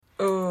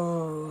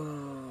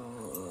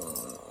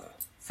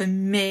For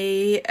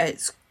me,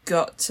 it's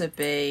got to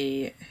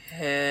be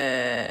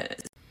her.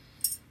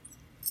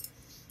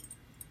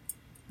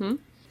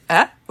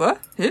 What?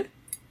 Who?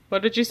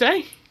 What did you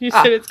say? You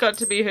said it's got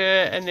to be her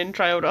and then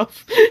trailed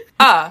off.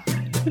 Welcome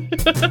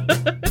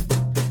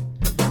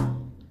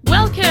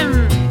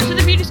to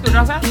the Beauty School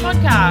Dropouts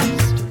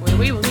podcast, where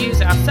we will use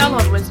our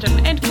salon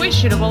wisdom and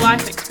questionable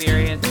life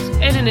experience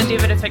in an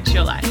endeavour to fix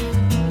your life.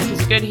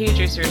 Because a good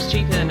hairdresser is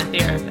cheaper than a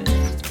therapist.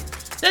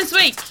 This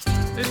week,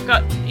 we've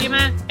got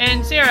Emma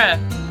and Sarah.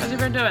 How's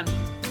everyone doing?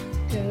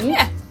 Good.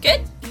 Yeah,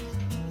 good.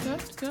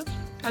 Good.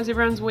 How's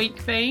everyone's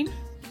week been?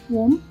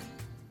 Warm.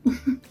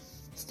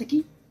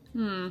 Sticky.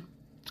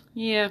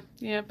 Yeah,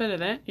 a bit of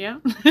that, yeah.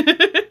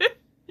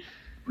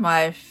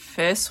 My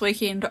first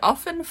weekend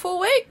off in 4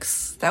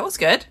 weeks. That was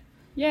good.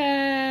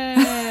 Yay!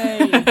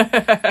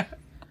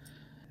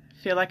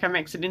 Feel like I'm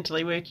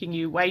accidentally working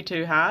you way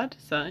too hard,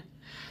 so...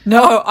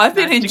 No, I've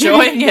been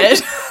enjoying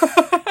it.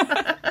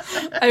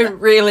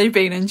 I've really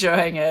been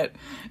enjoying it.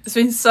 It's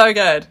been so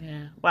good.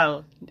 Yeah.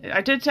 Well,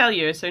 I did tell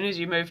you, as soon as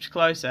you moved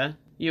closer,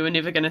 you were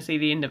never going to see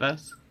the end of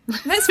us.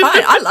 That's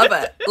fine. I love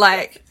it.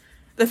 Like,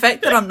 the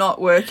fact that I'm not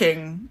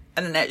working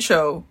in an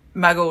actual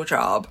muggle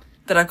job,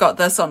 that I've got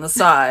this on the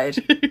side,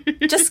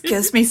 just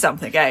gives me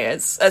something, eh?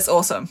 It's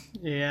awesome.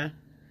 Yeah.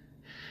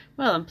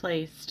 Well, I'm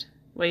pleased.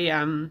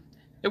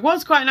 It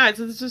was quite nice.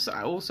 This is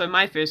also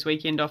my first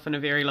weekend off in a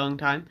very long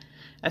time,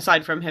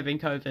 aside from having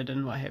COVID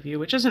and what have you,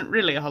 which isn't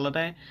really a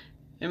holiday.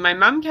 And my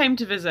mum came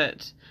to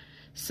visit,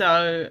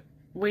 so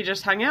we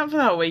just hung out for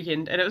the whole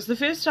weekend, and it was the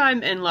first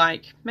time in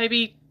like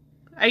maybe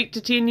 8 to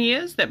 10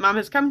 years that mum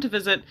has come to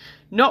visit,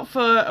 not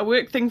for a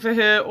work thing for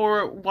her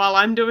or while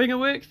I'm doing a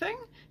work thing,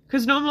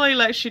 because normally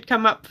like she'd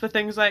come up for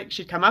things like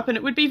she'd come up and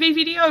it would be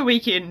VVDO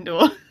weekend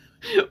or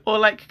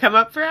like come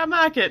up for our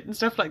market and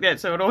stuff like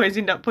that, so it'd always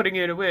end up putting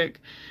her to work.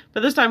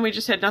 But this time we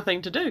just had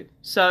nothing to do,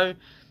 so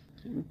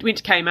went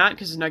to Kmart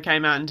because there's no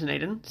Kmart in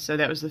Dunedin, so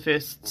that was the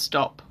first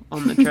stop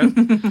on the trip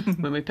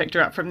when we picked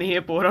her up from the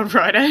airport on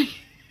Friday.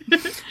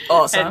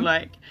 Awesome. And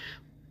like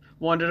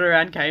wandered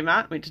around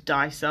Kmart, went to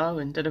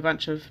Daiso and did a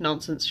bunch of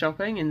nonsense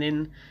shopping, and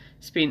then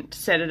spent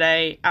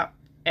Saturday up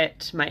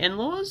at my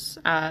in-laws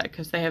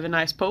because they have a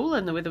nice pool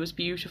and the weather was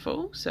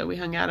beautiful, so we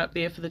hung out up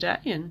there for the day.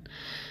 And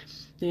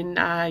then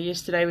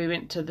yesterday we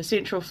went to the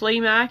Central Flea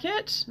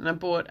Market and I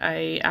bought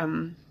a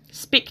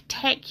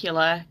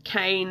spectacular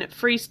cane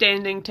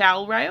freestanding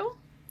towel rail,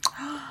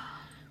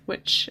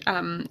 which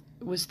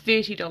was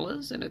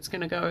 $30, and it's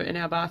going to go in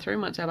our bathroom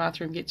once our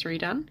bathroom gets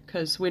redone,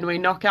 because when we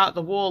knock out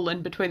the wall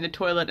in between the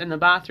toilet and the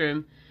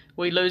bathroom,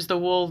 we lose the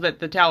wall that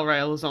the towel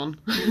rail is on.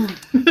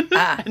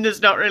 And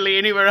there's not really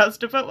anywhere else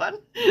to put one,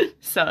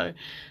 so I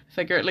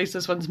figure at least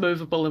this one's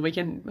movable and we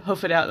can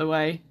hoof it out the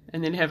way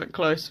and then have it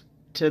close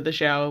to the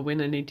shower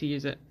when I need to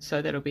use it,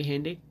 so that'll be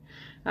handy.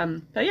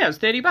 But yeah, it was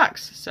 $30,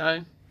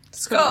 so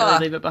couldn't really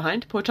leave it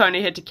behind. Poor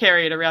Tony had to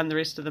carry it around the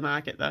rest of the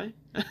market though.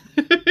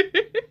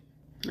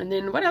 And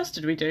then what else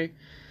did we do?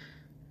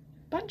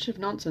 Bunch of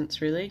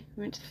nonsense really.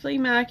 We went to the flea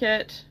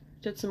market,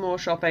 did some more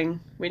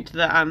shopping, went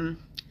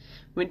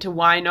to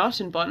Why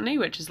Not in Botany,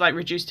 which is like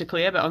reduced to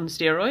clear but on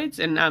steroids,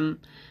 and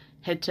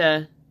had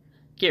to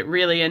get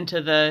really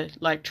into the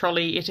like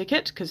trolley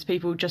etiquette because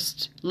people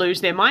just lose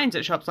their minds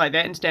at shops like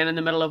that and stand in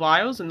the middle of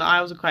aisles, and the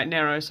aisles are quite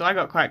narrow, so I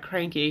got quite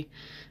cranky,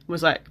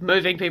 was like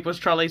moving people's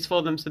trolleys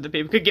for them so that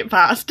people could get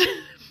past.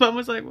 Mum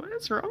was like,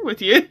 what's wrong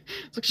with you?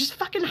 It's like, just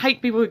fucking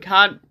hate people who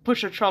can't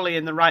push a trolley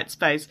in the right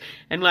space.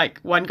 And like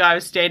one guy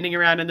was standing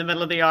around in the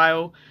middle of the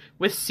aisle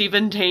with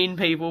 17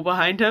 people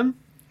behind him.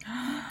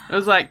 I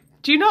was like,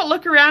 do you not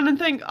look around and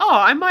think, oh,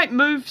 I might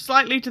move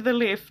slightly to the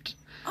left?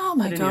 Oh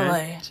my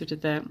anyway, god. so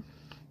did that.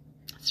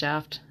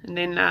 Shaft. And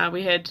then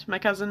we had my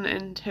cousin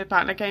and her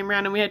partner came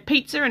around and we had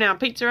pizza in our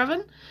pizza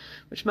oven,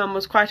 which Mum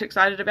was quite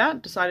excited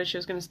about. Decided she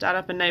was going to start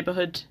up a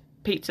neighbourhood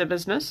pizza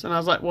business, and I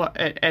was like, what,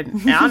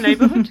 in our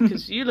neighbourhood?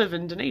 Because you live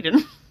in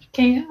Dunedin.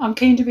 I'm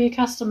keen to be a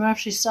customer if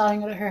she's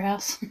starting it at her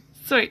house.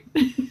 Sweet.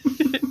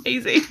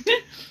 Easy.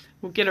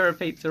 We'll get her a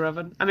pizza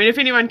oven. I mean, if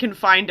anyone can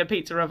find a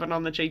pizza oven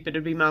on the cheap,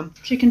 it'd be Mum.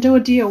 She can do a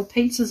deal,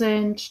 pizzas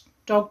and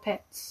dog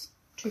pets,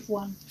 2 for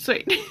 1.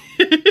 Sweet.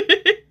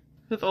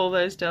 With all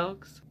those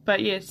dogs.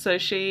 But yes, so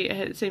she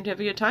seemed to have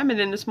a good time, and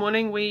then this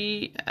morning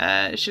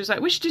she was like,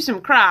 we should do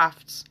some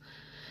crafts.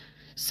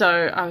 So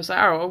I was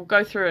like, oh, we'll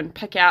go through and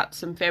pick out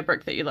some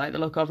fabric that you like the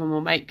look of and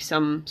we'll make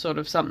some sort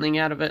of something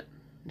out of it.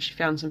 And she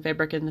found some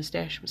fabric in the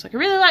stash. I was like, I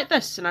really like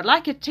this, and I'd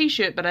like a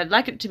t-shirt, but I'd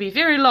like it to be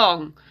very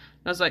long. And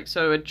I was like,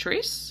 so a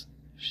dress?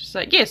 She's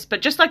like, yes,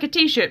 but just like a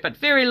t-shirt, but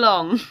very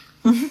long.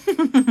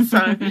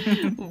 So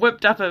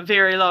whipped up a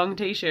very long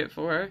t-shirt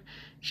for her.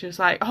 She was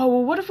like, oh,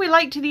 well, what if we're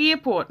late to the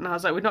airport? And I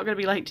was like, we're not going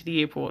to be late to the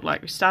airport.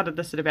 Like, we started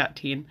this at about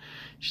 10.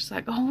 She's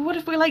like, oh, well, what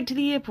if we're late to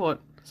the airport?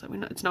 I was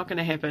like, it's not going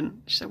to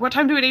happen. She said, what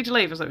time do we need to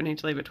leave? I was like, we need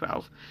to leave at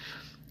 12.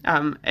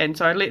 And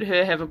so I let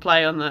her have a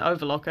play on the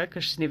overlocker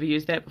because she's never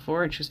used that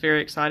before, and she was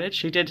very excited.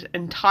 She did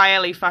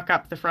entirely fuck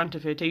up the front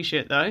of her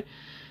t-shirt, though.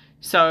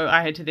 So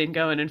I had to then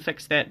go in and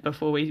fix that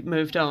before we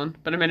moved on.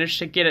 But I managed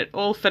to get it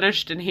all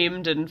finished and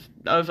hemmed and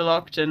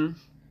overlocked and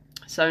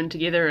sewn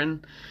together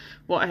and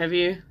what have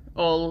you,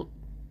 all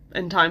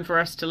in time for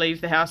us to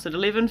leave the house at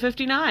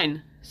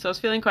 11:59. So I was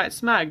feeling quite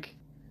smug,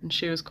 and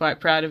she was quite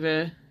proud of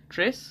her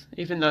dress,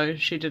 even though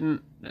she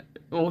didn't,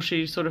 all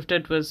she sort of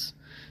did was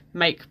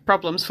make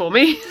problems for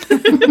me.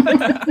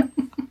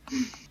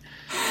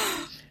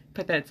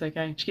 But that's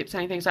okay. She kept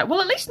saying things like,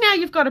 well, at least now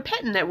you've got a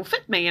pattern that will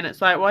fit me. And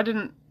it's like, well, I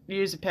didn't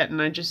use a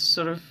pattern. I just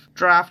sort of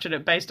drafted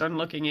it based on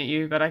looking at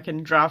you, but I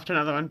can draft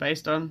another one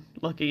based on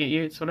looking at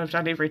you. It's what I've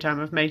done every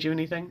time I've made you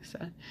anything. So,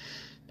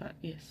 but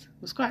yes,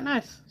 it was quite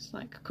nice. It's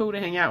like cool to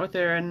hang out with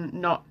her and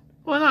not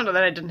that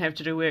I didn't have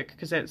to do work,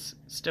 because that's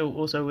still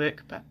also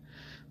work, but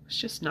it was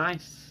just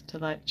nice to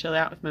like chill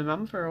out with my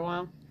mum for a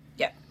while.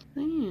 Yeah.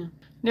 Yeah.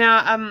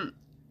 Now,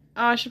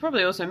 I should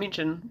probably also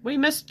mention, we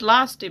missed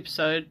last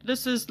episode.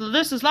 This is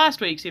last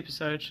week's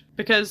episode,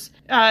 because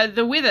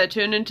the weather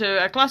turned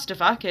into a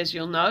clusterfuck, as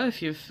you'll know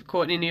if you've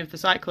caught any of the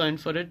cyclone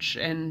footage,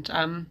 and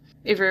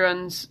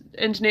everyone's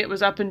internet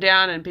was up and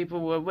down, and people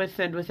were with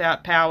and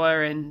without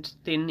power, and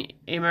then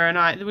Emma and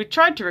I, we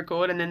tried to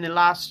record, and then the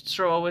last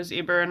straw was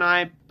Emma and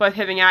I both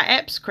having our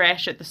apps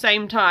crash at the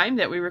same time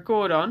that we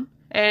record on,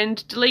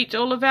 and delete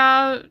all of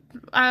our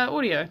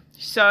audio.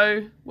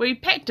 So we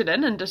packed it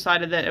in and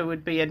decided that it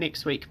would be a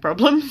next week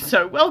problem.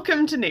 So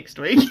welcome to next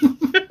week.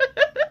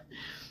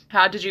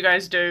 How did you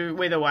guys do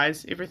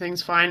weather-wise?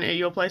 Everything's fine at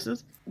your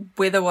places?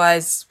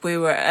 Weather-wise, we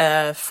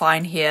were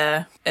fine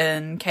here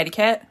in Katy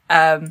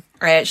I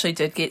actually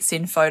did get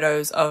sent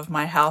photos of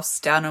my house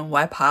down in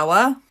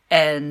Waipawa,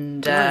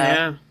 and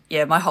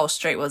yeah, my whole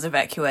street was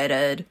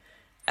evacuated.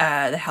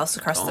 The house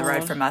across the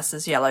road from us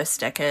is yellow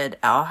stickered.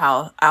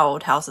 Our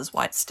old house is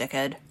white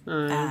stickered.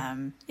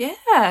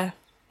 Yeah,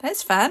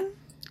 that's fun.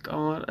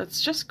 God,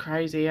 it's just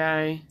crazy,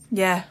 eh?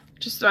 Yeah.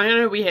 Just, I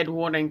know we had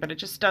warning, but it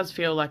just does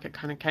feel like it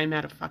kind of came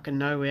out of fucking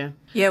nowhere.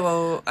 Yeah,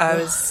 well, I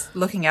was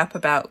looking up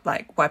about,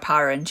 like,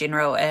 Waipawa in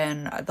general,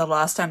 and the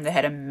last time they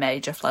had a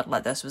major flood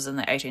like this was in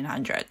the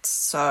 1800s,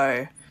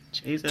 so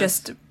Jesus.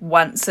 Just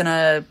once in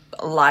a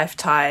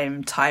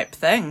lifetime type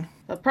thing.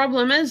 The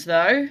problem is,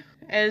 though,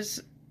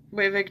 as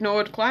we've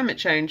ignored climate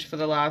change for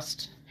the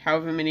last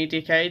however many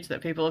decades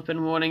that people have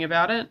been warning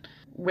about it,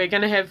 we're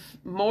going to have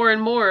more and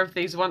more of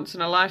these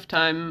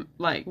once-in-a-lifetime,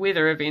 like,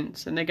 weather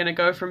events, and they're going to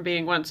go from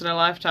being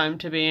once-in-a-lifetime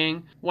to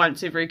being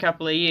once every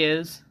couple of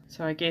years.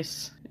 So I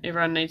guess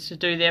everyone needs to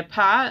do their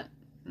part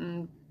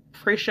and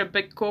pressure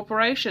big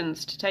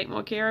corporations to take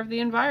more care of the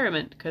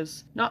environment,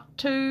 because not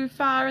too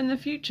far in the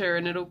future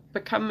and it'll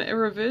become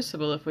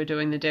irreversible if we're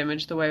doing the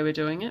damage the way we're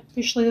doing it.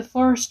 Especially the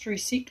forestry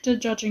sector,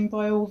 judging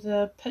by all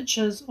the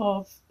pictures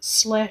of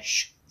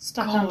slash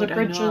stuck under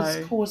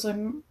bridges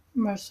causing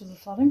most of the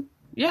flooding.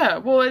 Yeah,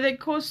 well, they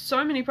caused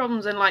so many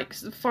problems, and like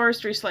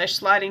forestry slash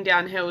sliding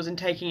down hills and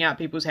taking out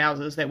people's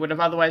houses that would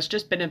have otherwise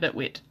just been a bit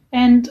wet.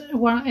 And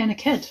a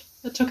kid.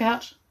 It took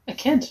out a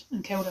kid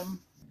and killed him.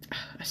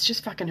 It's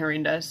just fucking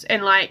horrendous.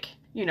 And like,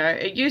 you know,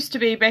 it used to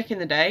be back in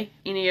the day,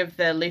 any of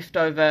the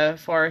leftover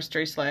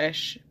forestry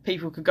slash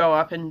people could go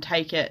up and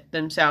take it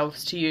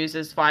themselves to use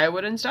as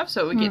firewood and stuff,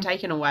 so it would get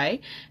taken away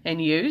and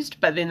used,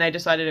 but then they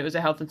decided it was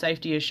a health and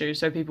safety issue,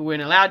 so people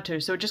weren't allowed to,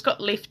 so it just got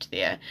left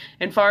there.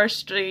 And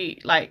forestry,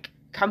 like,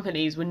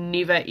 companies were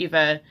never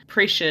ever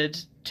pressured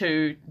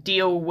to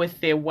deal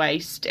with their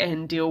waste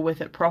and deal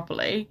with it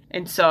properly,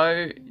 and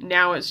so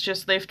now it's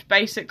just left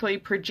basically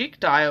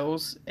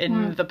projectiles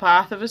in the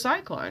path of a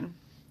cyclone.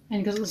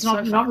 And because it's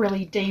not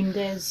really deemed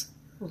as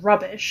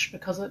rubbish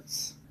because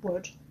it's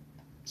wood.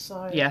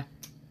 So yeah,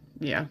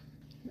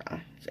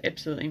 it's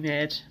absolutely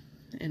mad.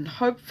 And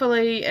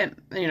hopefully, and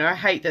you know, I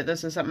hate that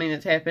this is something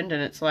that's happened,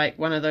 and it's like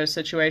one of those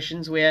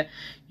situations where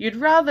you'd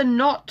rather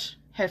not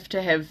have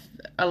to have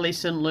a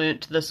lesson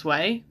learnt this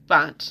way,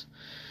 but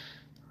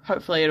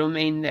hopefully it'll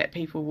mean that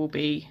people will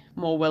be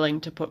more willing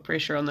to put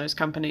pressure on those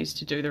companies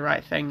to do the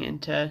right thing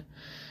and to,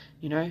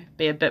 you know,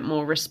 be a bit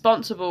more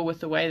responsible with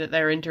the way that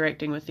they're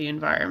interacting with the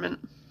environment.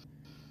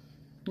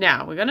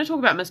 Now, we're going to talk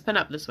about Miss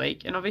Pinup this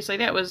week, and obviously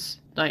that was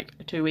like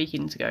 2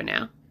 weekends ago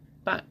now,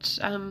 but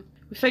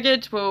we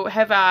figured we'll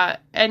have our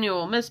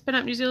annual Miss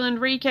Pinup New Zealand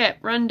recap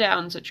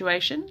rundown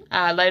situation.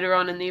 Later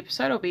on in the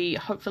episode, I'll be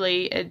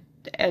hopefully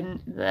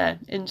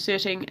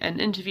inserting an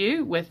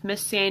interview with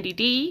Miss Sandy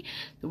D,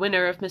 the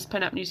winner of Miss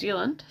Pinup New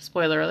Zealand,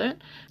 spoiler alert,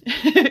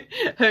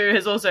 who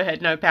has also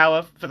had no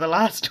power for the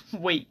last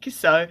week,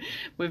 so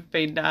we've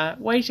been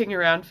waiting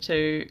around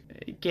to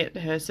get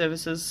her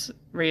services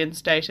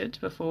reinstated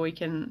before we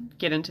can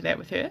get into that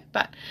with her.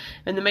 But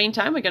in the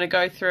meantime, we're going to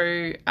go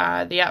through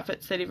the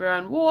outfits that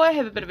everyone wore,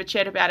 have a bit of a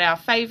chat about our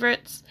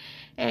favourites,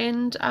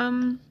 and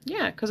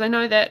because I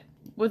know that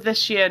with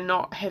this year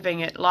not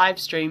having it live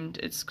streamed,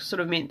 it's sort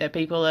of meant that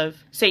people have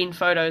seen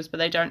photos, but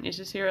they don't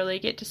necessarily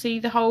get to see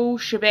the whole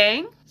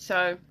shebang.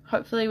 So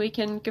hopefully we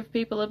can give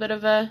people a bit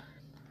of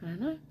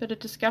bit of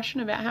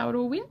discussion about how it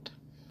all went.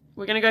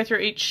 We're going to go through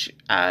each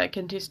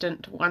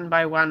contestant one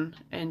by one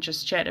and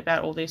just chat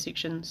about all their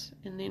sections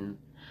and then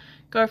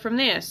go from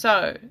there.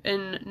 So,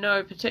 in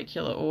no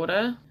particular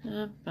order,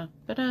 we'll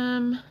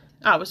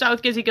start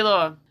with Gizzy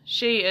Galore.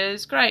 She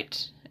is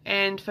great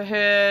and for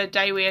her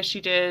daywear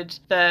she did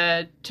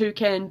the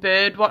toucan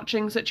bird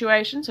watching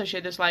situation. So she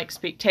had this like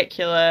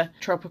spectacular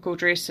tropical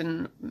dress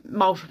in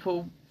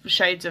multiple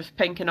shades of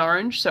pink and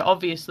orange, so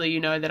obviously you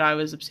know that I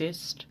was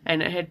obsessed,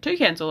 and it had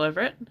toucans all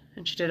over it,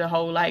 and she did a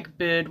whole like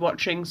bird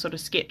watching sort of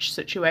sketch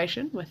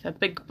situation with a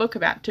big book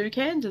about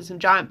toucans and some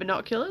giant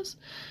binoculars,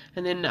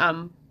 and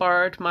then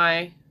borrowed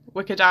my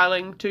Wicker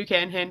Darling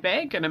toucan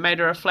handbag, and I made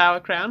her a flower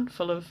crown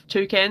full of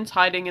toucans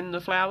hiding in the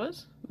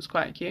flowers. It was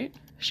quite cute.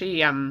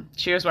 She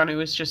was one who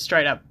was just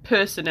straight up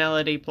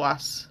personality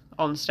plus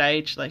on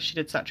stage. Like, she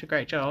did such a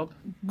great job.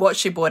 What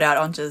she brought out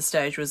onto the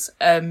stage was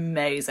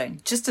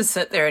amazing. Just to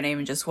sit there and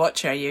even just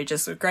watch her, you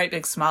just a great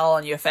big smile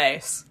on your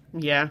face.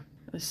 Yeah,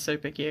 it was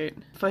super cute.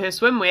 For her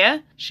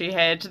swimwear, she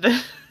had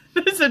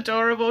this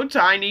adorable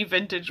tiny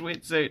vintage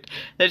wetsuit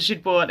that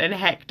she'd bought and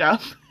hacked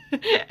up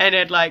and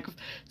had like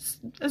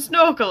a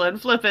snorkel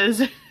and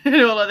flippers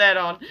and all of that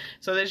on,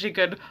 so that she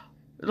could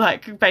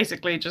like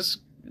basically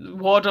just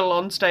waddle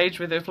on stage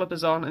with her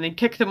flippers on and then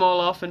kick them all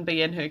off and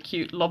be in her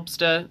cute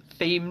lobster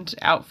themed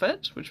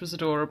outfit, which was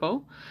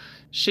adorable.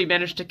 She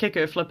managed to kick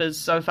her flippers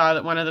so far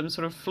that one of them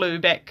sort of flew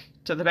back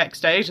to the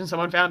backstage and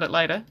someone found it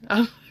later.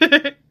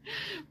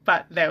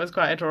 But that was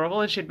quite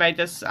adorable. And she'd made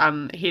this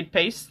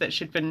headpiece that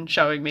she'd been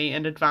showing me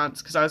in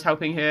advance because I was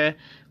helping her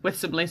with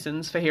some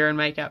lessons for hair and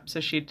makeup. So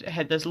she'd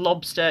had this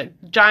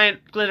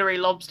giant glittery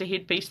lobster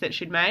headpiece that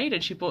she'd made,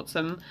 and she bought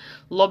some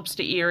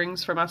lobster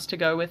earrings from us to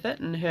go with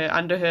it. And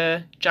under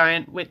her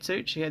giant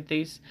wetsuit, she had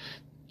these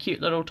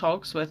cute little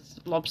togs with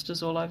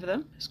lobsters all over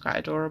them. It's quite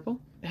adorable.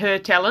 Her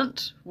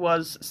talent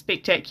was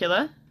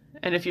spectacular,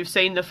 and if you've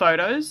seen the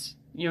photos,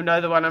 you'll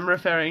know the one I'm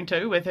referring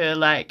to, with her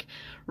like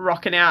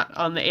rocking out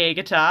on the air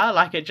guitar.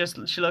 Like,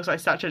 she looks like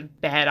such a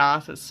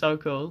badass. It's so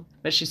cool.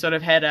 But she sort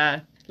of had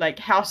a like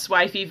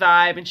housewifey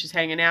vibe, and she's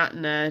hanging out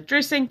in a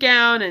dressing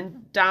gown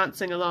and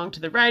dancing along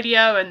to the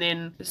radio, and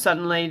then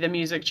suddenly the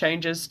music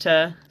changes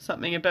to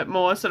something a bit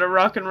more sort of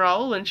rock and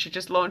roll, and she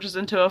just launches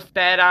into a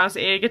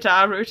badass air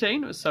guitar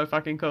routine. It was so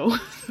fucking cool.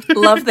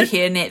 Love the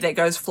hairnet that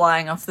goes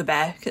flying off the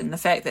back, and the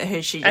fact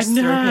that she just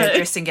threw her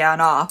dressing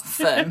gown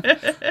off.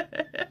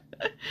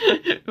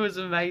 It was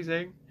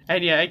amazing.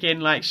 And yeah,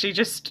 again, like, she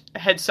just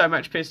had so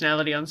much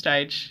personality on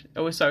stage. It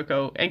was so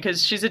cool. And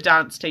because she's a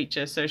dance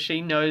teacher, so she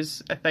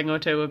knows a thing or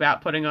two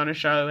about putting on a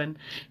show and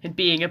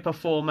being a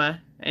performer.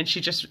 And she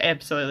just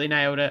absolutely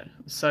nailed it.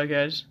 It was so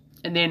good.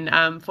 And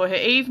then for her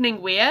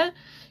evening wear,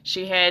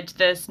 she had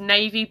this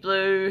navy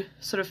blue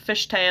sort of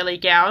fishtail-y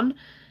gown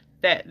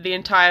that the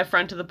entire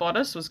front of the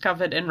bodice was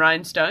covered in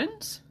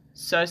rhinestones.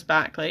 So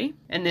sparkly.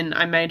 And then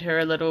I made her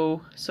a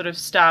little sort of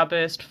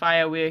starburst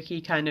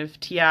fireworky kind of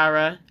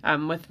tiara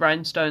with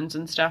rhinestones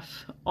and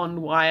stuff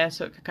on wire,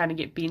 so it could kind of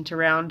get bent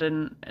around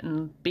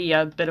and be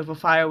a bit of a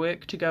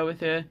firework to go with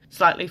her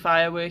slightly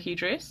fireworky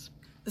dress.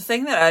 The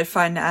thing that I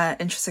find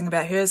interesting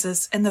about hers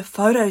is in the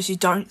photos you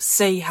don't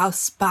see how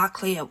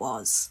sparkly it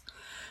was.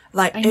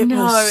 Like, it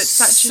was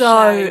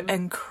so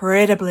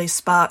incredibly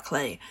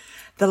sparkly.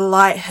 The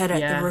light hit it,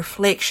 the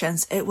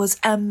reflections. It was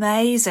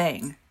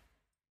amazing.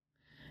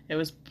 It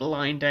was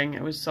blinding.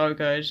 It was so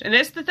good. And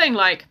that's the thing,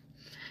 like,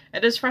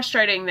 it is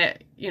frustrating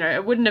that, you know,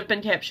 it wouldn't have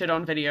been captured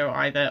on video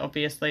either.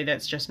 Obviously,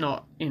 that's just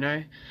not, you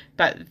know,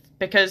 but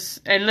because,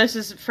 and this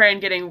is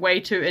Fran getting way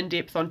too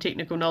in-depth on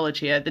technical knowledge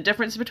here, the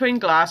difference between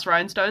glass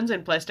rhinestones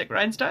and plastic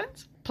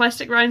rhinestones.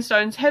 Plastic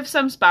rhinestones have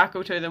some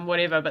sparkle to them,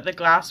 whatever, but the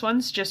glass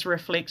ones just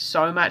reflect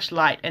so much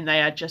light, and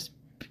they are just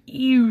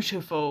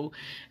beautiful.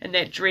 And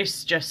that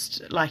dress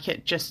just, like,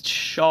 it just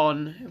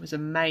shone. It was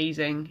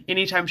amazing.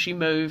 Anytime she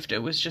moved, it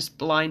was just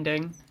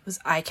blinding. It was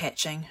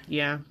eye-catching.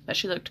 Yeah, but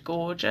she looked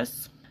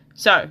gorgeous.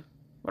 So,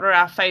 what are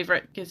our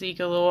favourite Gizzy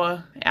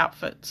Galore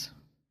outfits?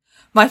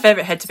 My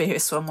favourite had to be her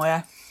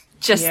swimwear.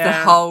 Just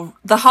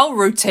the whole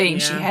routine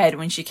she had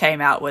when she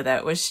came out with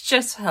it was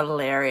just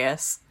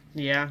hilarious.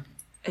 Yeah.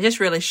 It just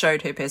really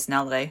showed her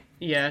personality.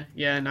 Yeah,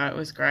 no, it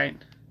was great.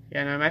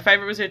 Yeah, no, my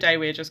favourite was her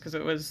daywear just because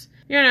it was,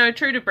 you know,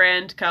 true to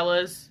brand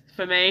colours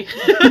for me.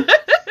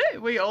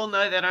 We all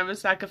know that I'm a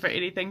sucker for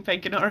anything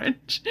pink and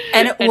orange.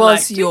 And it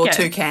was like, your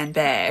toucan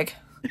bag.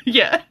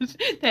 Yeah,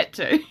 that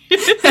too.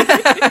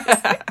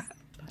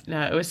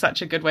 No, it was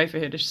such a good way for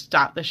her to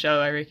start the show,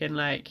 I reckon.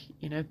 Like,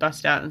 you know,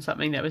 bust out in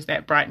something that was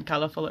that bright and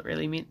colourful. It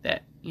really meant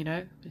that, you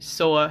know,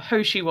 saw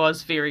who she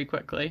was very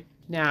quickly.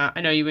 Now,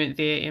 I know you weren't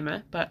there,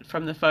 Emma, but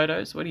from the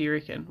photos, what do you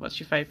reckon? What's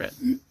your favourite?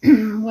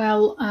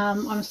 Well,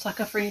 I'm a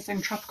sucker for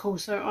anything tropical,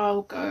 so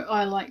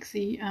I like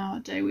the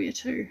daywear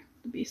too.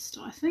 The best,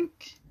 I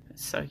think.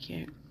 It's so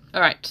cute.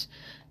 All right,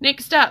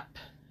 next up.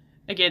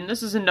 Again,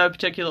 this is in no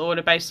particular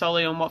order based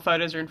solely on what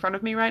photos are in front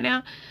of me right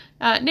now.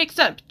 Next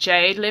up,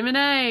 Jade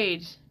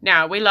Lemonade.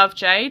 Now, we love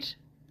Jade.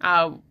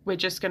 We're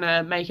just going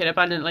to make it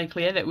abundantly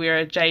clear that we're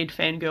a Jade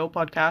fangirl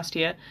podcast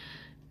here.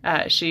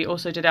 She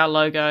also did our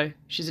logo.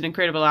 She's an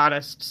incredible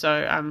artist,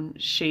 so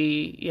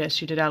she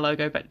did our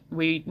logo, but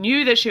we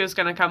knew that she was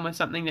going to come with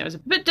something that was a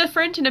bit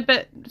different and a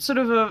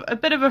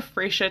bit of a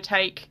fresher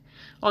take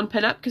on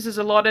Pinup, because there's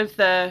a lot of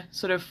the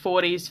sort of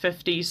 40s,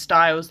 50s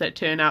styles that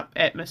turn up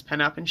at Miss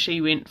Pinup, and she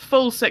went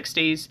full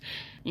 60s,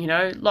 you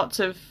know, lots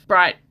of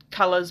bright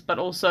colours, but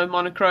also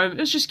monochrome. It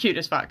was just cute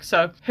as fuck.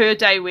 So her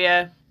day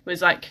wear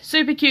was like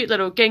super cute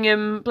little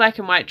gingham black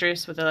and white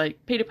dress with a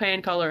like Peter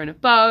Pan collar and a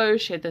bow.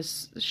 She had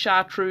this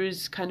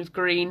chartreuse kind of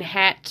green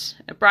hat,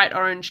 a bright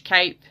orange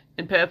cape,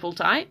 and purple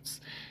tights.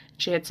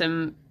 She had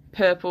some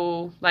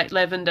purple, like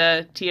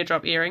lavender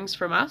teardrop earrings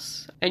from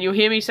us. And you'll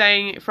hear me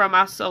saying from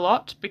us a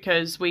lot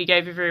because we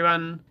gave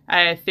everyone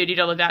a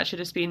 $30 voucher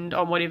to spend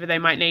on whatever they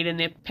might need in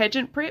their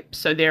pageant prep.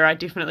 So there are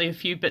definitely a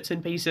few bits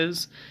and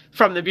pieces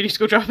from the beauty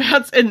school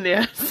dropouts in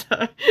there.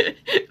 So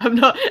I'm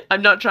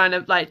not trying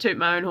to like toot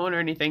my own horn or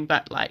anything,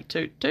 but like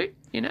toot,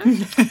 you know.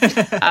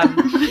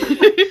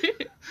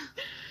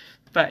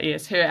 But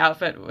yes, her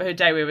outfit, her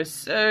day wear was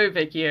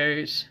super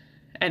cute.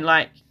 And,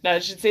 like, no,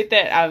 she said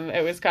that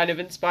it was kind of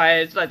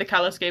inspired, like, the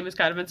colour scheme was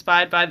kind of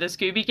inspired by the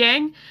Scooby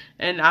Gang.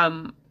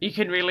 And you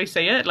can really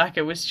see it. Like,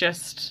 it was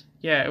just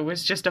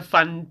a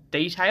fun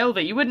detail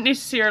that you wouldn't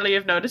necessarily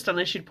have noticed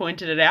unless you'd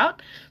pointed it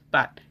out.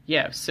 But,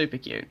 yeah, it was super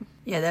cute.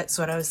 Yeah, that's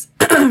what I was...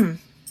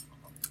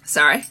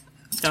 Sorry.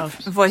 Oh,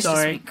 My voice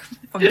sorry. just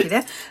went funky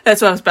there.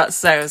 That's what I was about to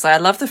say. I was like, I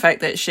love the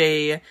fact that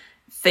she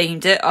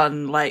themed it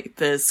on, like,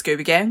 the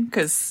Scooby Gang,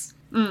 because,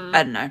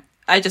 I don't know.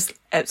 I just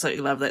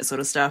absolutely love that sort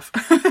of stuff.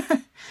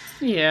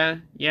 Yeah.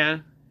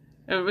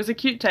 It was a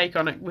cute take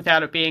on it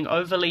without it being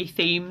overly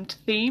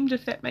themed,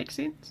 if that makes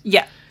sense.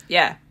 Yeah.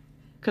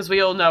 Because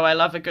we all know I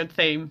love a good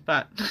theme,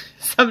 but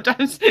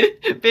sometimes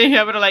being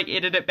able to, like,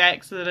 edit it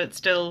back so that it's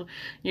still,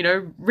 you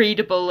know,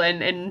 readable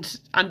and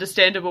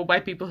understandable by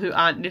people who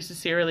aren't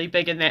necessarily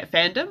big in that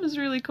fandom is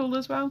really cool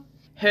as well.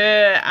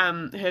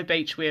 Her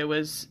beach wear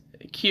was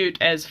cute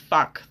as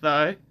fuck,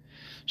 though.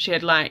 She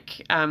had,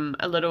 like,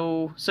 a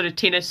little sort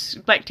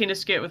of black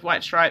tennis skirt with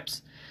white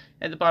stripes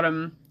at the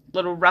bottom,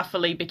 little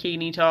ruffly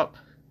bikini top,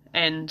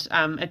 and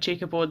a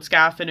checkerboard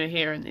scarf in her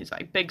hair, and these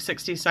like big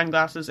 60s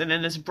sunglasses, and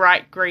then this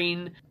bright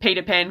green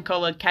Peter Pan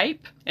collared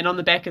cape, and on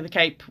the back of the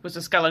cape was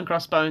a skull and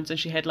crossbones, and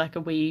she had like a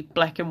wee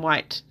black and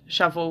white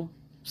shovel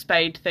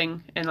spade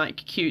thing, and like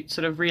cute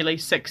sort of really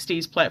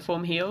 60s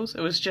platform heels.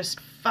 It was just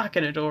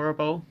fucking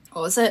adorable.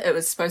 What was it? It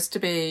was supposed to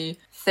be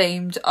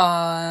themed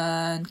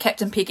on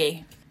Captain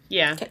Peggy.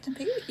 Yeah. Captain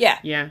Peggy? Yeah.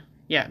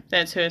 Yeah,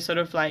 that's her sort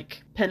of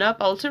like pin-up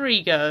alter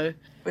ego.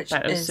 Which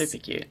but it is was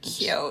super cute.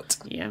 Cute.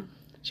 Yeah.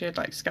 She had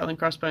like skull and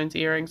crossbones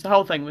earrings. The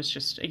whole thing was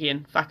just,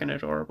 again, fucking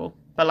adorable.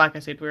 But like I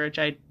said, we're a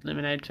Jade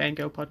Lemonade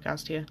fangirl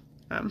podcast here.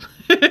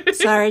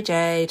 Sorry,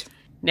 Jade.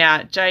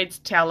 Now, Jade's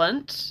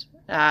talent,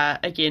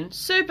 again,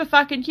 super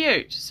fucking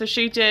cute. So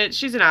she's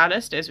an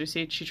artist, as we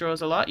said, she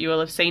draws a lot. You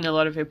will have seen a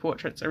lot of her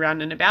portraits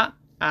around and about.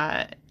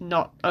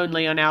 Not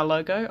only on our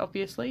logo,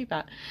 obviously,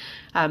 but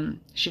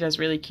she does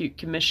really cute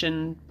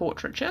commission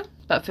portraiture.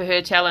 But for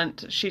her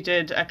talent, she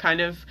did a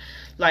kind of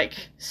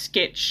like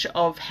sketch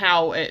of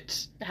how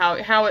it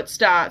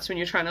starts when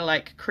you're trying to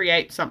like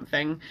create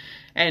something.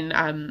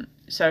 And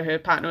so her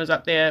partner was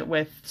up there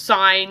with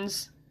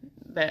signs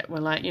that were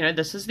like, you know,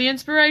 this is the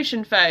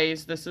inspiration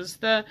phase, this is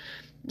the,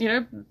 you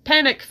know,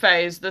 panic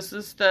phase, this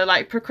is the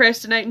like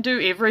procrastinate and do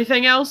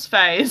everything else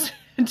phase.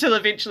 Until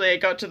eventually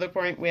it got to the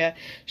point where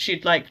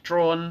she'd like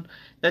drawn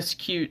this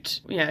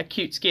cute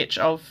sketch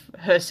of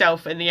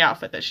herself in the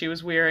outfit that she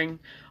was wearing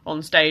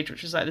on stage,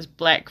 which was like this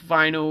black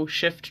vinyl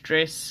shift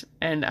dress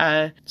and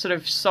a sort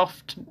of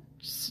soft,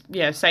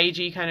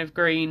 sagey kind of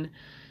green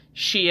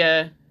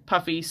sheer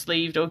puffy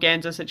sleeved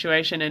organza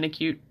situation and a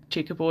cute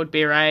checkerboard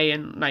beret,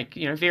 and like,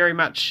 you know, very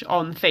much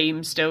on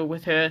theme still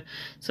with her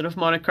sort of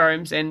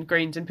monochromes and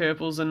greens and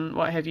purples and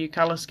what have you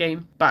colour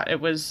scheme. But it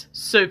was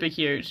super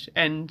cute,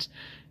 and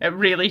it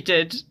really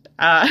did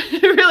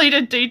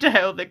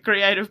detail the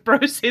creative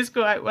process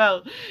quite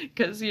well,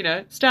 because, you know,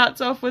 it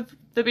starts off with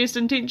the best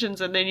intentions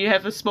and then you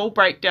have a small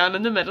breakdown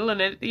in the middle,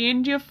 and at the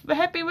end you're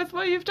happy with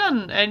what you've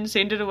done and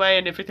send it away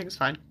and everything's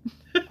fine.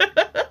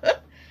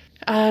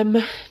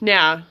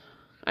 Now,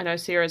 I know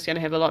Sarah's going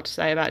to have a lot to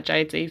say about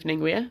Jade's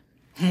evening wear,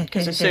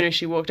 because as soon as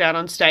she walked out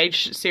on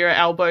stage, Sarah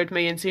elbowed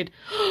me and said,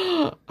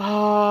 oh,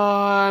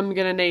 I'm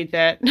going to need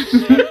that.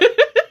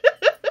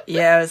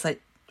 Yeah, I was like,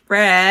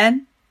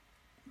 Ran,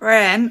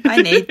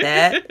 I need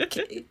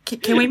that.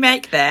 Can we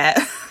make that?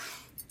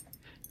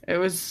 It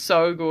was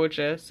so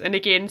gorgeous. And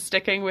again,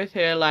 sticking with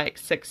her like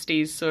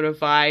 60s sort of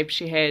vibe,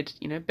 she had,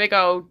 you know, big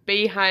old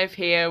beehive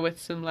hair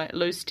with some like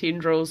loose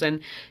tendrils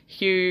and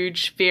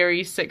huge,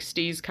 very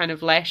 60s kind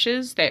of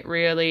lashes, that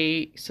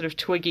really sort of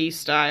twiggy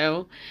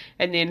style.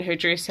 And then her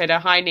dress had a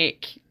high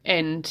neck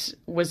and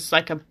was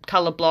like a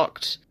colour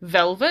blocked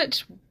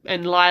velvet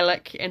and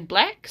lilac and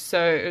black,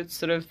 so it's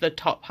sort of the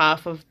top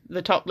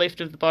left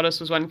of the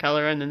bodice was one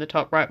colour and then the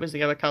top right was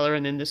the other colour,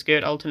 and then the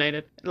skirt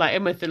alternated, like,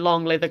 and with the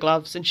long leather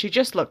gloves, and she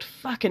just looked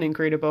fucking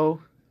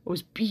incredible. It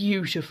was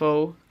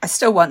beautiful. I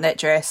still want that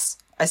dress.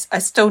 I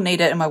still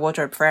need it in my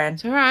wardrobe, Fran.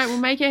 It's alright, we'll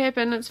make it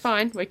happen, it's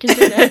fine, we can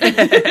do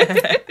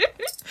that.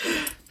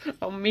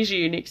 I'll measure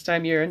you next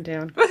time you're in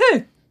town.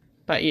 Woohoo!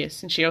 But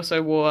yes, and she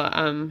also wore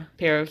a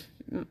pair of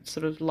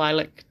sort of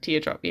lilac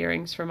teardrop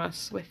earrings from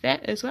us with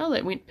that as well.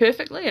 It went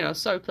perfectly, and I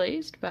was so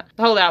pleased. But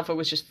the whole outfit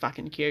was just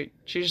fucking cute.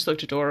 She just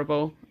looked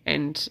adorable,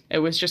 and it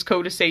was just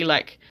cool to see,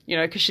 like, you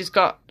know, because she's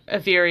got a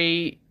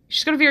very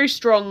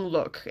strong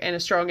look and a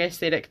strong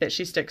aesthetic that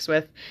she sticks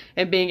with,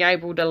 and being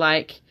able to,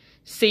 like,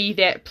 see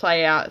that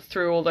play out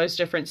through all those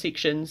different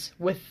sections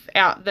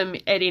without them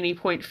at any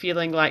point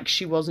feeling like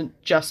she wasn't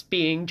just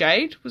being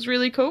Jade was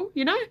really cool,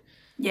 you know?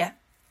 Yeah.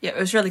 Yeah, it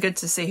was really good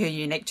to see her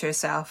unique to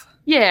herself.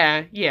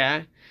 Yeah.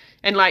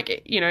 And,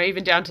 like, you know,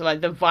 even down to,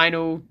 like, the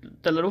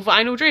little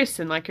vinyl dress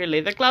and, like, her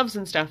leather gloves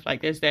and stuff.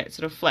 Like, there's that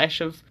sort of flash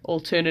of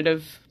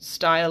alternative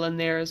style in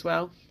there as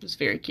well. It was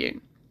very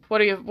cute.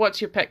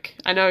 What's your pick?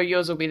 I know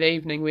yours will be the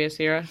evening wear,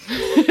 Sarah.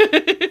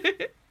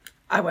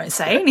 I won't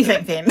say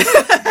anything then.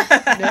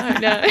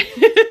 No.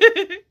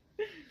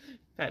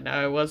 But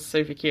no, it was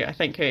super cute. I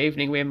think her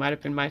evening wear might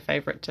have been my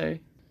favourite too.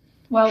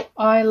 Well,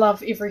 I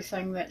love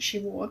everything that she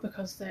wore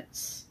because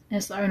that's,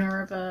 as the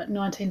owner of a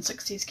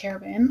 1960s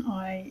caravan,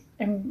 I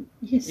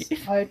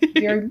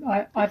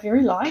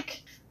very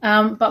like.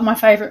 But my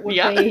favourite would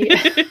be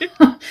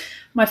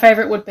my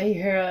favourite would be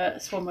her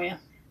swimwear.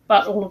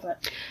 But all of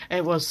it.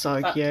 It was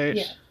so cute.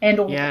 Yeah, and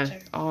all of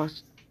it too. Oh,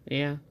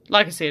 yeah.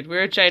 Like I said,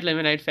 we're a Jade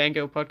Lemonade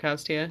fangirl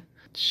podcast here.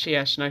 She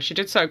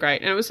did so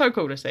great, and it was so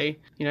cool to see.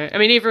 You know, I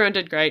mean, everyone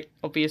did great.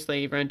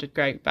 Obviously, everyone did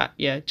great, but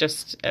yeah,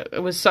 just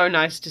it was so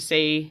nice to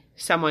see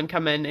someone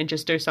come in and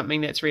just do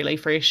something that's really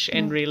fresh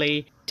and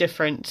really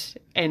different,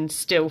 and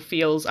still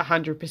feels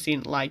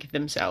 100% like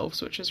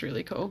themselves, which is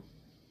really cool.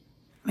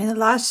 I mean, the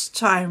last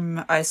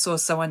time I saw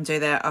someone do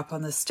that up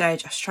on the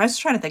stage, I was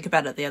trying to think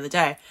about it the other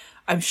day.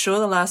 I'm sure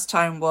the last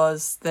time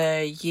was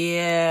the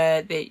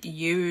year that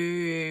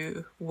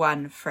you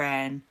won,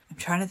 Fran. I'm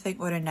trying to think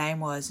what her name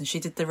was, and she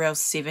did the real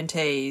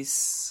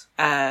 70s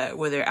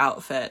with her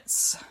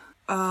outfits.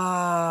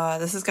 Oh,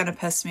 this is going to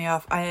piss me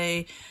off.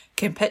 I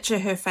can picture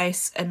her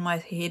face in my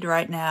head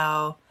right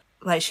now.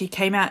 Like, she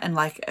came out in,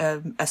 like,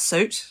 a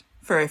suit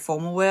for her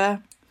formal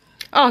wear.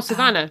 Oh,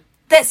 Savannah.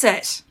 That's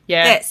it.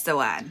 Yeah. That's the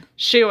one.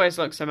 She always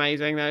looks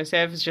amazing, though.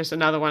 Sav is just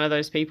another one of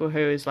those people who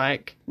is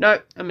like,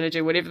 nope, I'm going to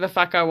do whatever the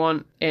fuck I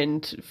want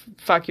and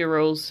fuck your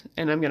rules,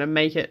 and I'm going to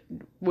make it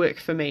work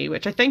for me,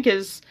 which I think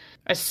is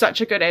such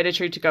a good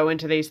attitude to go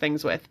into these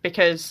things with,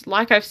 because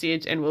like I've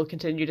said and will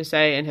continue to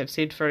say and have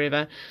said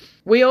forever,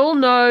 we all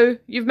know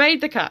you've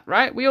made the cut,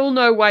 right? We all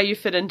know why you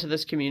fit into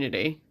this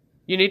community.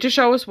 You need to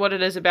show us what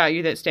it is about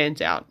you that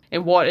stands out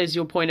and what is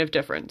your point of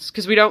difference,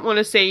 because we don't want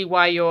to see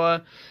why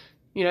you're,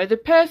 you know, the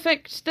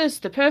perfect this,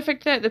 the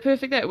perfect that, the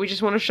perfect that. We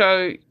just want to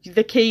show,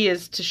 the key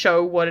is to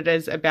show what it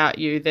is about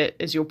you that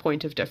is your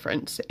point of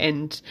difference.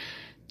 And,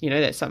 you know,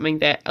 that's something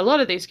that a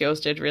lot of these girls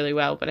did really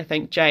well, but I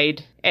think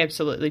Jade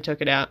absolutely took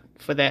it out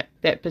for that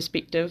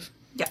perspective.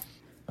 Yeah.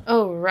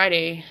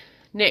 Alrighty.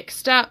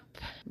 Next up,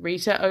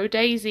 Rita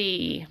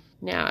O'Daisy.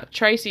 Now,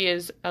 Tracy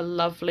is a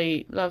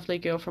lovely, lovely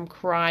girl from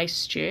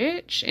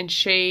Christchurch, and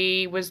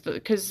she was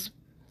because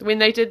when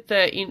they did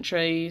the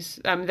entries,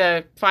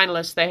 the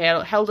finalists, they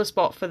held a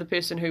spot for the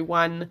person who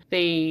won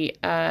the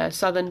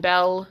Southern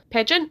Belle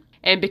pageant.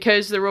 And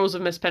because the rules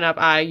of Miss Pinup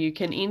are you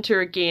can enter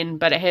again,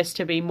 but it has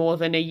to be more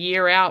than a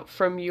year out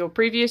from your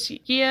previous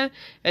year.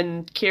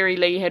 And Kerry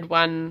Lee had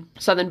won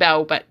Southern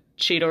Belle, but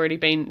she'd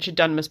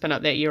done Miss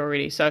Pinup that year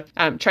already. So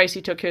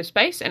Tracy took her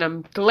space, and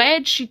I'm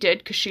glad she did,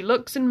 because she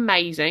looks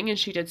amazing and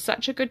she did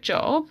such a good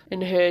job.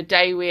 In her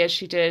day wear,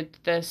 she did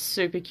this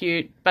super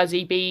cute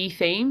Buzzy Bee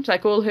themed.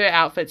 Like, all her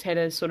outfits had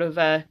a sort of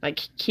a like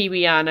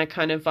Kiwiana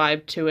kind of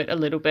vibe to it a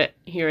little bit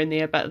here and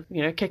there, but,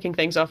 you know, kicking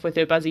things off with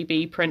her Buzzy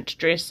Bee print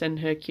dress and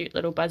her cute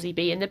little Buzzy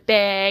Bee in the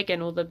bag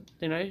and all the,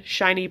 you know,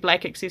 shiny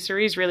black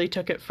accessories really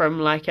took it from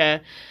like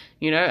a,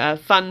 you know, a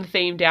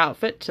fun-themed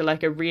outfit to,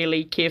 like, a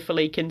really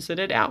carefully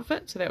considered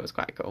outfit. So that was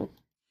quite cool.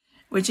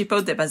 When she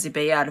pulled that Buzzy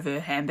Bee out of her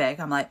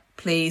handbag, I'm like,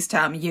 please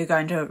tell me you're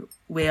going to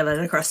wheel it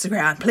across the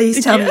ground.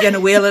 Please tell me you're going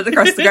to wheel it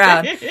across the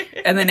ground.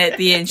 And then at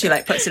the end, she,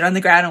 like, puts it on the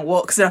ground and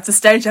walks it off the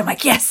stage. I'm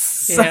like,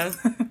 yes! Yeah.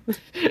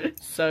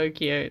 So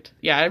cute.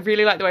 Yeah, I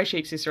really like the way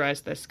she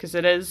accessorized this, because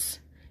it is,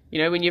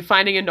 you know, when you're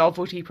finding a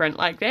novelty print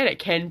like that, it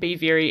can be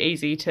very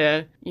easy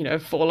to, you know,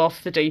 fall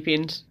off the deep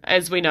end,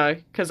 as we know,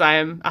 because I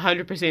am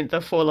 100%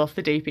 the fall off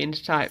the deep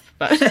end type.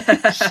 But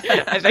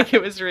I think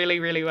it was really,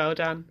 really well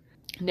done.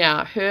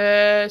 Now,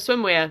 her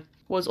swimwear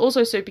was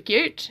also super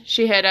cute.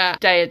 She had a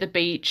day at the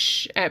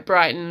beach at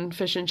Brighton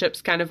fish and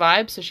chips kind of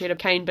vibe. So she had a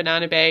cane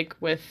banana bag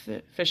with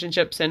fish and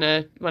chips in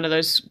one of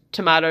those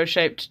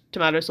tomato-shaped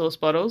tomato sauce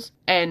bottles.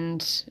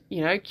 And,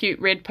 you know, cute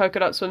red polka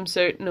dot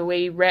swimsuit and a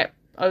wee wrap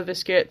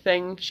overskirt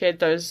thing. She had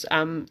those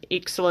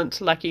excellent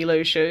Lucky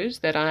Lou shoes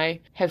that I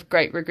have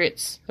great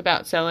regrets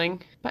about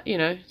selling, but, you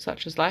know,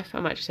 such is life. I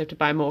might just have to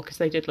buy more because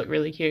they did look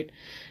really cute.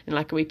 And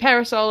like a wee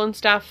parasol and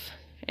stuff,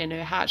 and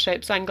her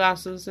heart-shaped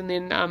sunglasses, and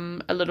then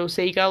a little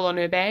seagull on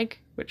her bag,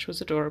 which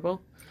was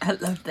adorable. I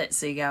loved that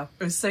seagull.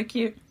 It was so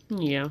cute.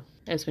 Yeah.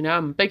 As we know,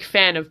 I'm a big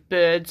fan of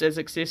birds as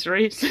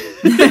accessories.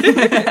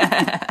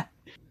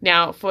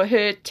 Now, for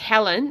her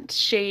talent,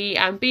 she,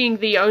 being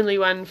the only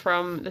one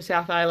from the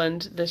South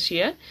Island this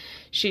year,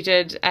 she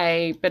did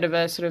a bit of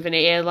a sort of an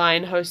air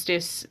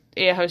hostess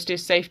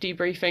safety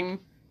briefing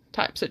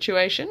type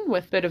situation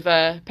with a bit of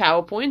a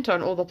PowerPoint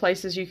on all the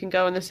places you can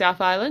go in the South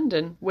Island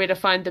and where to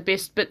find the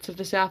best bits of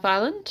the South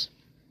Island.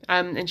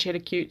 And she had a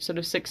cute sort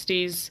of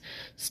 60s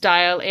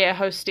style air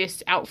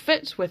hostess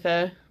outfit with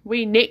a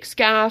wee neck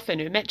scarf and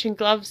her matching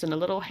gloves and a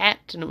little hat,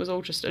 and it was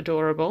all just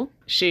adorable.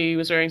 She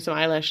was wearing some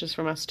eyelashes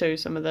from us too,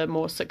 some of the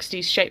more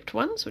 60s shaped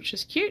ones, which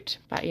is cute.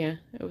 But yeah,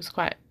 it was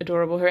quite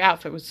adorable. Her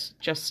outfit was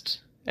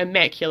just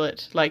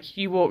immaculate. Like,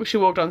 she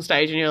walked on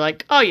stage and you're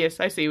like, oh yes,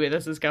 I see where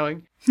this is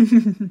going.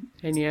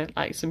 And yeah,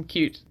 like some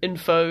cute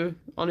info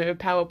on her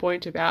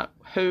PowerPoint about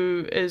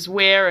who is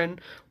where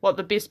and what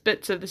the best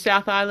bits of the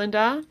South Island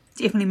are.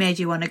 Definitely made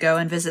you want to go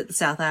and visit the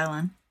South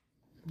Island.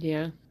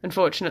 Yeah.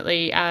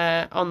 Unfortunately,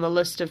 on the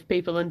list of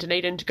people in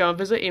Dunedin to go and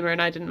visit, Emma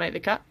and I didn't make the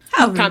cut.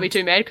 Oh, can't be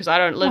too mad because I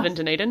don't live in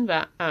Dunedin,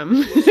 but...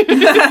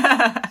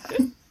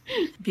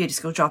 Beauty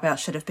school dropouts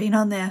should have been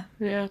on there.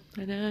 Yeah,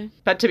 I know.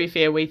 But to be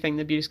fair, we think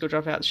the beauty school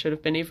dropouts should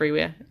have been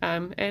everywhere.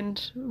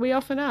 And we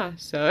often are,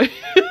 so...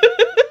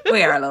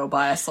 We are a little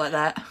biased like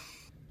that.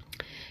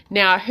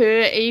 Now,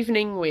 her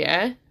evening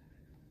wear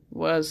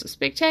was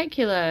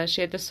spectacular.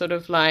 She had this sort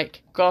of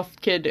like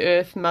goth kid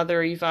earth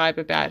mothery vibe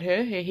about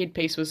her. Her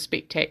headpiece was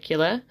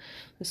spectacular.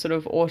 The sort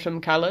of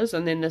autumn colours,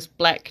 and then this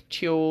black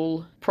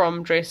tulle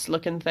prom dress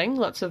looking thing,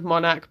 lots of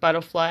monarch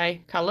butterfly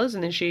colours,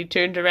 and then she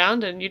turned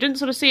around and you didn't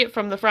sort of see it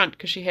from the front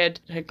because she had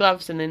her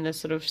gloves and then this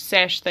sort of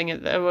sash thing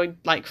at the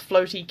like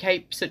floaty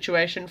cape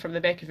situation from the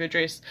back of her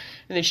dress,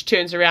 and then she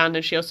turns around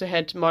and she also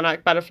had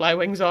monarch butterfly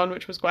wings on,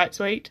 which was quite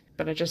sweet.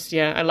 But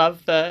I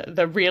love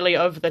the really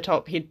over the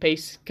top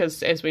headpiece,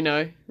 because as we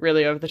know,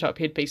 really over the top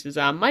headpieces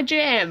are my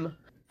jam.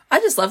 I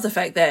just love the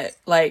fact that,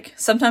 like,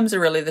 sometimes they're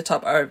really the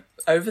top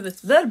over the...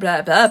 Blah,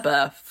 blah, blah,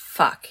 blah.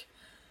 Fuck.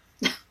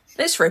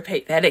 Let's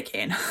repeat that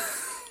again.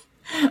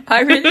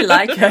 I really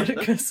like it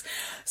because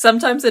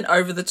sometimes an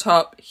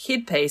over-the-top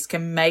headpiece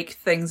can make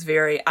things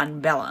very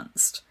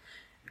unbalanced.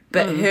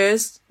 But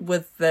hers,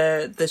 with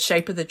the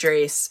shape of the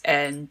dress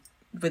and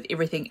with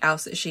everything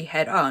else that she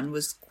had on,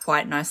 was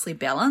quite nicely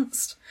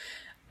balanced.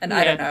 And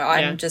I don't know,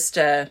 I'm just,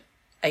 I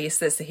guess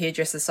that's the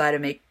hairdresser side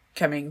of me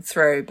coming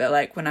through, but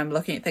like when I'm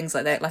looking at things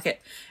like that, like it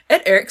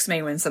irks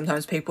me when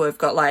sometimes people have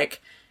got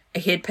like a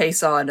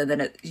headpiece on and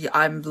then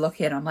I'm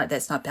looking and I'm like,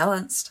 that's not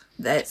balanced.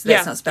 That's not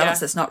balanced. Yeah.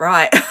 That's not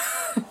right.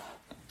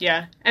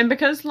 Yeah. And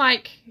because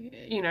like,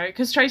 you know,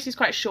 because Tracy's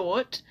quite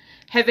short,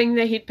 having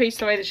the headpiece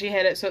the way that she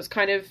had it, so it's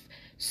kind of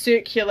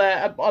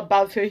circular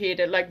above her head,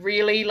 it like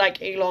really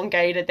like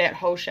elongated that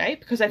whole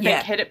shape, because I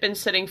think had it been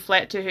sitting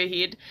flat to her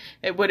head,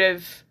 it would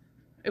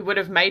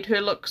have made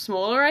her look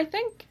smaller, I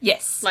think.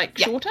 Yes. Like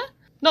shorter.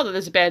 Not that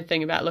there's a bad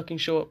thing about looking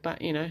short, but,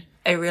 you know.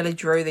 It really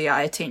drew the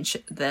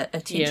attention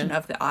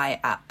of the eye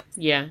up.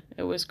 Yeah,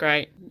 it was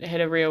great. It had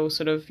a real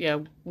sort of,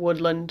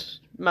 woodland,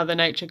 Mother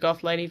Nature,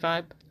 goth lady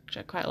vibe, which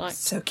I quite liked.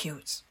 So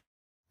cute.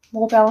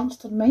 More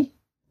balanced than me.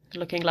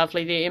 Looking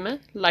lovely there, Emma.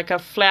 Like a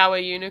flower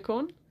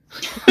unicorn.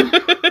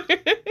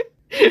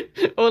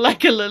 Or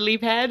like a lily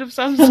pad of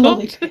some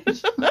sort.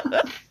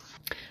 All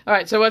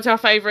right, so what's our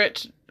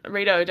favourite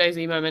Rito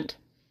Daisy moment?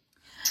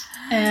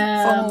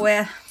 Formal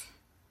wear.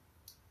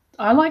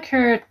 I like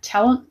her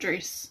talent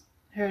dress.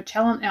 Her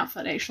talent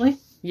outfit, actually.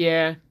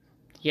 Yeah.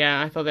 Yeah,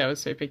 I thought that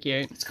was super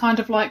cute. It's kind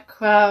of like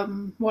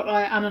what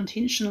I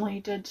unintentionally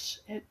did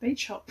at Beach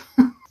Shop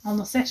on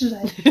the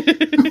Saturday.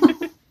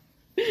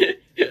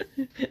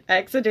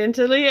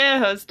 Accidentally air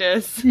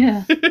hostess.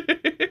 Yeah.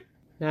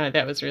 No,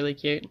 that was really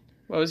cute.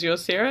 What was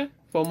yours, Sarah?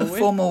 Formal wear?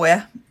 Formal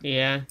wear.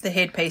 Yeah. The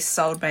headpiece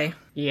sold me.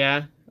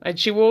 Yeah. And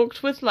she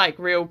walked with, like,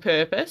 real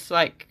purpose.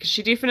 Like,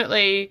 she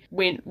definitely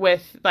went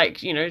with,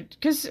 like, you know,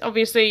 because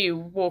obviously you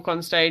walk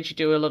on stage, you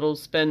do a little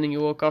spin and you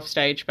walk off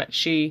stage, but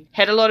she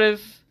had a lot of,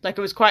 like,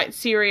 it was quite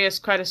serious,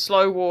 quite a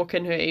slow walk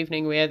in her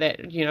evening wear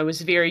that, you know,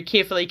 was very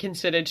carefully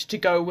considered to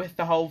go with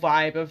the whole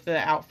vibe of the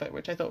outfit,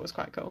 which I thought was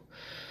quite cool.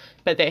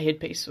 But that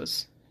headpiece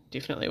was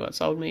definitely what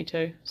sold me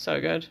too. So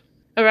good.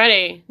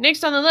 Alrighty,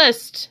 next on the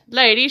list,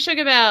 Lady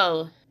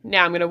Sugarbelle.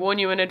 Now, I'm going to warn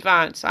you in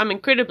advance. I'm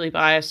incredibly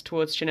biased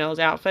towards Chanel's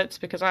outfits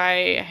because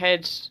I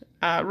had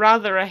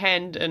rather a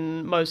hand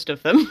in most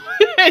of them,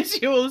 as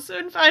you will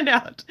soon find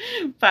out.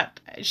 But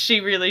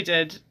she really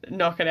did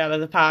knock it out of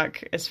the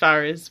park as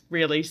far as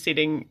really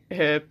setting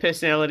her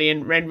personality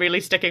and really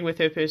sticking with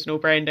her personal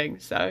branding.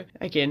 So,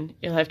 again,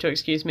 you'll have to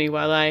excuse me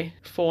while I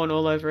fawn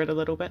all over it a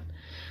little bit.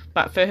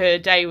 But for her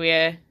day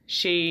wear,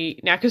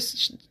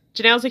 because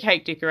Janelle's a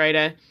cake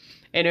decorator,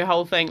 and her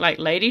whole thing, like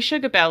Lady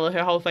Sugarbelle,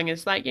 her whole thing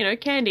is like, you know,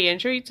 candy and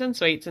treats and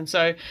sweets. And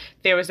so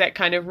there was that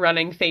kind of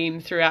running theme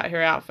throughout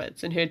her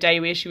outfits. And her day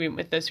wear, she went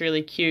with this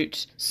really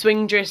cute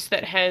swing dress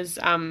that has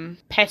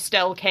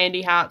pastel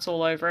candy hearts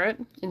all over it.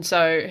 And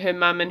so her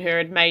mum and her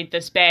had made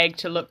this bag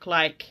to look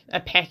like a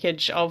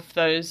package of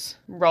those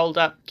rolled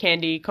up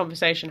candy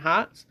conversation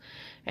hearts.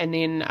 And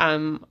then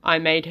I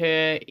made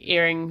her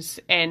earrings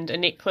and a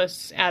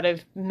necklace out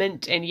of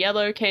mint and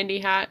yellow candy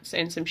hearts,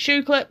 and some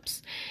shoe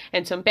clips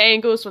and some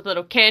bangles with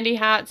little candy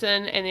hearts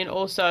in, and then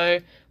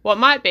also what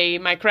might be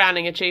my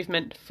crowning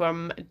achievement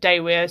from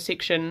daywear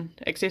section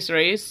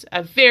accessories,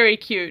 a very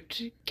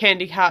cute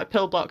candy heart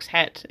pillbox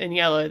hat in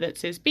yellow that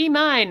says "Be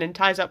mine" and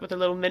ties up with a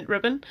little mint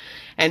ribbon.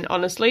 And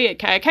honestly, it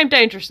came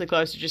dangerously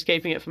close to just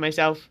keeping it for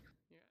myself.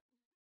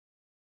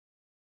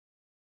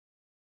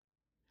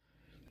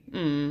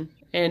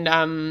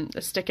 And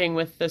sticking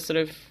with the sort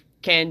of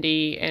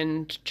candy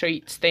and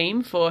treats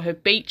theme for her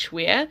beach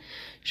wear,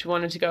 she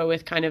wanted to go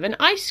with kind of an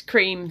ice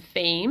cream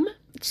theme.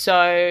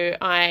 So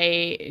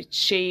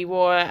she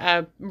wore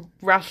a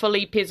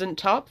ruffly peasant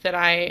top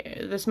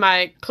this is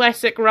my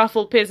classic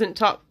ruffle peasant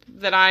top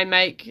that I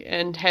make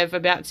and have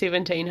about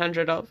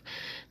 1,700 of.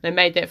 They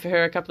made that for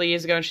her a couple of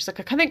years ago, and she's like,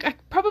 I think I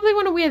probably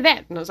want to wear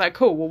that. And I was like,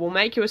 cool, well, we'll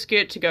make you a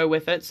skirt to go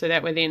with it. So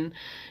that way then,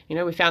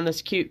 we found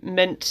this cute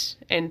mint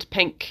and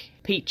pink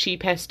peachy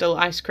pastel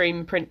ice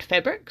cream print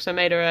fabric. So I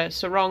made her a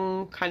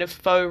sarong kind of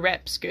faux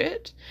wrap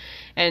skirt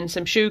and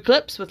some shoe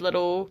clips with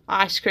little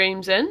ice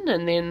creams in.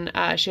 And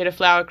then she had a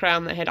flower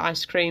crown that had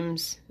ice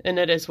creams in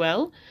it as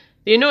well.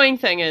 The annoying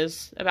thing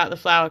is about the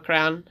flower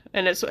crown,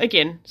 and it's,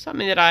 again,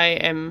 something that I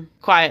am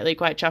quietly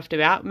quite chuffed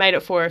about, made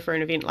it for her for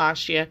an event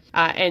last year,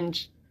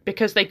 and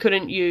because they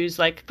couldn't use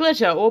like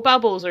glitter or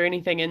bubbles or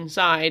anything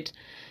inside,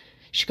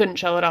 she couldn't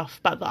show it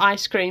off. But the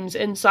ice creams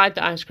inside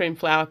the ice cream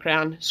flower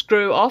crown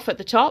screw off at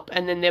the top,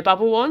 and then they're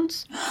bubble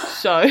wands.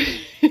 So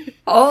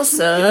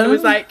awesome.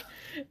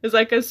 It was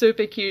like a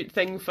super cute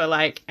thing for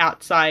like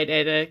outside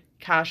at a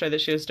car show that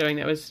she was doing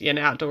that was an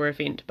outdoor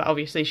event, but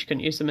obviously she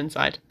couldn't use them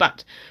inside.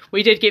 But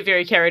we did get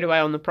very carried away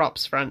on the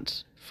props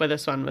front for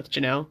this one with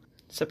Janelle.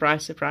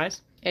 Surprise,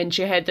 surprise. And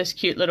she had this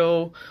cute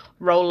little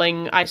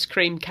rolling ice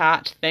cream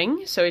cart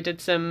thing. So we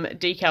did some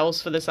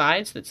decals for the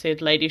sides that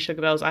said Lady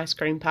Sugarbell's Ice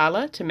Cream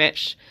Parlour to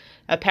match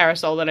a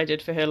parasol that I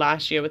did for her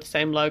last year with the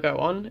same logo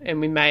on.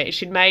 And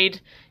she'd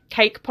made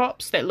cake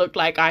pops that looked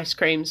like ice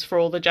creams for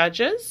all the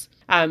judges.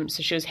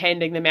 So she was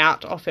handing them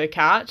out off her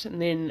cart,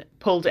 and then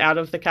pulled out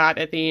of the cart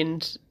at the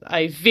end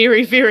a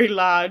very, very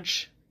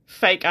large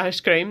fake ice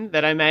cream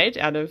that I made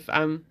out of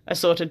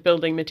assorted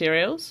building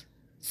materials,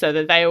 so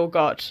that they all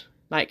got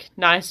like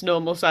nice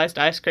normal sized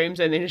ice creams,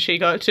 and then she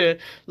got to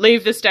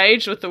leave the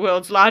stage with the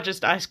world's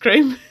largest ice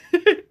cream.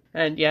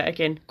 And yeah,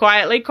 again,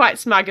 quietly quite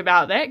smug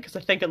about that because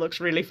I think it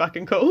looks really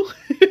fucking cool.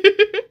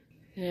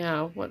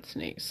 Now, what's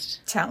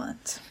next?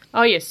 Talent.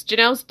 Oh yes,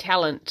 Janelle's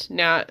talent.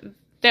 Now,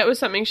 that was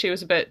something she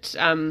was a bit,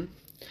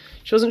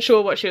 she wasn't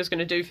sure what she was going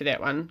to do for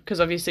that one,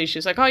 because obviously she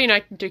was like, I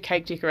can do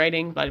cake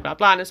decorating, blah, blah,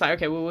 blah, and it's like,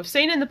 okay, well, we've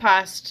seen in the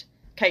past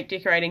cake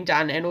decorating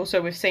done, and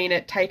also we've seen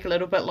it take a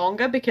little bit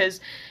longer,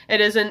 because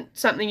it isn't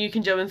something you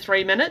can do in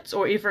 3 minutes,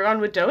 or everyone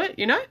would do it,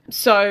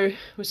 So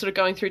we're sort of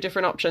going through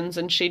different options,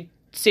 and she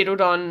settled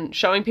on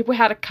showing people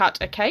how to cut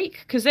a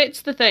cake, because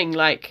that's the thing,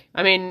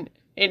 anyone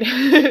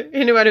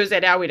who was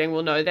at our wedding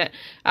will know that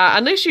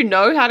unless you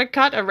know how to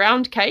cut a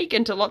round cake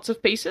into lots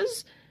of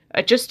pieces,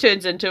 it just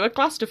turns into a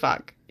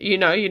clusterfuck. You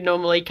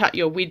normally cut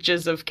your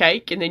wedges of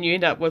cake, and then you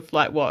end up with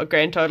a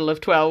grand total of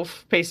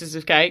 12 pieces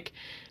of cake,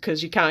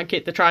 because you can't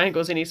get the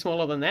triangles any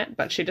smaller than that.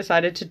 But she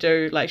decided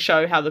to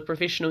show how the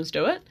professionals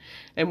do it,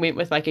 and went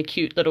with a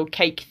cute little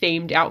cake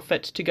themed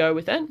outfit to go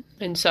with it.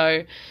 And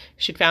so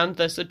she'd found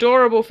this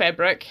adorable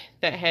fabric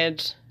that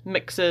had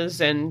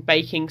mixes and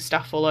baking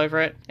stuff all over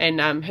it,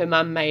 and her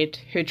mum made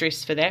her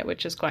dress for that,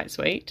 which is quite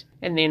sweet.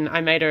 And then I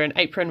made her an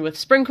apron with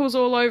sprinkles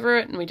all over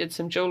it, and we did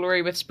some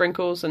jewellery with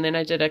sprinkles, and then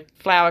I did a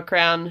flower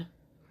crown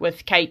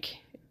with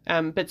cake,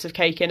 bits of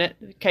cake in it,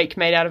 cake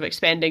made out of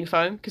expanding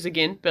foam, because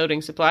again,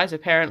 building supplies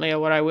apparently are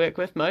what I work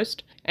with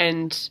most.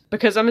 And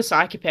because I'm a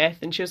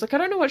psychopath, and she was like, I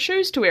don't know what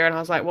shoes to wear, and I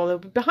was like, well, they'll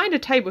be behind a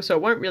table, so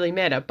it won't really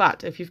matter,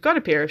 but if you've got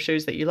a pair of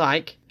shoes that you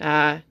like,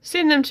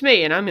 send them to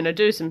me, and I'm going to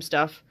do some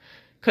stuff.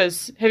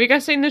 Because, have you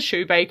guys seen the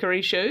Shoe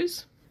Bakery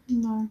shoes?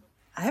 No.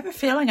 I have a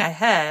feeling I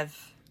have.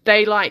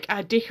 They,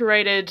 are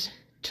decorated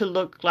to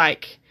look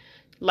like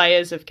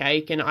layers of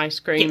cake and ice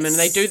cream, yes. And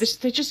they do this,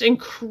 they're just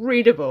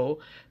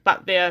incredible,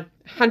 but they're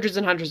hundreds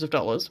and hundreds of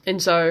dollars.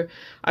 And so,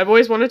 I've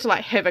always wanted to,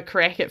 have a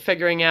crack at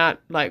figuring out,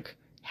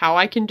 how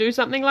I can do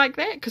something like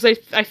that, because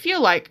I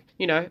feel like,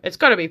 it's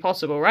got to be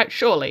possible, right?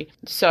 Surely.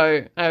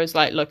 So, I was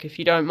like, look, if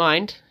you don't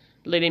mind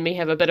letting me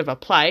have a bit of a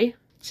play,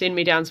 send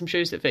me down some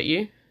shoes that fit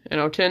you, and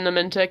I'll turn them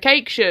into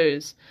cake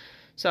shoes.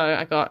 So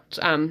I got,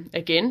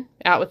 again,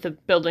 out with the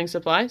building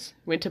supplies,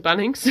 went to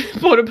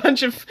Bunnings, bought a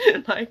bunch of,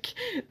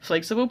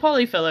 flexible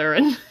polyfiller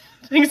and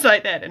things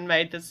like that, and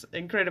made this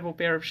incredible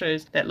pair of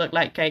shoes that look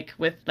like cake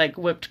with,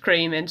 whipped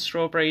cream and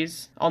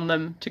strawberries on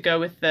them to go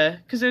with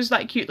because there's,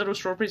 cute little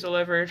strawberries all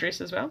over her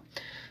dress as well.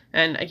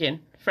 And,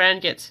 again, Fran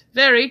gets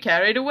very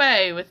carried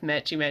away with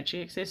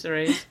matchy-matchy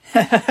accessories.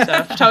 So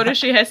I've told her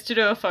she has to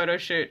do a photo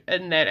shoot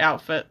in that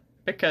outfit,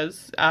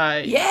 because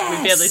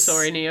yes. We barely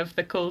saw any of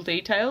the cool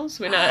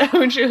details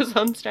when she was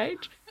on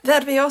stage.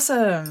 That'd be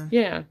awesome.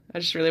 Yeah, I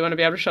just really want to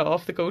be able to show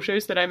off the cool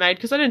shoes that I made,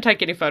 because I didn't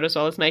take any photos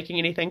while I was making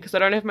anything because I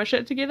don't have my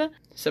shit together.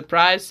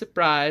 Surprise,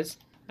 surprise.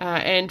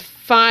 And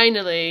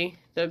finally,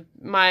 I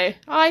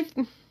was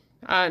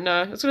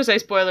going to say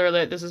spoiler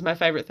alert, this is my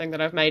favourite thing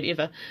that I've made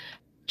ever.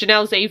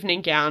 Janelle's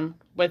evening gown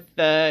with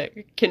the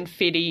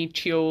confetti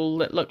tulle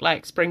that looked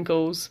like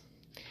sprinkles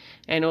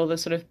and all the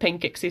sort of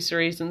pink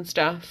accessories and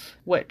stuff,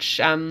 which,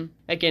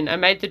 again, I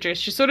made the dress.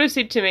 She sort of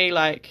said to me,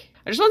 like,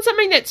 I just want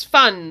something that's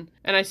fun.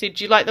 And I said,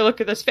 do you like the look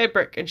of this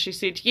fabric? And she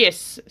said,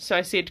 yes. So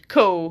I said,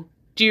 cool.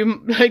 Do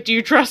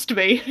you trust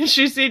me? And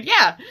she said,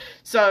 yeah.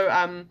 So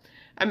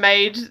I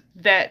made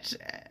that,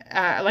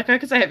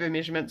 because I have her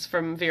measurements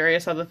from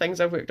various other things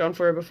I've worked on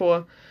for her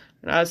before.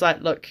 And I was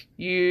like, look,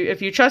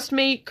 if you trust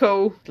me,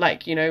 cool.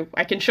 Like,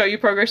 I can show you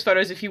progress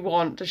photos if you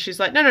want. And she's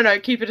like, no,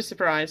 keep it a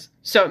surprise.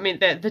 So it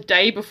meant that the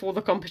day before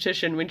the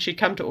competition, when she'd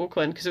come to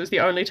Auckland, because it was the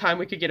only time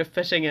we could get a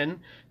fitting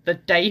in, the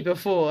day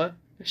before,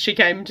 she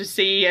came to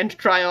see and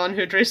try on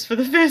her dress for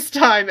the first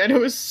time, and it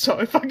was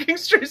so fucking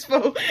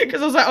stressful,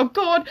 because I was like, oh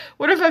god,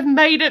 what if I've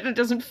made it and it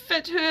doesn't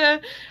fit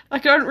her?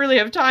 Like, I don't really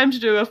have time to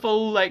do a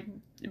full,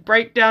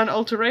 breakdown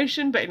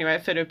alteration, but anyway,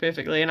 it fit her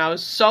perfectly, and I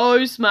was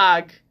so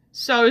smug,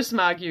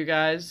 you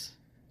guys.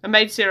 I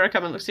made Sarah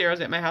come and look. Sarah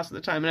was at my house at the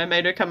time, and I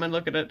made her come and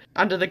look at it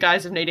under the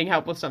guise of needing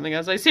help with something. I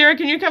was like, Sarah,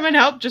 can you come and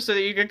help just so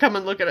that you can come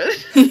and look at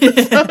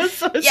it? So I was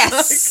so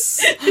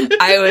yes!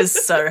 I was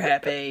so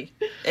happy.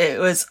 It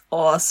was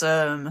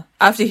awesome.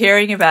 After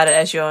hearing about it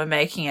as you were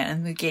making it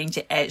and getting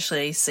to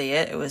actually see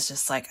it, it was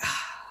just like,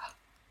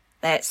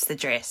 that's the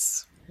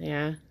dress.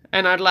 Yeah.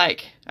 And I'd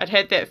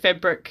had that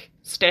fabric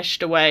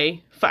stashed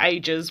away for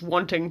ages,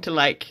 wanting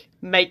to,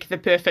 make the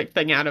perfect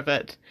thing out of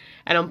it.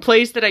 And I'm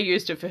pleased that I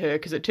used it for her,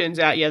 because it turns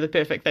out, the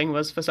perfect thing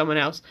was for someone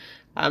else.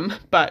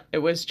 But it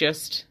was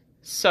just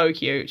so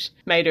cute.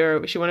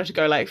 She wanted to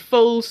go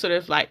full sort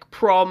of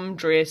prom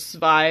dress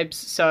vibes.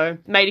 So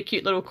made a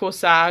cute little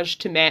corsage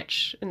to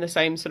match in the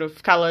same sort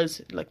of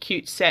colours,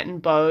 cute satin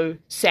bow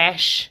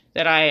sash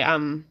that I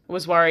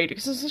was worried,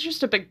 because this is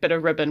just a big bit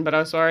of ribbon, but I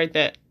was worried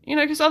that,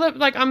 because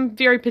I'm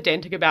very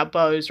pedantic about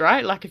bows,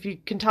 right? If you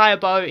can tie a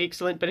bow,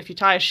 excellent, but if you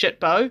tie a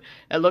shit bow,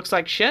 it looks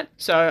like shit.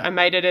 So I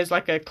made it as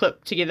a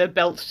clip together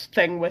belt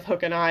thing with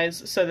hook and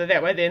eyes, so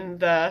that way then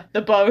the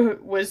bow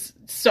was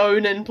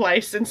sewn in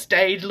place and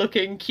stayed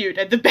looking cute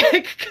at the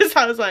back, because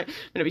I was like, I'm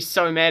gonna be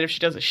so mad if she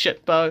does a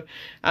shit bow.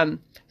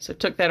 So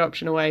took that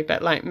option away,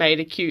 but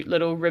made a cute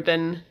little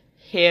ribbon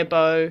hair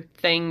bow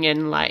thing,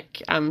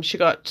 and she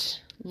got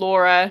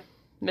Laura,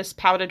 Miss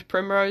Powdered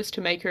Primrose,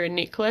 to make her a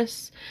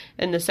necklace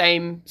in the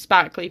same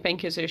sparkly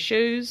pink as her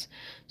shoes.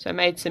 So I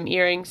made some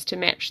earrings to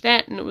match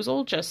that, and it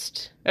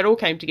all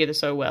came together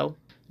so well.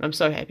 I'm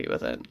so happy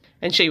with it.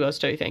 And she was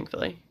too,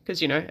 thankfully,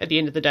 because, at the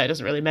end of the day, it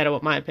doesn't really matter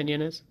what my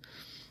opinion is.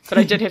 But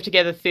I did have to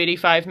gather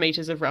 35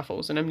 metres of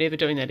ruffles, and I'm never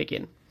doing that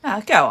again.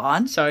 Go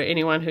on. So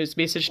anyone who's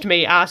messaged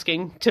me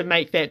asking to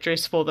make that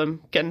dress for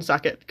them can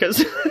suck it, because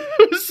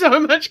it was so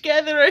much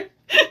gathering.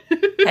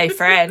 Hey,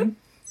 Fran.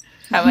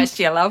 How much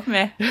do you love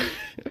me?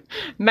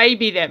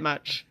 Maybe that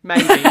much.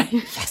 Maybe.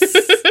 Yes.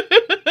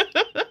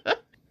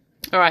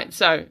 All right,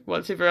 so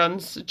what's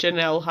everyone's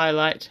Janelle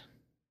highlight?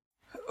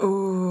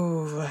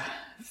 Ooh,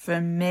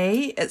 for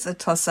me, it's a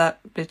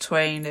toss-up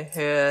between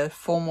her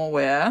formal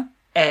wear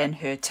and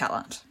her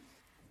talent.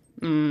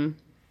 I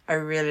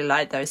really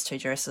like those two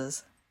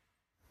dresses.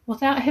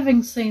 Without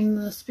having seen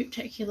the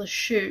spectacular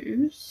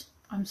shoes,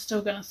 I'm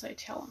still going to say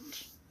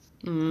talent.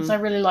 Because I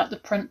really like the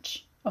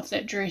print of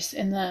that dress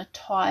and the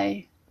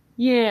tie.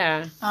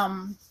 Yeah.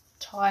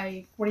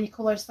 Tie, what do you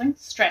call those things?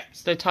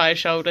 Straps. The tie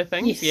shoulder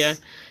things? Yes.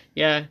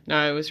 Yeah.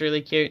 No, it was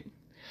really cute.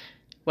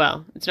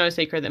 Well, it's no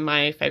secret that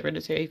my favourite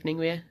is her evening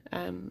wear.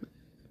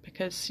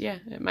 Because,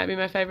 it might be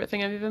my favourite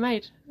thing I've ever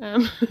made.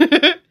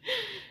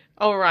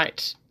 All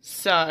right.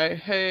 So,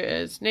 who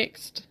is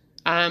next?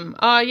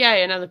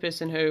 Another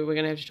person who we're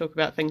going to have to talk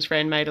about things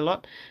Fran made a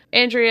lot.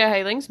 Andrea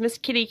Halings, Miss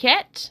Kitty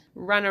Cat,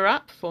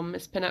 runner-up for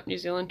Miss Pinup New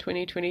Zealand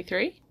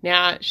 2023.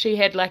 Now, she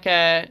had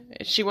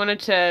she wanted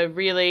to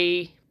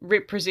really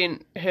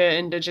represent her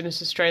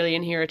Indigenous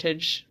Australian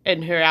heritage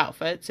in her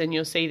outfits, and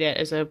you'll see that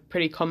as a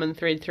pretty common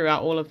thread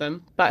throughout all of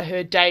them. But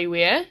her day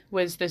wear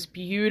was this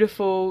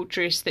beautiful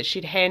dress that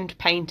she'd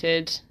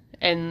hand-painted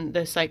in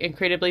this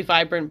incredibly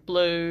vibrant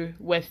blue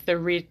with the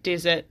red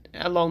desert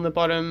along the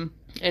bottom,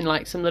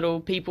 and some little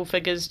people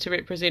figures to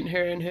represent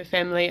her and her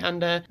family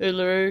under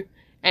Uluru,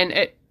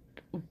 and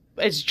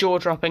it's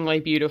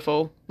jaw-droppingly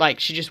beautiful.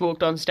 She just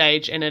walked on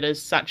stage, and it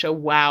is such a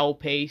wow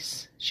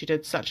piece. She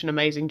did such an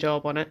amazing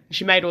job on it.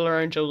 She made all her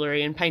own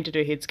jewellery and painted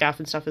her headscarf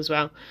and stuff as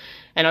well.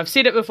 And I've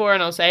said it before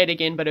and I'll say it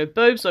again, but her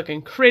boobs look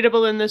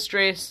incredible in this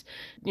dress.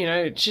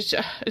 It's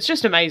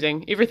just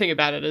amazing. Everything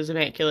about it is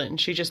immaculate,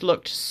 and she just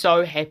looked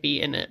so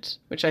happy in it,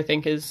 which I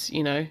think is,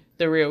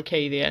 the real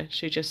key there.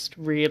 She just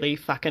really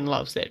fucking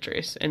loves that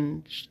dress,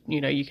 and,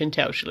 you can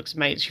tell she looks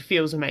amazing. She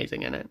feels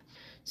amazing in it.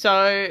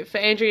 So for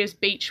Andrea's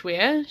beach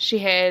wear, she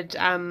had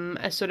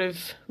a sort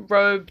of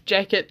robe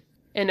jacket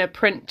in a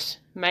print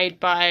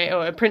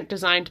a print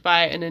designed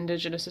by an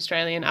Indigenous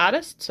Australian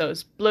artist. So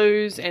it's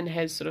blues and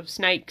has sort of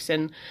snakes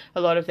and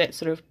a lot of that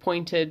sort of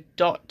pointed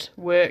dot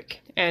work,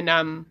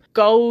 and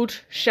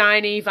gold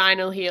shiny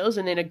vinyl heels,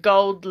 and then a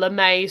gold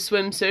lame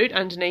swimsuit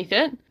underneath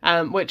it,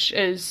 which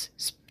is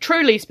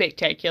truly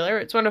spectacular.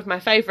 It's one of my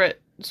favourite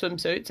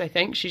swimsuits, I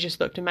think. She just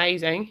looked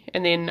amazing.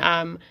 And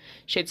then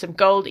she had some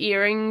gold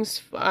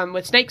earrings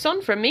with snakes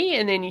on from me,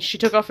 and then she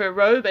took off her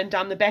robe and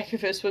done the back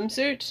of her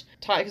swimsuit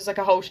tight. It's like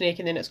a halter neck,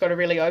 and then it's got a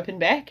really open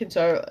back, and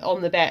so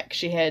on the back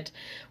she had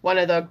one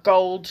of the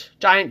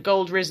giant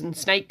gold resin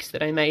snakes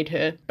that I made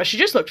her. But she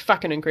just looked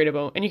fucking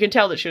incredible, and you can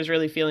tell that she was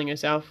really feeling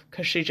herself,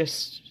 because she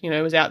just,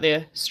 was out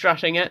there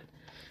strutting it.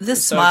 The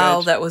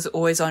smile that was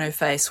always on her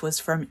face was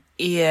from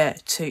ear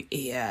to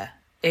ear.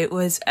 It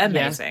was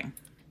amazing.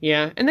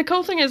 Yeah, and the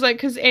cool thing is,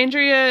 because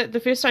Andrea, the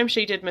first time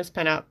she did Miss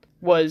Pinup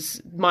was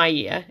my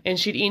year, and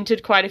she'd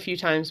entered quite a few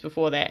times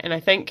before that, and I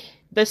think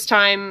this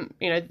time,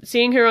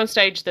 seeing her on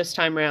stage this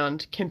time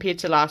round compared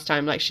to last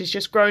time, she's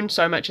just grown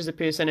so much as a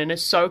person and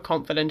is so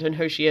confident in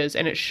who she is,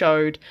 and it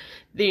showed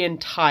the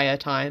entire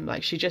time.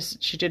 She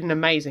did an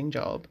amazing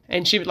job.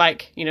 And she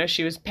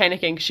she was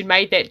panicking. She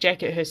made that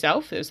jacket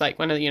herself. It was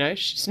one of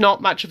she's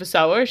not much of a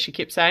sewer. She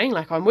kept saying,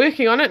 I'm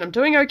working on it and I'm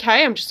doing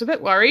okay. I'm just a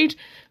bit worried.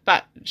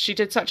 But she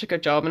did such a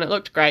good job, and it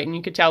looked great, and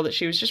you could tell that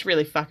she was just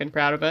really fucking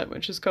proud of it,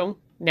 which is cool.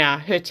 Now,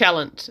 her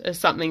talent is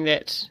something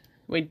that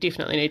we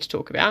definitely need to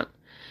talk about.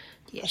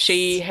 Yes.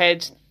 She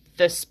had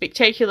this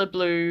spectacular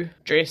blue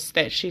dress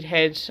that she'd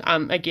had,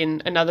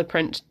 again, another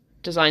print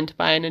designed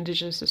by an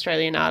Indigenous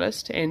Australian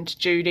artist, and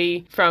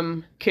Judy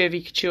from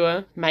Curvy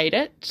Couture made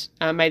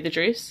the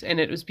dress, and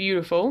it was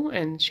beautiful,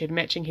 and she had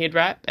matching head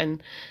wrap,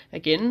 and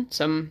again,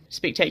 some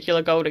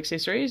spectacular gold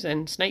accessories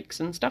and snakes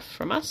and stuff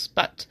from us,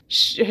 but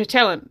her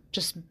talent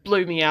just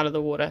blew me out of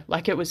the water.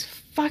 It was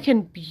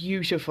fucking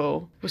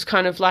beautiful. It was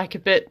kind of a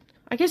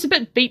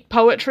bit beat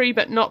poetry,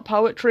 but not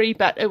poetry,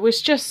 but it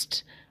was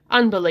just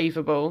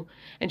unbelievable.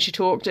 And she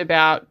talked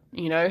about,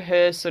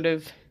 her sort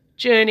of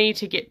journey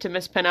to get to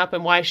Miss Pinup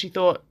and why she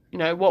thought,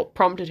 what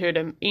prompted her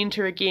to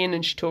enter again.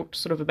 And she talked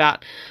sort of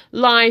about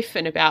life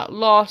and about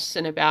loss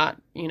and about,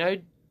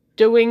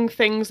 doing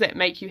things that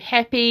make you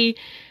happy.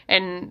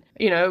 And,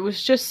 it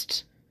was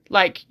just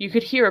you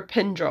could hear a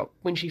pin drop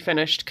when she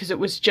finished, because it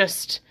was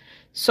just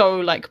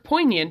so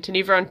poignant, and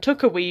everyone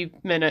took a wee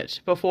minute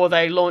before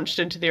they launched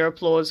into their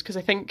applause, because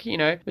I think,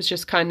 it was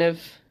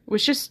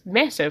just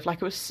massive.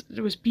 It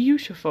was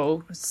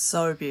beautiful. It was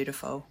so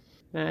beautiful.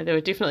 There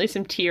were definitely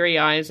some teary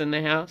eyes in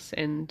the house,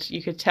 and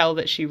you could tell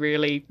that she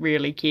really,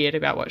 really cared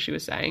about what she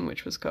was saying,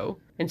 which was cool.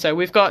 And so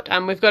we've got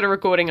a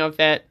recording of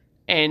that,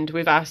 and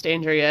we've asked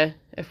Andrea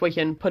if we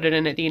can put it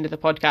in at the end of the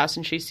podcast,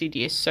 and she said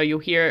yes. So you'll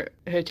hear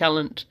her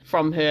talent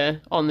from her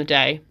on the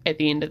day at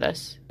the end of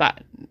this.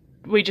 But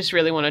we just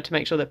really wanted to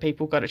make sure that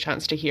people got a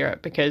chance to hear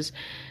it, because,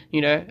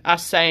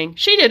 us saying,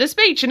 she did a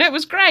speech and it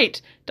was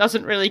great,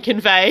 doesn't really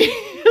convey,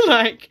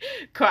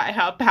 quite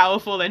how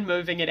powerful and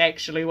moving it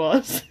actually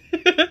was.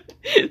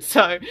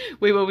 So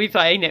we will be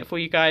playing that for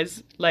you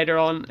guys later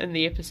on in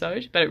the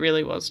episode, but it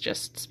really was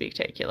just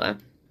spectacular.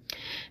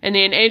 And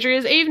then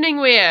Andrea's evening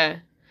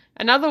wear.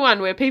 Another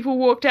one where people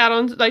walked out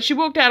on, she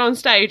walked out on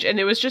stage and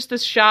there was just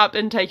this sharp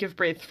intake of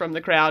breath from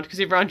the crowd, because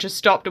everyone just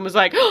stopped and was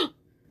like, oh!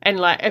 And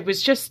it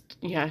was just,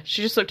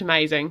 she just looked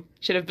amazing.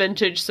 She had a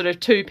vintage sort of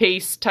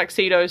two-piece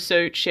tuxedo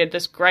suit. She had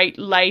this great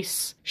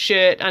lace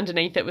shirt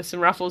underneath it with some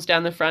ruffles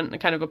down the front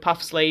and kind of a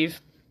puff sleeve.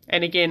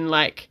 And again,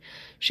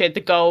 she had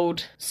the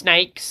gold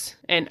snakes.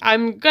 And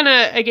I'm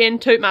gonna, again,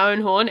 toot my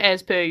own horn,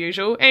 as per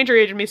usual.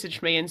 Andrea had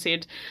messaged me and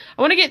said,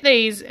 I want to get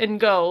these in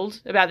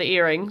gold, about the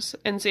earrings,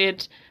 and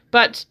said,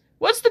 but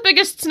what's the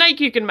biggest snake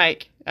you can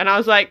make? And I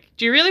was like,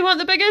 do you really want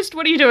the biggest?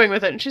 What are you doing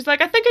with it? And she's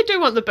like, I think I do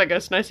want the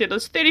biggest. And I said,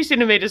 it's 30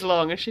 centimetres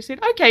long. And she said,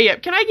 okay,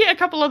 yep, can I get a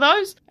couple of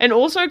those? And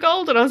also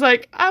gold? And I was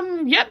like,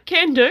 yep,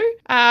 can do.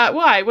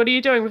 Why? What are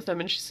you doing with them?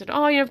 And she said,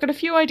 I've got a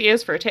few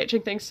ideas for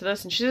attaching things to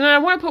this. And she said, I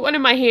want to put one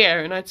in my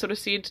hair. And I sort of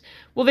said,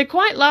 well, they're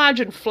quite large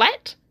and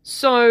flat,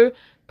 so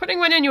putting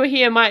one in your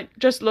hair might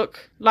just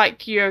look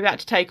like you're about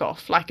to take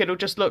off. It'll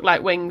just look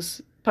like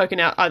wings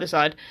poking out either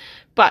side.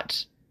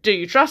 But do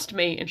you trust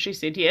me? And she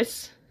said,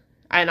 yes.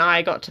 And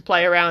I got to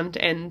play around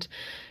and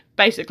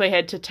basically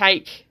had to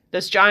take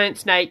this giant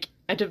snake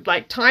and to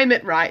time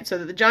it right so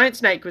that the giant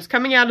snake was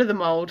coming out of the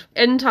mold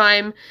in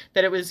time,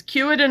 that it was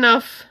cured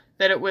enough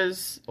that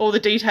all the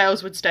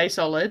details would stay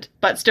solid,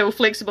 but still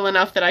flexible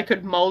enough that I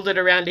could mold it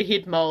around a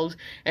head mold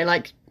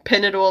and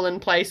pin it all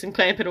in place and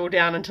clamp it all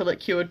down until it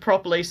cured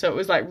properly, so it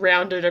was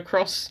rounded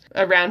across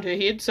around her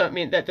head, so it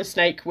meant that the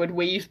snake would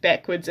weave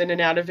backwards in and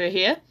out of her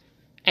hair.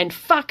 And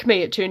fuck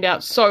me, it turned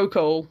out so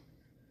cool.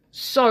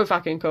 So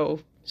fucking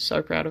cool.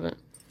 So proud of it.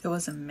 It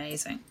was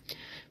amazing.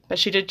 But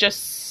she did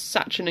just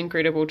such an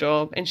incredible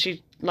job. And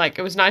she,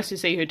 it was nice to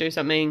see her do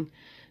something,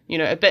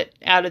 a bit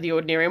out of the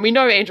ordinary. And we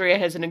know Andrea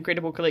has an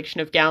incredible collection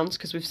of gowns,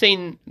 because we've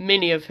seen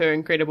many of her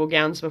incredible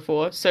gowns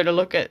before. So to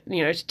look at,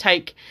 to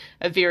take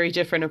a very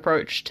different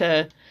approach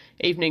to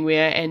evening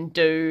wear and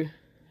do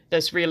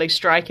this really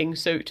striking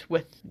suit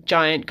with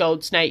giant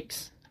gold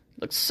snakes.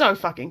 Looks so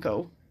fucking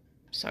cool.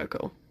 So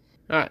cool.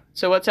 Alright,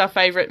 so what's our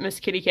favourite Miss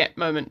Kitty Cat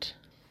moment?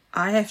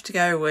 I have to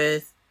go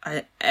with,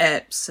 I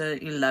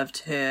absolutely loved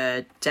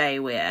her day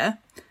wear.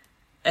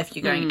 If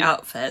you're going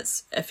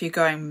outfits, if you're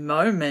going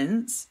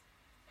moments,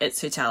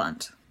 it's her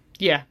talent.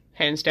 Yeah,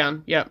 hands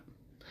down, yep.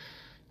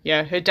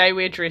 Yeah, her day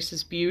wear dress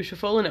is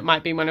beautiful, and it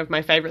might be one of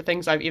my favourite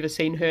things I've ever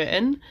seen her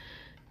in.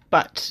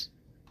 But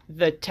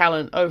the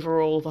talent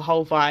overall, the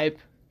whole vibe,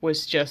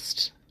 was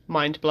just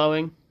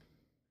mind-blowing.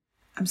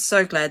 I'm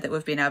so glad that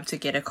we've been able to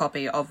get a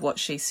copy of what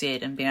she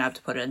said and been able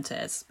to put it into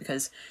us,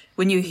 because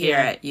when you hear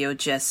it, you'll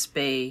just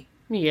be...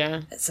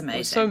 Yeah. It's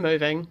amazing. It's so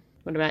moving.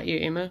 What about you,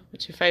 Emma?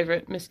 What's your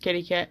favourite Miss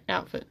Kitty Cat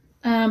outfit?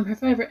 Her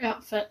favourite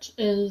outfit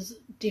is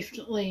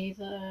definitely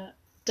the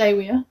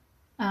daywear,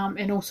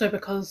 and also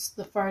because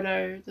the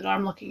photo that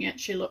I'm looking at,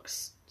 she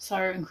looks so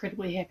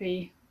incredibly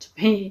happy to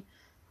be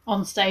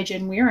on stage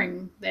and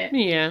wearing that.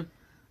 Yeah.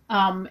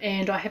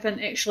 And I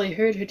haven't actually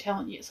heard her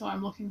talent yet, so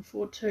I'm looking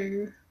forward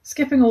to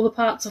skipping all the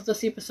parts of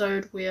this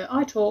episode where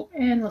I talk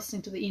and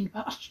listening to the end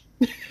part.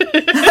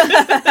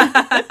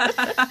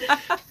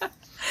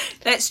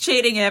 That's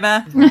cheating,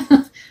 Emma.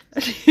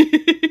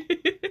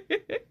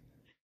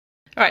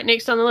 Alright,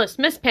 next on the list,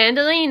 Miss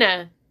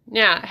Pandalina.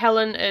 Now,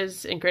 Helen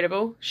is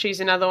incredible.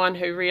 She's another one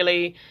who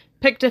really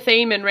picked a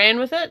theme and ran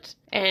with it,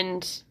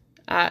 and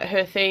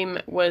her theme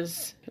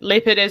was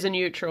leopard as a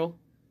neutral,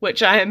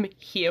 which I am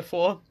here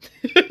for.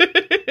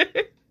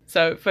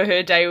 So for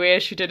her day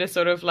wear, she did a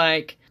sort of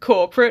like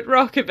corporate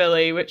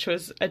rockabilly, which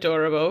was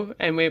adorable,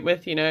 and went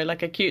with, you know,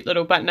 like a cute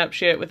little button-up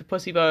shirt with a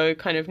pussy bow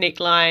kind of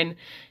neckline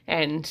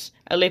and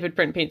a leopard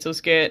print pencil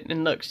skirt,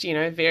 and looked, you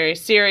know, very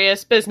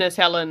serious business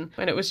Helen,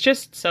 and it was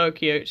just so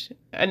cute.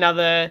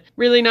 Another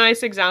really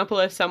nice example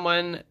of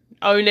someone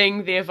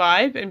owning their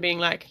vibe and being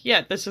like,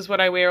 yeah, this is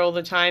what I wear all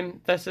the time,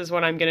 this is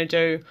what I'm going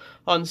to do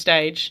on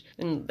stage,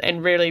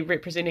 and really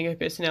representing her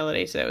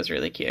personality, so that was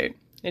really cute.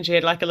 And she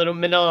had like a little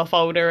manila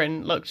folder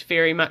and looked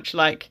very much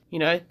like, you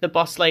know, the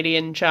boss lady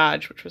in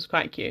charge, which was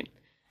quite cute.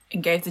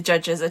 And gave the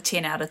judges a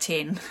 10 out of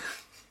 10.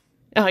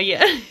 Oh,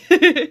 yeah.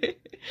 It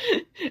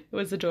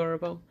was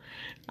adorable.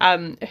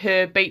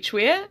 Her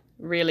beachwear,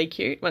 really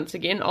cute. Once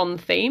again, on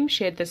theme.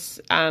 She had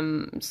this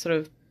sort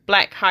of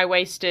black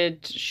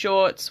high-waisted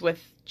shorts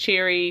with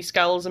cherry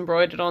skulls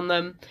embroidered on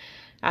them.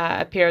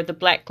 A pair of the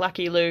black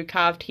Lucky Lou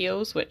carved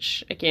heels,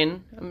 which,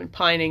 again, I'm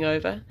pining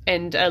over,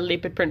 and a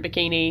leopard print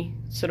bikini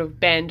sort of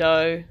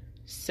bandeau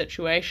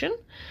situation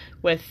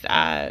with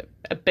a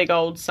big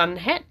old sun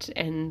hat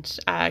and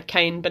a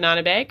cane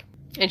banana bag.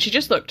 And she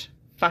just looked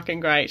fucking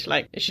great.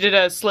 Like, she did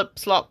a slip,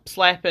 slop,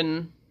 slap,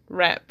 and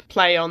rap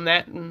play on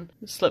that, and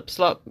slip,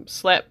 slop,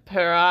 slap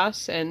her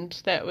ass,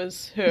 and that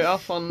was her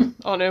off on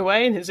her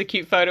way. And there's a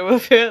cute photo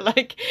of her,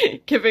 like,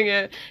 giving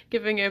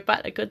her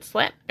butt a good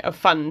slap. A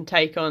fun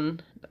take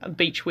on a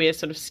beachwear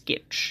sort of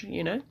sketch,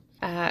 you know.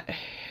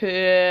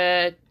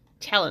 Her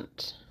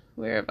talent.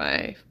 Where have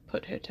I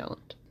put her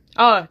talent?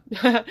 Oh,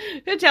 her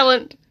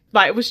talent,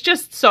 like, it was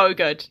just so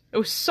good. It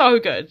was so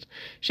good.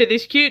 She had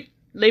these cute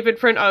leopard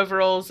print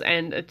overalls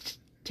and a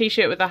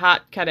t-shirt with a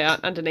heart cut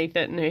out underneath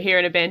it, and her hair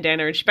in a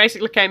bandana, and she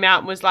basically came out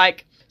and was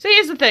like, so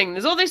here's the thing,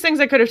 there's all these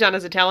things I could have done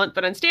as a talent,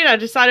 but instead I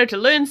decided to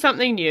learn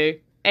something new.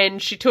 And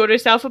she taught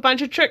herself a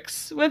bunch of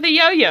tricks with a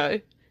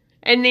yo-yo,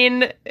 and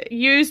then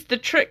used the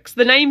tricks,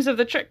 the names of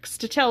the tricks,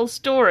 to tell a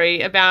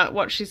story about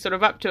what she's sort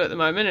of up to at the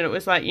moment. And it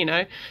was like, you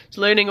know,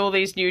 learning all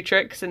these new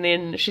tricks, and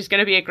then she's going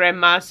to be a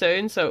grandma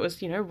soon, so it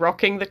was, you know,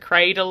 rocking the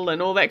cradle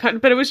and all that kind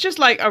of, but it was just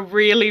like a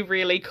really,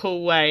 really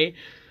cool way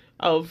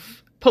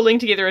of pulling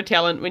together a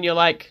talent when you're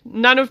like,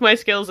 none of my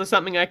skills are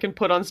something I can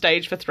put on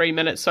stage for 3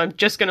 minutes, so I'm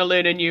just going to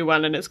learn a new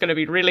one, and it's going to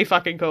be really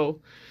fucking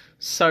cool.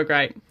 So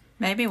great.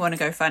 Made me want to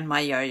go find my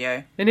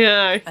yo-yo. I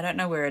know. I don't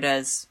know where it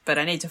is, but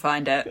I need to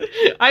find it.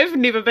 I've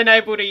never been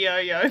able to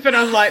yo-yo, but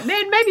I'm like,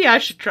 man, maybe I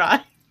should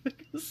try.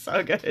 It's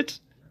so good.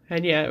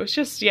 And yeah, it was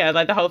just, yeah,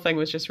 like the whole thing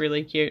was just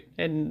really cute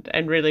and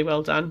really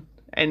well done.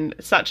 And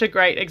such a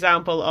great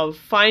example of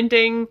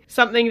finding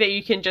something that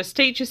you can just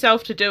teach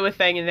yourself to do a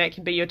thing, and that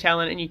can be your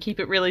talent, and you keep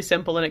it really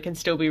simple and it can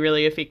still be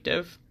really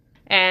effective.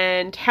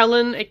 And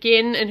Helen,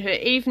 again, in her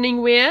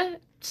evening wear,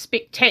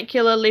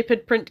 spectacular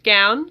leopard print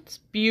gown. It's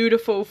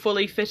beautiful,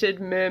 fully fitted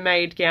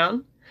mermaid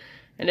gown,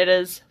 and it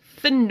is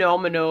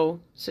phenomenal.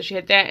 So she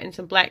had that and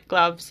some black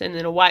gloves and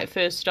then a white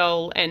fur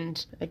stole,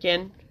 and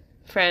again,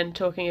 Fran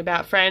talking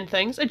about Fran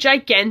things, a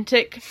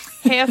gigantic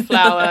hair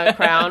flower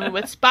crown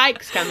with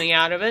spikes coming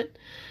out of it,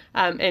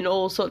 and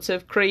all sorts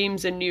of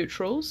creams and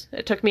neutrals.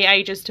 It took me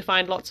ages to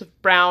find lots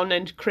of brown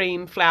and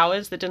cream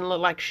flowers that didn't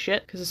look like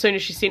shit, because as soon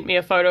as she sent me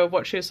a photo of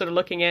what she was sort of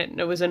looking at, and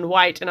it was in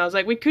white, and I was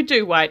like, we could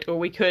do white, or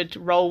we could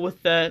roll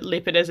with the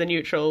leopard as a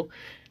neutral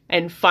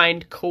and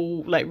find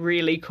cool, like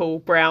really cool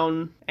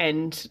brown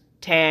and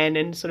tan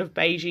and sort of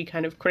beigey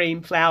kind of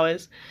cream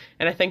flowers,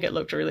 and I think it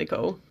looked really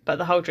cool. But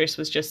the whole dress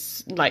was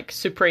just like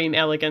supreme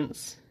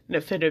elegance, and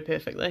it fit her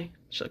perfectly.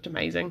 She looked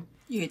amazing.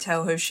 You could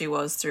tell who she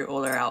was through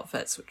all her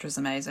outfits, which was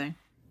amazing.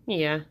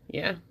 Yeah.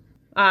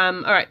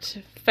 All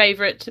right.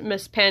 Favourite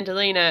Miss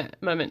Pandalina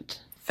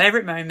moment?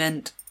 Favourite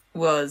moment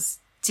was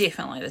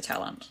definitely the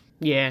talent.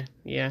 Yeah.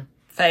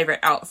 Favourite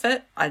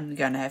outfit? I'm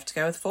going to have to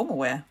go with formal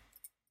wear.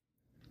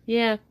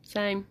 Yeah,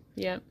 same.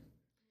 Yeah.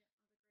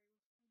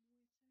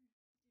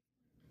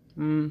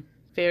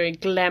 Very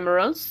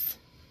glamorous.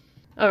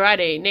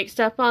 Alrighty, next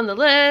up on the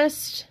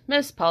list,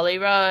 Miss Polly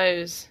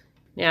Rose.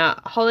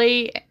 Now,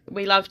 Holly,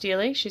 we love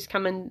dearly. She's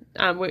come and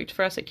worked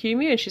for us at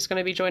QMU, and she's going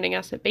to be joining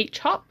us at Beach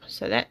Hop,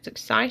 so that's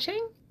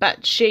exciting.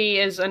 But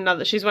she's one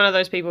of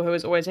those people who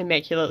is always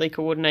immaculately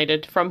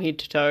coordinated from head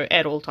to toe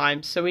at all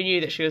times, so we knew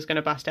that she was going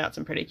to bust out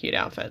some pretty cute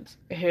outfits.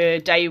 Her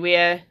day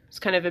wear was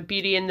kind of a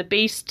Beauty and the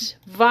Beast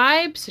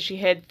vibe, so she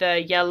had the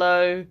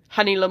yellow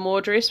Honey L'Amour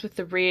dress with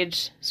the red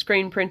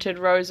screen-printed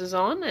roses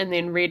on, and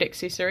then red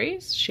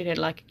accessories. She had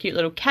like a cute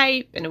little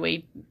cape and a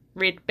wee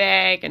red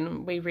bag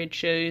and wee red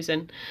shoes,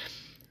 and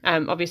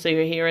obviously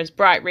her hair is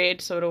bright red,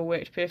 so it all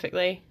worked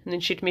perfectly. And then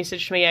she'd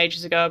messaged me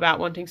ages ago about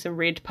wanting some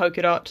red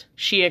polka dot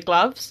sheer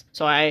gloves.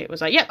 So I was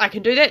like, yep, I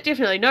can do that,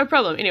 definitely, no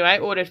problem. Anyway,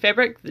 ordered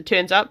fabric. It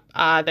turns up,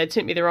 they'd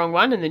sent me the wrong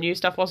one, and the new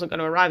stuff wasn't going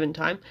to arrive in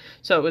time.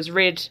 So it was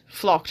red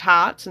flocked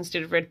hearts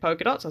instead of red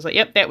polka dots. I was like,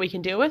 yep, that we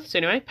can deal with. So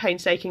anyway,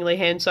 painstakingly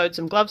hand sewed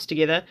some gloves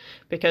together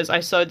because I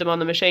sewed them on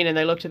the machine and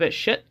they looked a bit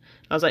shit.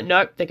 I was like,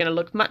 nope, they're going to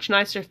look much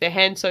nicer if they're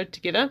hand sewed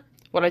together.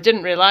 What I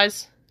didn't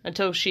realise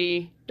until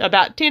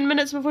about 10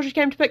 minutes before she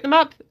came to pick them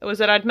up, was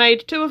that I'd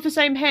made two of the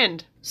same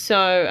hand.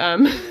 So,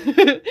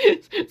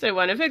 so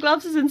one of her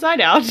gloves is inside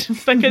out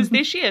because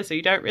they're sheer, so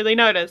you don't really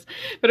notice.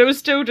 But it was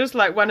still just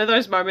like one of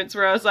those moments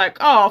where I was like,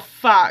 oh,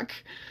 fuck.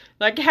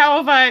 Like, how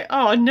have I,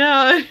 oh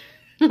no.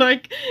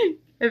 Like,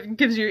 it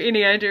gives you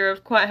any idea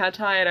of quite how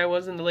tired I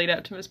was in the lead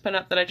up to Miss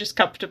Pinup that I just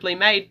comfortably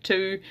made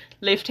two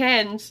left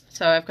hands.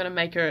 So I've got to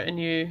make her a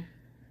new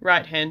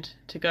right hand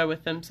to go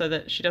with them so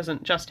that she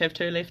doesn't just have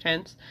two left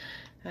hands.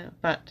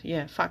 But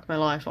yeah, fuck my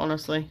life,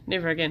 honestly.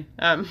 Never again.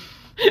 Gonna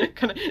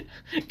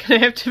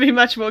have to be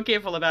much more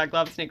careful about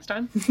gloves next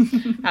time.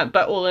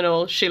 But all in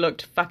all, she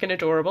looked fucking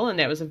adorable, and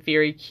that was a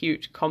very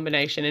cute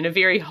combination and a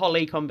very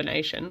Holly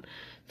combination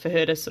for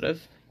her to sort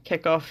of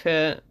kick off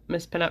her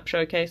Miss Pinup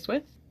showcase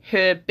with.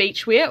 Her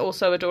beachwear,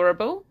 also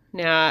adorable.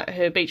 Now,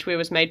 her beachwear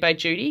was made by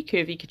Judy,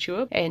 Curvy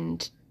Couture,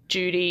 and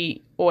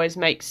Judy always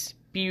makes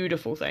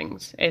beautiful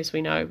things, as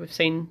we know. We've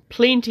seen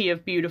plenty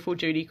of beautiful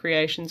Judy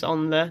creations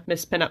on the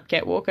Miss Pinup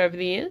catwalk over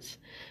the years,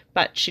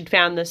 but she'd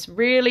found this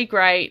really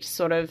great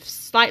sort of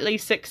slightly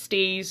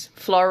 60s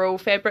floral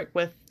fabric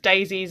with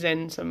daisies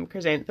and some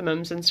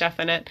chrysanthemums and stuff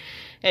in it,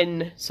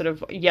 in sort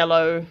of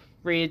yellow,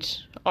 red,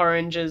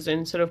 oranges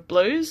and sort of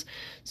blues.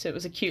 So it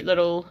was a cute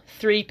little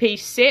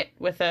 3-piece set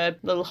with a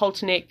little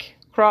halter neck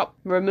crop,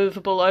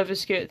 removable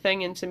overskirt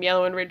thing, and some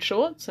yellow and red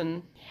shorts,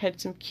 and had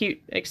some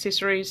cute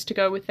accessories to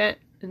go with that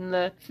in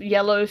the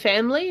yellow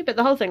family. But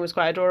the whole thing was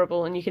quite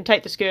adorable, and you can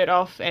take the skirt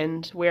off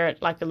and wear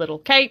it like a little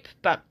cape,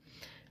 but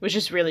it was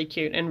just really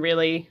cute and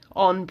really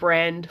on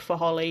brand for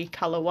Holly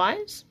colour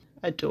wise.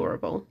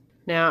 Adorable.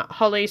 Now,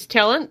 Holly's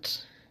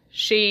talent,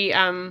 she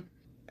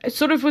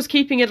sort of was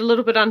keeping it a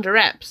little bit under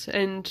wraps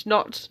and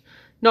not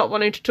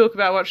wanting to talk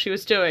about what she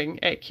was doing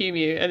at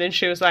QMU, and then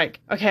she was like,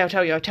 okay, I'll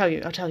tell you,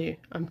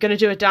 I'm going to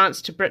do a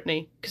dance to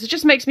Britney, because it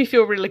just makes me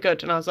feel really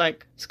good. And I was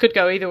like, this could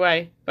go either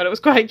way, but it was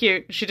quite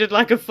cute. She did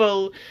like a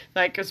full,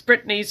 like, because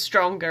Britney's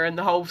stronger, and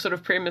the whole sort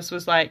of premise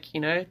was like,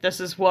 you know, this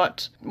is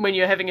what, when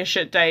you're having a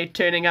shit day,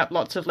 turning up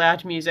lots of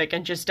loud music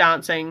and just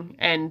dancing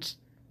and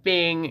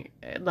being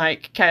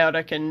like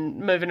chaotic and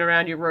moving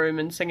around your room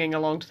and singing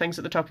along to things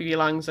at the top of your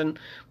lungs and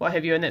what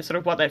have you, and that's sort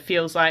of what that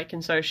feels like.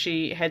 And so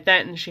she had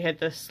that, and she had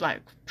this like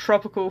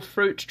tropical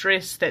fruit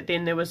dress that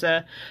then there was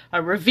a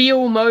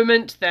reveal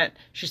moment that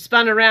she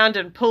spun around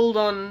and pulled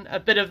on a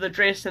bit of the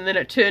dress, and then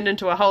it turned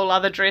into a whole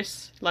other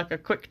dress, like a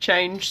quick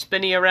change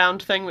spinny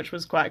around thing, which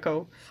was quite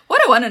cool.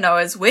 What I want to know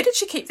is, where did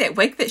she keep that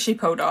wig that she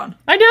pulled on?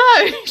 I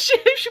know! She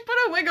put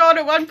a wig on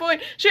at one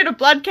point. She had a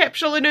blood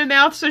capsule in her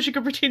mouth so she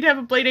could pretend to have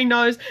a bleeding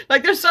nose.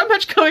 Like, there's so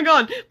much going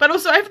on, but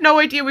also I have no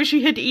idea where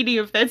she hid any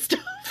of that stuff.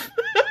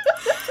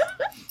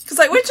 Because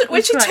like when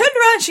she turned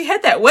around, she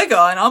had that wig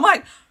on. I'm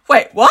like,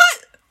 wait, what?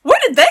 Where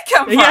did that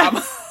come from?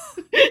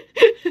 Yeah.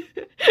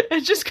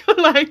 It just got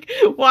like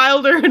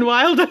wilder and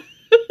wilder.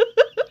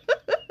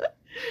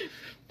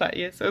 But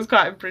yes, it was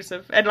quite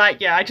impressive. And like,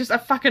 yeah,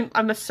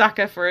 I'm a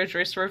sucker for a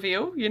dress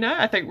reveal, you know?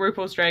 I think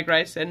RuPaul's Drag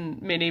Race and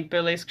many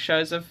burlesque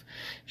shows have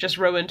just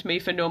ruined me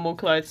for normal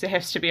clothes. There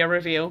has to be a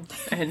reveal.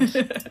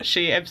 And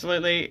she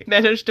absolutely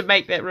managed to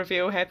make that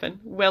reveal happen.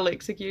 Well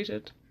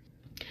executed.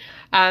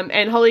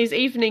 And Holly's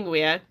evening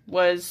wear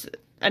was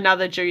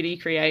another Judy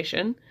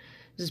creation.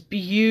 This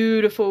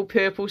beautiful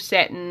purple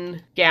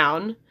satin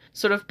gown,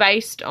 sort of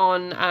based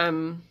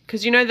on,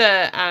 because you know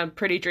the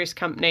Pretty Dress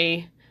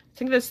Company, I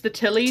think that's the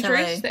Tilly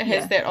dress that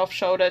has that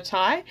off-shoulder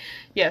tie.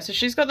 Yeah, so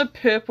she's got the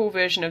purple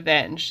version of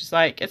that, and she's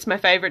like, it's my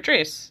favourite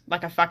dress.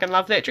 Like, I fucking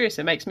love that dress.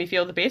 It makes me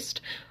feel the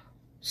best.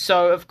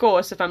 So, of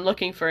course, if I'm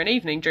looking for an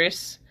evening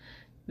dress,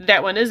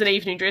 that one is an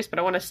evening dress, but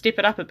I want to step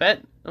it up a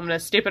bit. I'm going to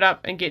step it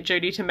up and get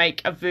Judy to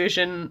make a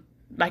version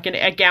like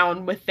a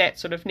gown with that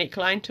sort of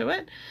neckline to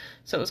it.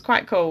 So it was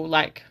quite cool,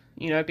 like,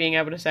 you know, being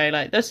able to say,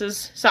 like, this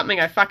is something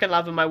I fucking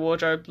love in my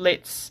wardrobe.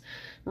 Let's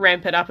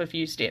ramp it up a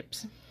few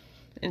steps.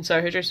 And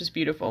so her dress was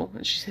beautiful.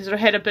 And she sort of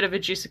had a bit of a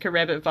Jessica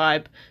Rabbit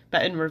vibe,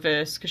 but in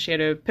reverse, because she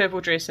had a purple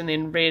dress and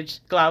then red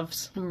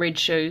gloves and red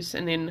shoes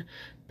and then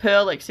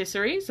pearl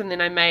accessories. And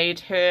then I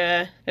made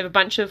her have a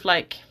bunch of,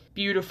 like,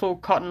 beautiful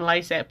cotton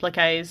lace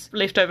appliques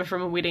left over from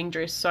a wedding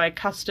dress, so I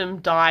custom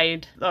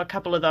dyed a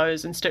couple of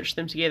those and stitched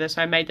them together,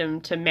 so I made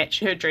them to match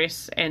her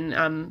dress,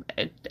 and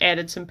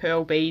added some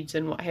pearl beads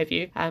and what have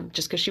you,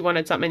 just because she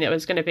wanted something that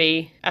was going to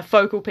be a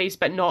focal piece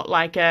but not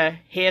like a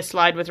hair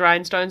slide with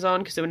rhinestones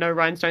on, because there were no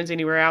rhinestones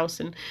anywhere else,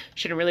 and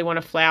she didn't really want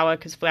a flower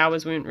because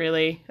flowers weren't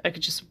really, like,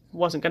 it just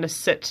wasn't going to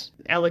sit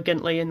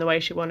elegantly in the way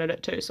she wanted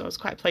it to, so I was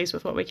quite pleased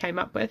with what we came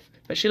up with.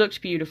 But she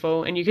looked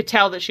beautiful, and you could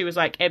tell that she was,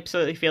 like,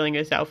 absolutely feeling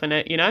herself in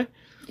it, you know?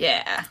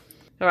 Yeah.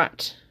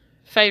 Alright.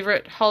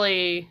 Favourite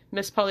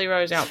Miss Polly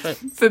Rose outfit?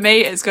 For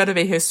me, it's got to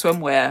be her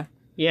swimwear.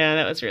 Yeah,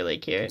 that was really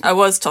cute. I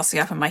was tossing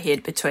up in my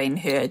head between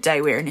her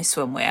daywear and her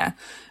swimwear,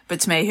 but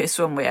to me, her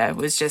swimwear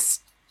was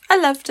just, I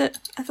loved it.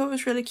 I thought it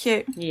was really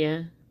cute.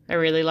 Yeah, I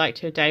really liked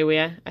her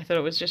daywear. I thought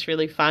it was just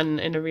really fun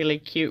and a really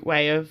cute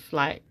way of,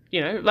 like,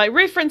 you know, like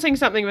referencing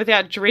something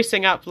without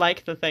dressing up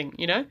like the thing,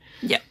 you know?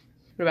 Yeah.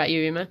 What about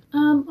you, Emma?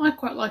 I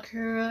quite like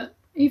her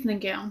evening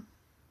gown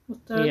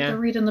with the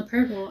red and the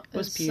purple. It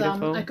was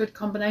beautiful. A good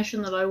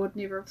combination that I would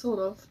never have thought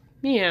of.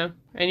 Yeah,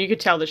 and you could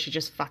tell that she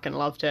just fucking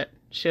loved it.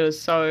 She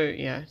was so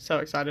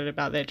excited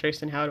about that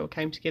dress and how it all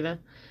came together.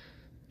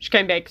 She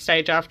came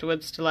backstage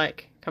afterwards to,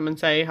 like, come and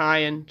say hi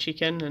and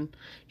check in and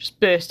just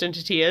burst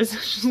into tears.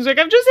 She's like,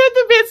 I've just had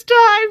the best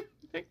time.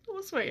 Like,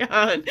 oh,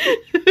 sweetheart.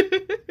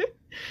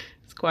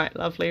 It's quite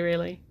lovely,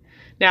 really.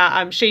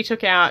 Now, she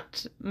took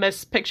out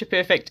Miss Picture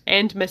Perfect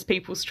and Miss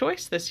People's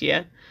Choice this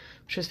year,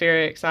 which was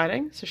very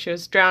exciting. So she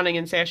was drowning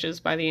in sashes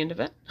by the end of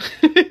it.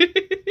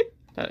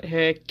 But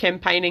her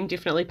campaigning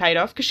definitely paid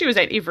off, because she was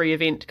at every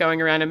event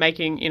going around and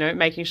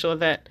making sure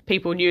that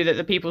people knew that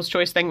the People's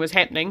Choice thing was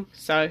happening.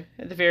 So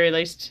at the very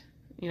least,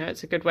 you know,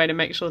 it's a good way to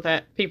make sure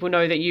that people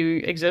know that you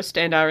exist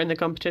and are in the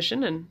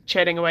competition, and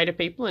chatting away to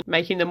people and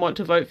making them want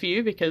to vote for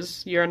you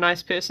because you're a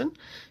nice person.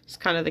 It's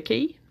kind of the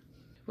key.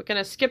 We're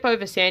going to skip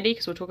over Sandy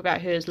because we'll talk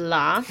about hers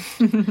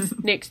last.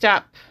 Next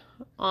up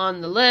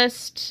on the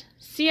list,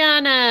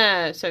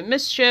 Sienna. So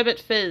Miss Sherbet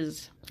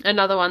Fizz.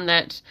 Another one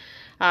that,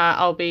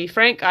 I'll be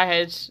frank,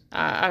 I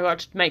got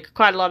to make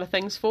quite a lot of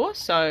things for,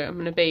 so I'm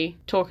going to be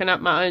talking up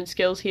my own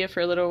skills here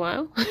for a little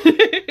while.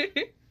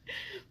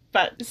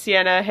 But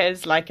Sienna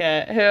has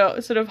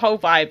her sort of whole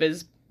vibe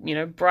is, you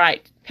know,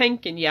 bright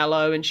pink and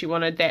yellow, and she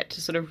wanted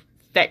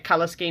that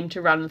colour scheme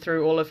to run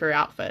through all of her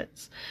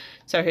outfits.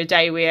 So her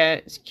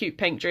daywear is a cute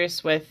pink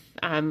dress with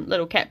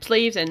little cap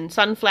sleeves and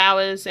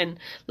sunflowers and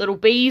little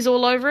bees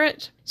all over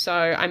it. So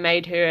I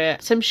made her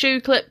some shoe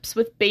clips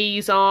with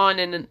bees on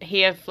and a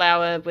hair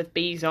flower with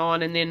bees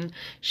on, and then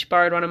she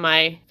borrowed one of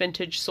my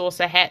vintage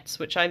saucer hats,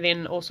 which I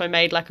then also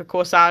made like a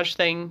corsage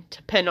thing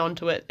to pin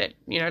onto it that,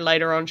 you know,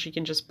 later on she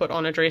can just put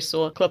on a dress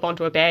or clip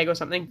onto a bag or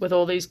something with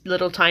all these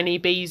little tiny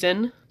bees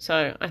in.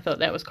 So I thought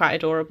that was quite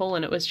adorable,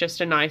 and it was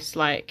just a nice,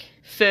 like,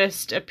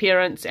 first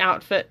appearance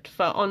outfit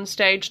for on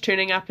stage,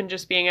 turning up and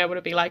just being able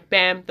to be like,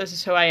 bam, this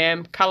is who I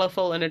am,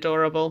 colourful and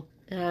adorable.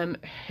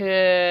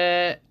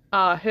 Her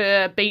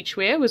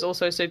beachwear was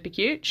also super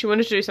cute. She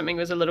wanted to do something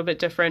that was a little bit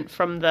different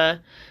from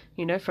the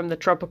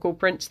tropical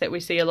prints that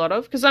we see a lot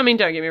of. Because, I mean,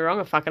 don't get me wrong,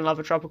 I fucking love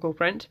a tropical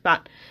print,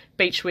 but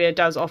beachwear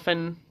does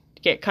often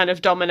get kind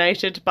of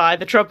dominated by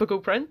the tropical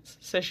prints.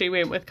 So she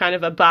went with kind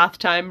of a bath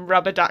time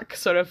rubber duck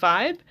sort of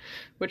vibe,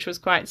 which was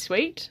quite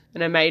sweet.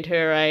 And I made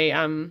her a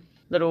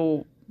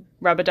little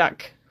rubber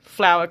duck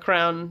flower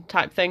crown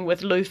type thing with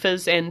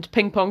loofahs and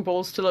ping pong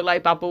balls to look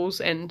like bubbles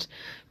and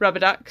rubber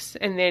ducks.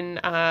 And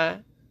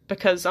then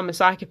because I'm a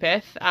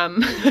psychopath,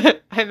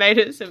 I made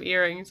her some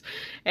earrings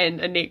and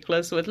a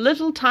necklace with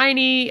little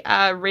tiny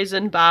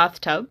resin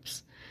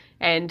bathtubs.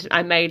 And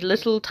I made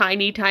little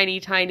tiny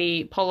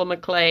polymer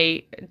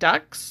clay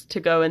ducks to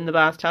go in the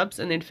bathtubs,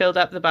 and then filled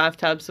up the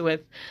bathtubs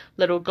with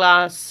little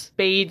glass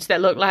beads that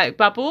look like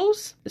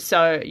bubbles.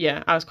 So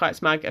yeah, I was quite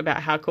smug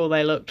about how cool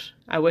they looked.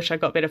 I wish I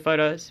got better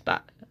photos,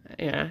 but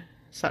yeah,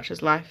 such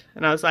is life.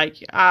 And I was like,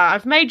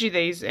 I've made you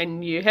these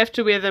and you have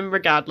to wear them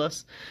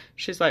regardless.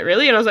 She's like,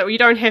 really? And I was like, well, you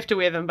don't have to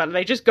wear them, but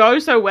they just go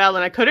so well,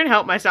 and I couldn't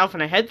help myself,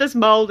 and I had this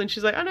mold. And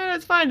she's like, oh no,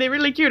 it's fine, they're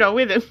really cute, I'll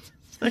wear them.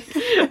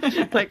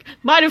 Like,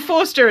 might have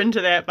forced her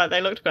into that, but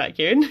they looked quite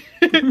cute.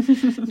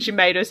 She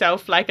made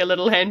herself like a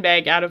little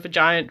handbag out of a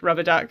giant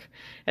rubber duck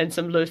and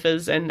some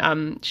loafers,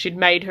 and she'd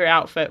made her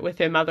outfit with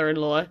her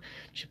mother-in-law.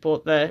 She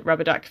bought the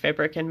rubber duck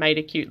fabric and made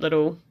a cute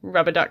little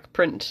rubber duck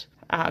print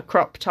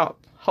crop top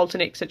halter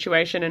neck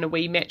situation, and a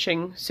wee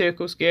matching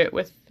circle skirt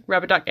with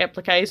rubber duck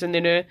appliques, and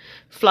then her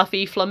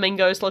fluffy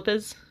flamingo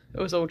slippers. It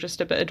was all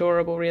just a bit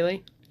adorable,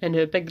 really. And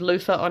her big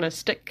loofah on a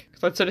stick.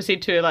 So I sort of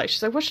said to her, like,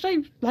 she's like, what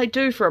should I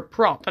do for a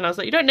prop? And I was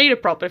like, you don't need a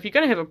prop, but if you're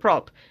going to have a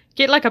prop,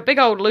 get like a big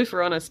old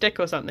loofah on a stick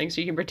or something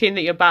so you can pretend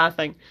that you're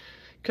bathing.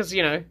 Because,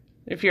 you know,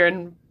 if you're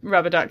in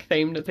rubber duck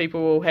themed,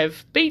 people will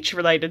have beach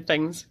related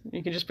things.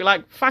 You can just be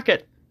like, fuck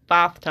it,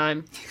 bath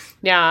time.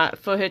 Now,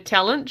 for her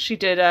talent, she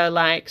did a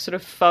like sort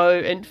of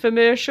faux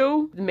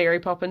infomercial, the Mary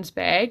Poppins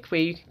bag,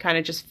 where you can kind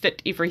of just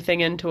fit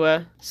everything into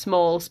a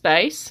small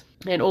space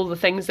and all the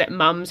things that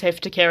mums have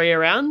to carry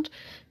around,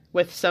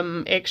 with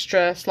some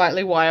extra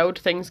slightly wild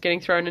things getting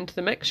thrown into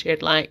the mix. She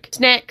had like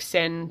snacks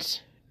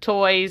and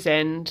toys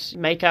and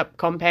makeup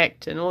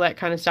compact and all that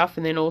kind of stuff,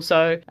 and then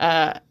also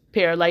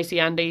pair of lacy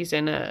undies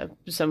and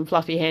some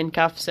fluffy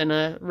handcuffs and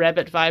a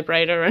rabbit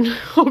vibrator and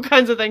all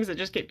kinds of things that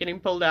just kept getting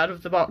pulled out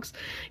of the box,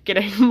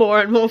 getting more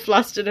and more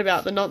flustered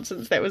about the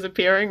nonsense that was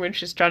appearing when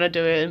she's trying to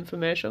do an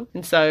infomercial.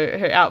 And so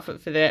her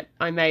outfit for that,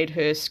 I made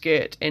her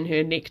skirt and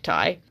her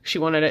necktie. She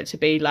wanted it to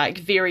be like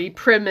very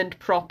prim and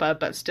proper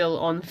but still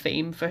on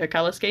theme for her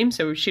colour scheme.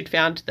 So she'd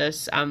found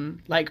this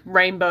like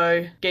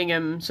rainbow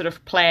gingham sort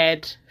of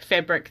plaid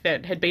fabric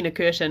that had been a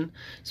curtain.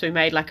 So we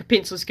made like a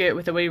pencil skirt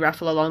with a wee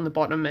ruffle along the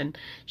bottom, and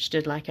she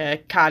did like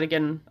a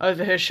cardigan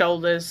over her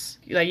shoulders,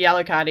 like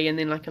yellow cardi, and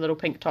then like a little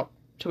pink top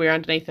to wear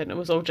underneath it. And it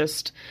was all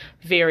just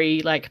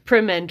very like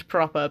prim and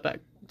proper, but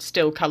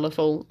still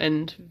colourful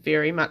and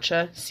very much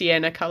a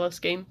sienna colour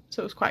scheme.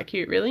 So it was quite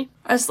cute, really.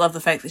 I just love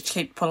the fact that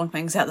she kept pulling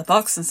things out the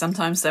box, and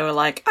sometimes they were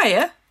like, oh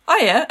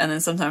yeah, and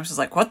then sometimes she's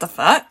like, what the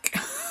fuck?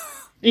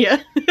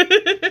 Yeah.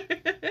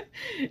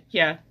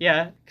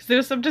 yeah. Because there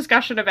was some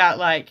discussion about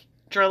like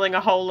drilling a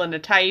hole in a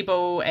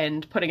table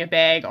and putting a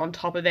bag on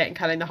top of that and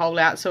cutting the hole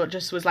out so it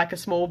just was like a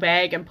small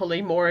bag and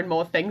pulling more and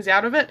more things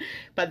out of it.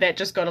 But that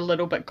just got a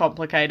little bit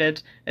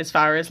complicated as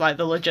far as like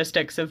the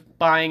logistics of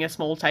buying a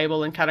small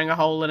table and cutting a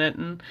hole in it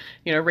and,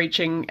 you know,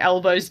 reaching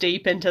elbows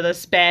deep into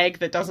this bag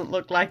that doesn't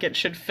look like it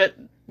should fit,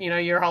 you know,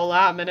 your whole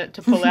arm in it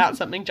to pull out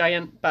something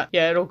giant. But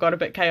yeah, it all got a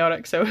bit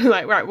chaotic. So we're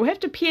like, right, we'll have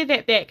to pare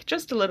that back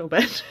just a little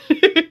bit.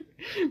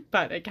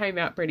 But it came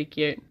out pretty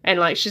cute. And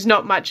like, she's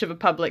not much of a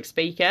public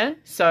speaker,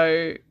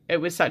 so it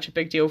was such a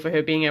big deal for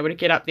her being able to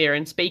get up there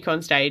and speak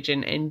on stage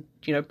and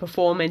you know,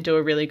 perform and do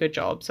a really good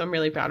job. So I'm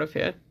really proud of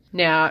her.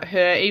 Now,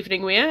 her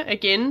evening wear,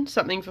 again,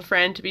 something for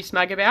Fran to be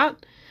smug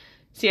about.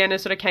 Sienna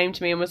sort of came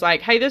to me and was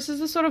like, hey, this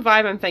is the sort of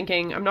vibe I'm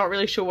thinking. I'm not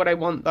really sure what I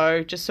want,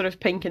 though. Just sort of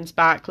pink and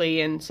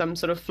sparkly and some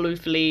sort of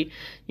floofly,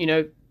 you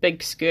know,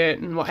 big skirt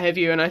and what have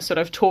you. And I sort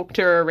of talked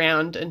her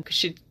around, and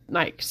she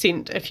like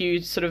sent a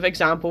few sort of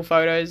example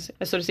photos.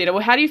 I sort of said,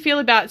 well, how do you feel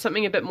about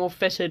something a bit more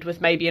fitted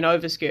with maybe an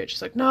overskirt?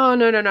 She's like, no,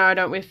 I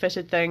don't wear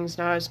fitted things.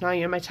 No, it's not,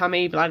 you know, my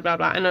tummy, blah, blah,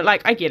 blah. And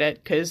like, I get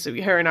it, because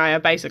her and I are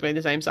basically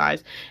the same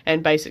size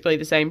and basically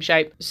the same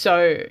shape.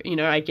 So, you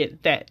know, I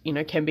get that, you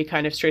know, can be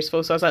kind of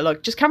stressful. So I was like,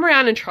 look, just come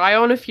around and try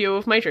on a few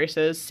of my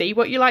dresses, see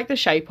what you like the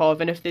shape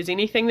of. And if there's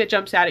anything that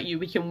jumps out at you,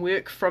 we can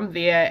work from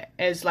there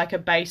as like a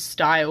base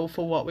style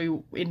for what we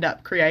end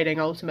up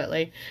creating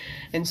ultimately.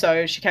 And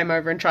so she came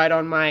over and tried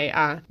on my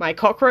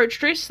cockroach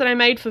dress that I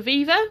made for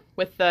Viva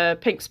with the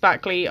pink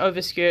sparkly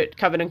overskirt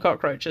covered in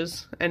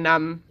cockroaches.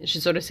 And she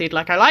sort of said,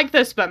 like, I like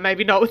this, but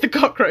maybe not with the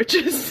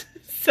cockroaches.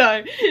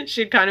 So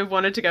she kind of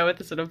wanted to go with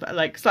the sort of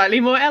like slightly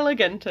more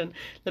elegant and a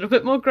little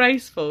bit more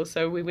graceful.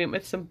 So we went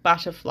with some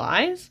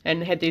butterflies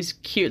and had these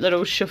cute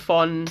little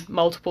chiffon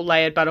multiple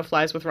layered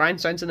butterflies with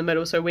rhinestones in the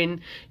middle. So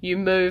when you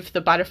move,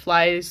 the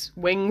butterflies'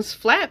 wings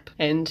flap.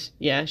 And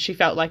yeah, she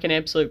felt like an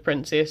absolute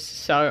princess.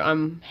 So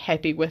I'm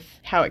happy with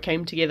how it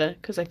came together,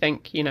 because I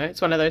think, you know,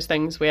 it's one of those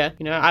things where,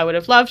 you know, I would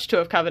have loved to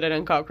have covered it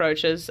in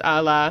cockroaches,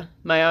 a la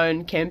my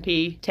own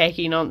campy,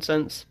 tacky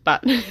nonsense,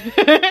 but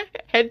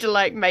had to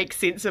like make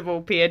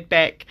sensible pared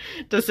back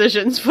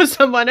decisions for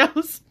someone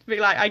else to be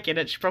like, I get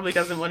it, she probably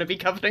doesn't want to be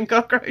covered in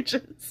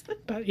cockroaches.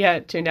 But yeah,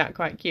 it turned out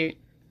quite cute.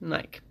 And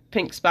like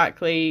pink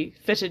sparkly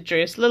fitted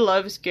dress, little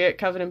overskirt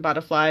covered in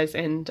butterflies,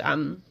 and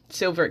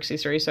silver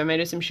accessories. So I made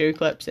her some shoe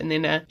clips, and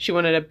then she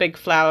wanted a big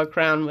flower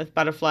crown with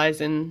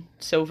butterflies and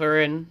silver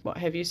and what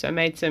have you. So I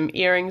made some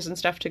earrings and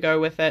stuff to go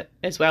with it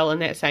as well in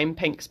that same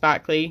pink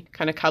sparkly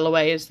kind of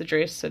colourway as the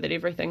dress, so that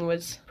everything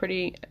was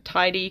pretty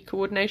tidy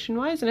coordination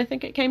wise, and I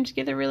think it came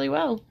together really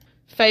well.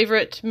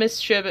 Favourite Miss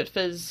Sherbet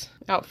Fizz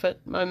outfit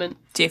moment?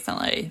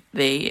 Definitely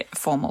the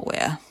formal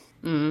wear.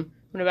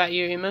 What about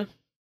you, Emma?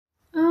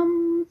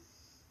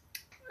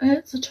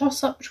 It's a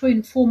toss-up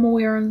between formal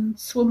wear and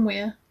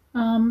swimwear,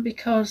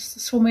 because the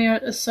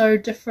swimwear is so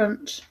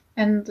different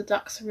and the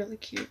ducks are really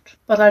cute.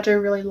 But I do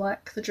really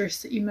like the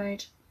dress that you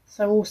made,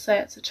 so we'll say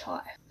it's a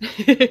tie.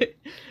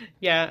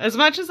 Yeah, as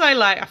much as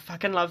I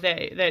fucking love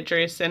that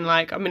dress, and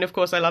like, I mean, of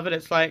course I love it.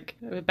 It's like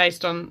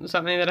based on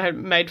something that I had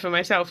made for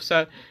myself,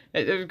 so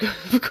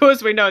of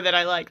course we know that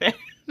I like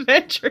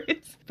that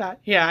dress. But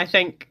yeah, I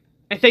think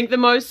the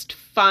most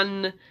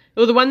fun,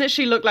 or the one that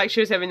she looked like she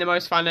was having the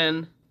most fun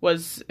in,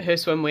 was her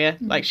swimwear.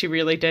 Like, she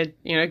really did,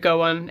 you know,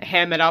 go on,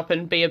 ham it up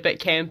and be a bit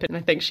camp, and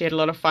I think she had a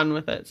lot of fun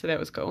with it, so that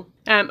was cool.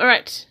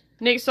 Alright,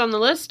 next on the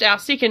list, our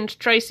second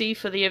Tracy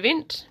for the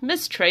event,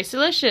 Miss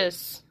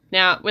Tracylicious.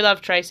 Now, we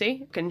love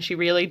Tracy, and she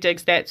really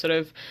digs that sort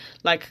of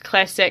like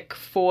classic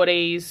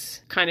 40s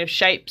kind of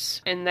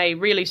shapes, and they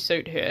really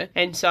suit her.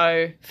 And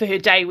so for her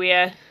day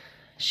wear,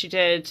 she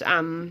did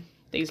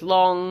these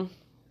long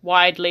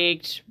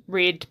wide-legged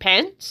red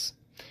pants,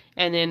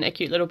 and then a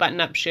cute little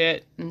button-up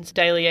shirt, and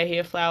Dahlia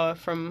hair flower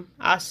from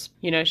us.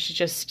 You know, she's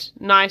just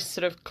nice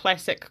sort of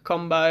classic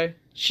combo.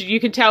 You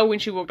can tell when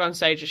she walked on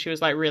stage that she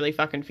was like really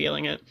fucking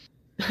feeling it.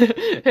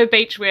 Her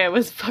beachwear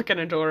was fucking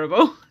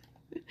adorable.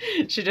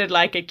 She did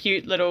like a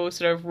cute little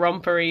sort of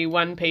rompery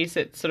one piece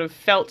that sort of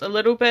felt a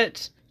little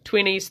bit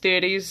 20s,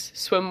 30s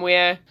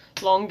swimwear,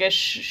 longish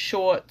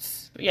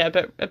shorts. Yeah,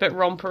 a bit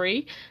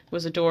rompery. It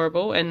was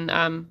adorable. And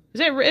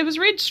it was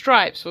red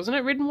stripes, wasn't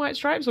it? Red and white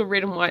stripes, or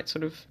red and white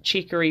sort of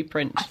checkery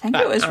print? I think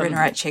it was red and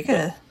white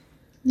checker.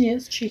 Yeah,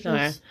 it's checkers.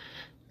 No.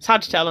 It's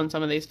hard to tell on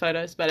some of these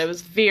photos, but it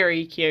was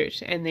very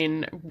cute. And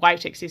then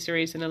white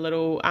accessories and a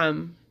little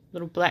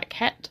black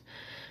hat.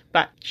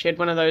 But she had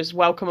one of those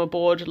welcome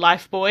aboard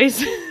life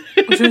buoys.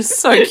 Which was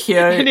so cute.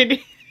 And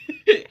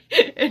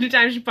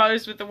anytime she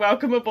posed with the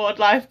welcome aboard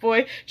life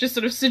buoy, just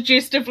sort of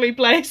suggestively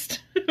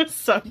placed. It was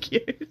so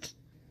cute.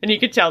 And you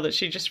could tell that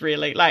she just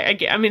really,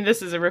 like, I mean,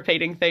 this is a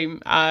repeating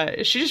theme.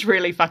 She just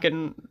really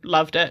fucking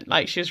loved it.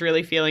 Like, she was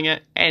really feeling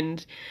it.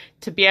 And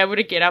to be able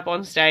to get up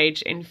on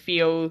stage and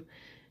feel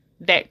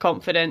that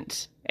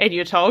confident in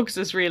your togs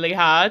is really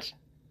hard.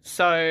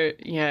 So,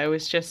 yeah, it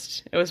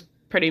was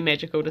pretty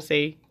magical to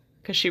see.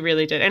 Because she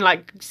really did. And,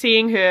 like,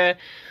 seeing her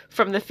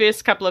from the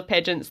first couple of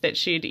pageants that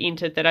she'd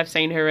entered that I've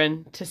seen her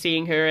in to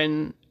seeing her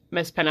in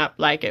Miss Pinup,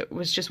 like, it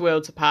was just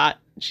worlds apart.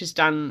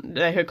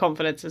 Her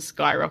confidence has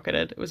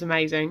skyrocketed. It was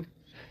amazing.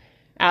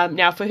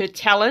 Now, for her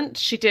talent,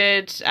 she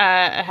did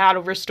how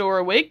to restore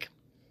a wig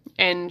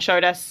and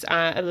showed us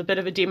a bit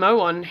of a demo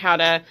on how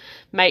to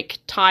make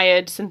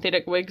tired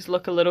synthetic wigs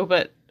look a little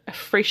bit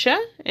fresher.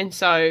 And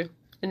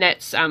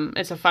that's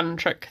it's a fun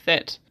trick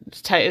that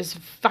is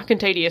fucking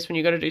tedious when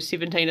you got to do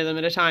 17 of them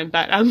at a time.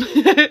 But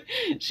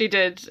she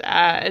did.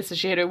 So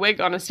she had her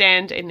wig on a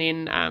stand, and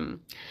then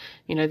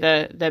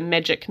the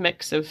magic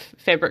mix of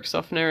fabric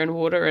softener and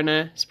water in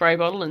a spray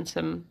bottle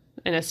and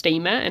in a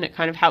steamer, and it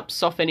kind of helps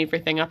soften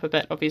everything up a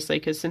bit, obviously,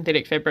 because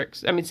synthetic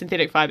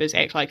fibers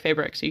act like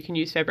fabric, so you can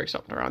use fabric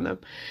softener on them.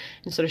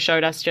 And sort of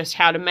showed us just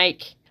how to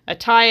make a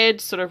tired,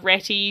 sort of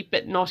ratty,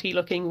 bit knotty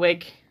looking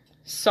wig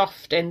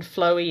soft and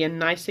flowy and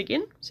nice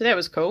again. So that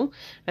was cool.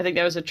 I think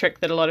that was a trick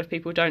that a lot of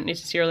people don't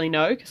necessarily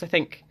know, because I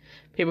think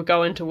people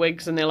go into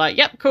wigs and they're like,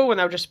 yep, cool, and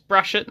they'll just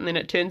brush it, and then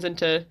it turns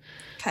into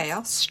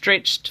chaos,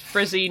 stretched,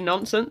 frizzy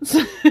nonsense.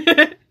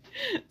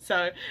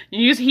 So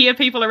you just hear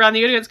people around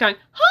the audience going,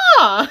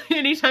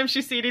 anytime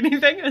she said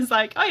anything. It's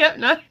like, oh yeah,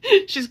 no,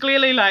 she's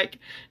clearly like,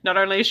 not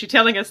only is she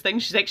telling us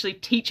things, she's actually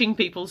teaching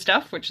people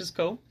stuff, which is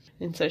cool.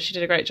 And so she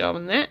did a great job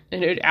on that.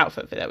 And her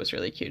outfit for that was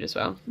really cute as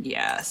well.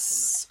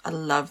 Yes. I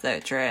love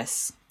that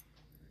dress.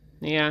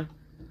 Yeah.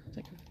 It's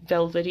like a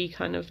velvety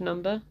kind of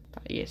number.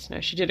 But yes,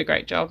 no, she did a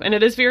great job. And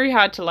it is very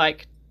hard to,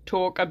 like,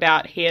 talk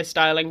about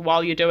hairstyling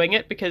while you're doing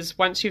it, because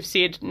once you've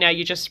said, now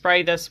you just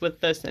spray this with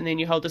this and then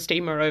you hold the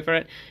steamer over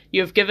it,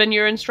 you've given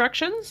your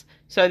instructions.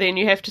 So then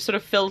you have to sort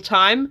of fill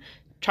time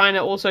trying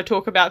to also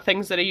talk about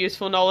things that are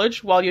useful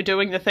knowledge while you're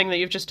doing the thing that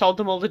you've just told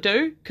them all to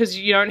do, because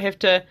you don't have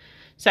to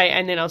say,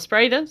 and then I'll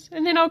spray this,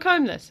 and then I'll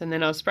comb this, and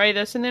then I'll spray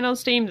this, and then I'll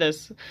steam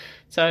this.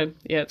 So,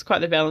 yeah, it's quite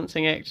the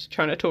balancing act,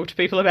 trying to talk to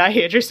people about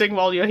hairdressing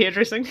while you're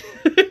hairdressing.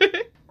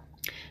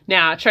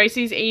 Now,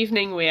 Tracy's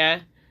evening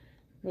wear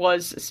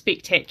was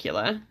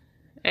spectacular,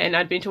 and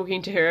I'd been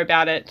talking to her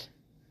about it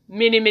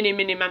many, many,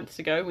 many months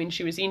ago when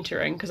she was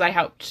entering, because I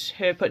helped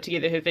her put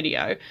together her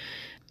video.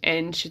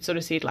 And she'd sort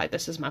of said, like,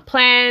 this is my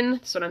plan,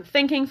 this is what I'm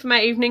thinking for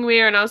my evening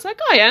wear. And I was like,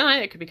 oh yeah,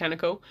 that could be kind of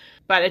cool.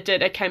 But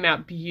it came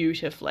out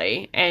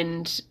beautifully.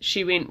 And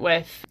she went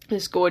with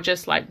this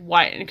gorgeous, like,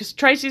 white, because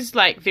Tracy's,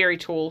 like, very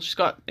tall. She's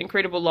got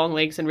incredible long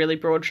legs and really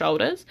broad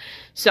shoulders.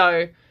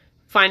 So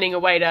finding a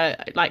way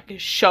to, like,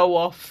 show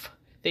off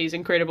these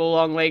incredible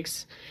long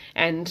legs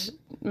and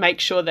make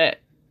sure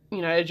that,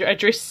 you know, a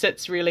dress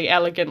sits really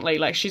elegantly.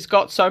 Like, she's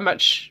got so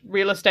much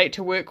real estate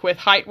to work with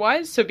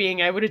height-wise, so being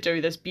able to do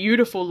this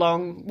beautiful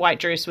long white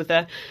dress with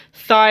a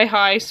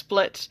thigh-high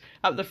split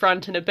up the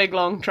front and a big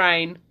long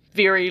train,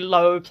 very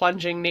low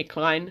plunging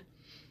neckline,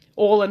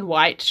 all in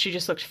white. She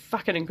just looked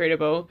fucking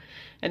incredible.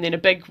 And then a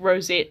big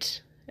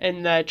rosette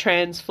in the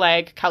trans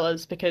flag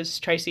colours, because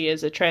Tracy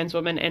is a trans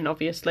woman and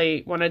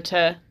obviously wanted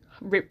to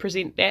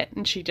represent that,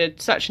 and she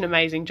did such an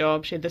amazing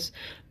job. She had this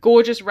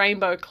gorgeous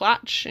rainbow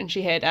clutch, and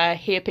she had a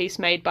hairpiece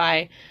made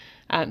by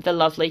the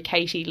lovely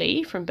Katie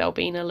Lee from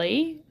Balbina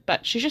Lee,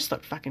 but she just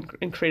looked fucking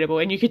incredible,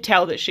 and you could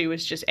tell that she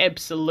was just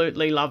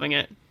absolutely loving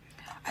it.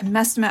 I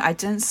must admit, I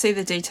didn't see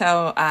the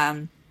detail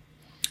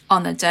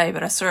on the day,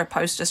 but I saw a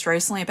post just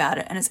recently about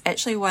it, and it's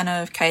actually one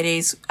of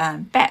Katie's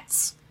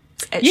bats.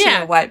 It's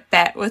actually a white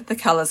bat with the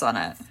colours on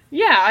it.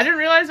 Yeah, I didn't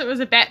realise it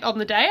was a bat on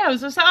the day. I was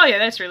just like, oh yeah,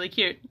 that's really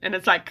cute. And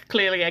it's like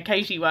clearly a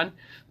Katie one.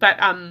 But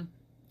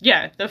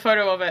yeah, the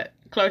photo of it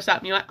close up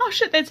and you're like, oh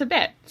shit, that's a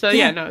bat. So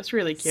yeah, no, it's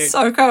really cute.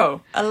 So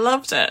cool. I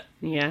loved it.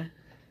 Yeah.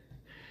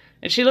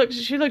 And she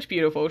looked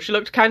beautiful. She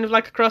looked kind of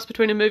like a cross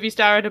between a movie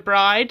star and a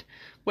bride,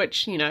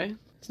 which, you know,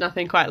 it's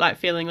nothing quite like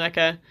feeling like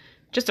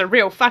just a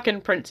real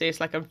fucking princess,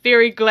 like a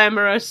very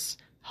glamorous,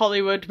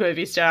 Hollywood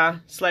movie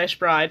star /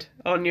 bride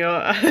on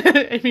your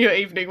in your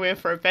evening wear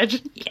for a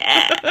pageant.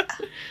 Yeah.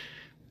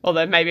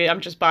 Although maybe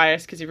I'm just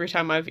biased because every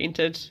time I've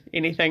entered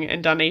anything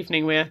and done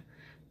evening wear,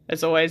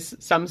 there's always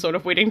some sort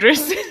of wedding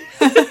dress.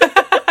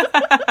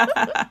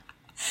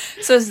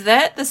 So is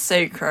that the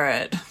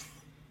secret?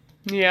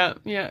 Yeah,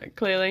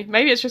 clearly.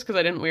 Maybe it's just because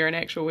I didn't wear an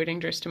actual wedding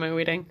dress to my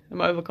wedding. I'm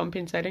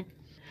overcompensating.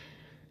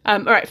 All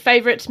right,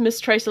 favourite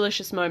Miss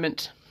Tracelicious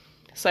moment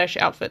 /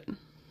 outfit?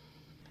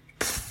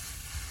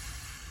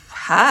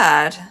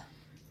 Hard.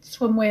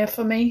 Swimwear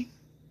for me.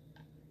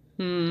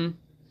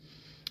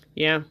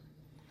 Yeah. I'm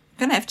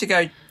gonna have to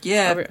go,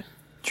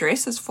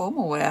 dresses,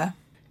 formal wear.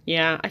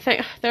 Yeah, I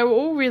think they were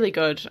all really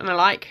good. And I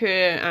like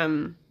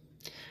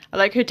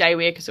her day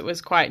wear because it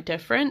was quite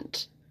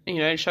different. You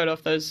know, it showed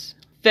off those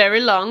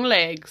very long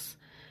legs.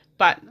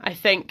 But I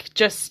think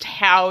just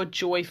how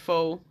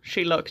joyful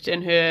she looked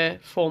in her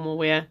formal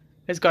wear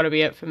has got to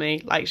be it for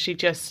me. Like, she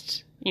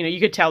just, you know, you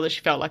could tell that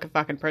she felt like a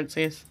fucking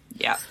princess.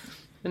 Yeah.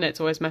 And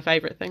that's always my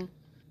favourite thing.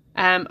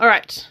 All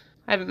right.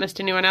 I haven't missed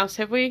anyone else,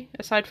 have we?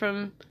 Aside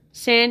from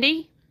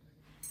Sandy?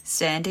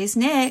 Sandy's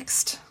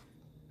next.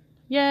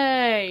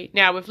 Yay!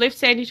 Now, we've left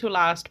Sandy till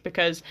last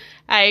because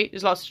A,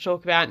 there's lots to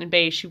talk about, and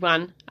B, she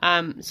won.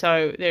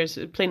 So there's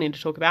plenty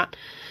to talk about.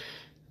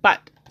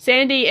 But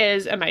Sandy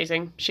is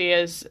amazing. She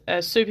is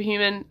a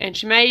superhuman, and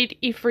she made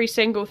every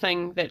single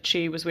thing that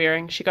she was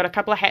wearing. She got a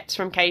couple of hats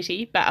from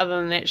Katie, but other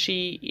than that,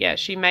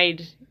 she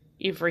made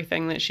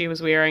everything that she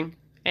was wearing.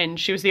 And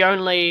she was the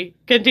only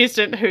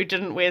contestant who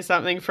didn't wear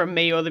something from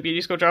me or the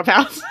Beauty School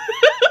Dropouts.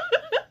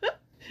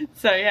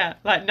 So yeah,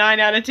 like 9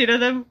 out of 10 of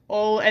them,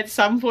 all at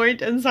some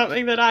point in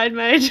something that I had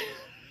made,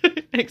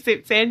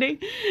 except Sandy.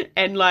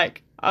 And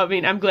like, I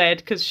mean, I'm glad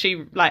because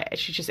she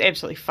just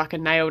absolutely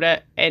fucking nailed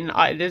it. And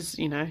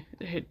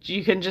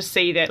you can just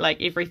see that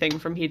like everything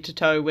from head to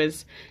toe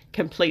was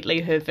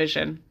completely her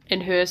vision.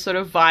 And her sort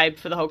of vibe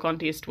for the whole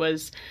contest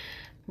was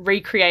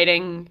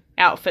recreating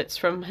outfits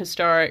from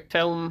historic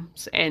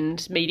films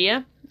and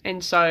media.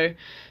 And so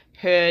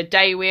her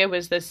day wear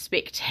was this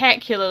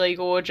spectacularly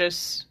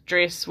gorgeous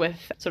dress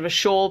with sort of a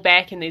shawl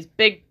back and these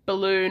big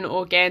balloon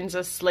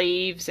organza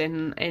sleeves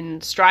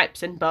and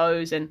stripes and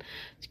bows and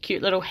a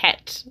cute little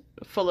hat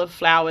full of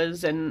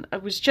flowers. And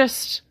it was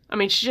just, I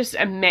mean, she's just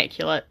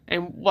immaculate.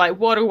 And like,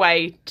 what a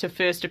way to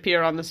first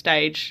appear on the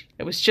stage.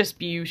 It was just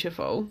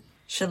beautiful.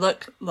 She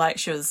looked like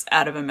she was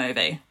out of a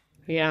movie.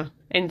 Yeah.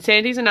 And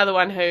Sandy's another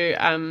one who,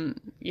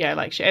 as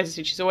I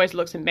said, she's always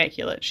looks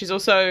immaculate. She's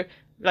also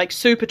like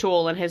super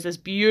tall and has this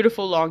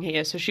beautiful long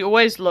hair, so she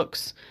always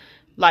looks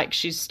like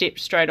she's stepped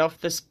straight off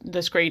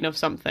the screen of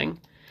something.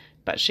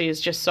 But she is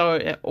just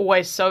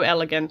always so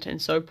elegant and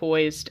so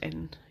poised.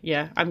 And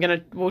yeah,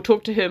 we'll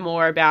talk to her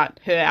more about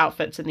her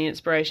outfits and the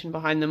inspiration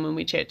behind them when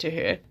we chat to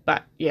her.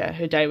 But yeah,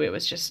 her day wear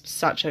was just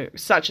such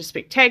a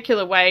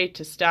spectacular way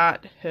to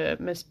start her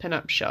Miss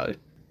Pinup show.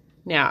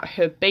 Now,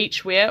 her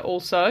beach wear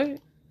also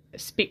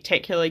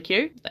spectacularly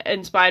cute,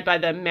 inspired by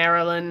the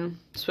Marilyn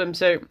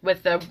swimsuit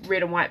with the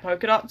red and white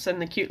polka dots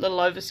and the cute little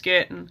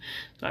overskirt and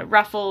like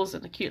ruffles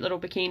and the cute little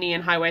bikini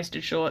and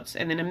high-waisted shorts,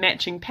 and then a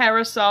matching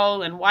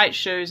parasol and white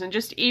shoes and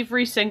just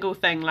every single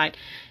thing. Like,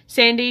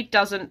 Sandy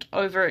doesn't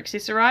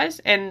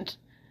over-accessorize, and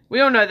we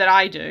all know that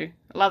I do.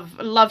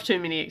 Love too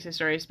many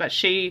accessories, but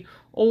she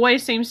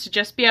always seems to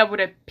just be able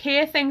to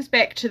pare things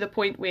back to the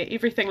point where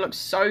everything looks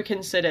so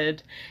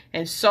considered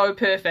and so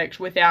perfect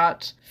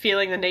without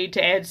feeling the need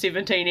to add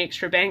 17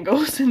 extra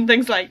bangles and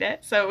things like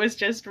that. So it was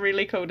just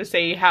really cool to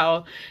see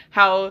how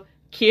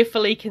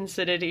carefully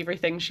considered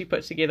everything she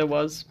put together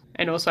was.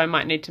 And also I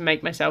might need to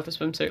make myself a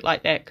swimsuit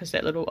like that because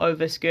that little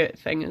overskirt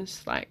thing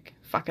is like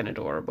fucking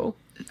adorable.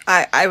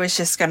 I was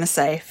just going to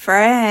say,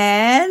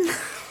 Fran.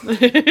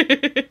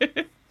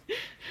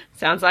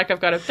 Sounds like I've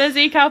got a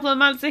busy couple of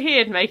months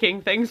ahead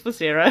making things for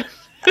Sarah.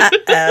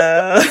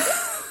 Uh-oh.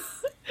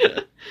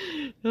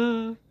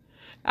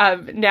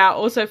 Now,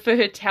 also for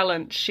her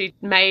talent, she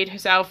made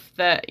herself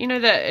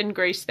in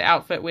Greece, the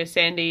outfit where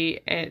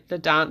Sandy at the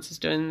dance is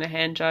doing the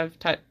hand jive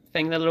type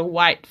thing, the little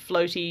white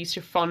floaty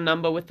chiffon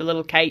number with the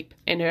little cape,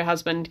 and her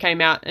husband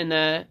came out in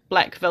a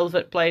black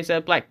velvet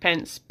blazer, black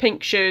pants,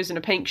 pink shoes, and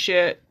a pink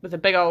shirt with a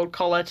big old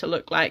collar to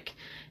look like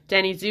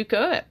Danny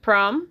Zuko at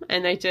prom,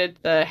 and they did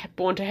the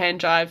Born to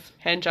Hand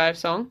Jive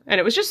song, and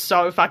it was just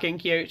so fucking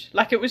cute.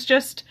 Like, it was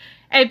just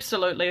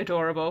absolutely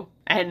adorable.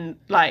 And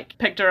like,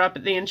 picked her up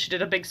at the end, she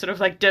did a big sort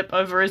of like dip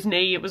over his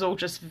knee. It was all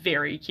just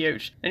very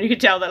cute, and you could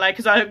tell that, like,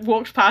 because I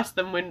walked past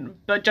them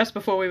but just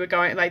before we were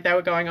going, like, they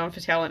were going on for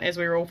talent as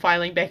we were all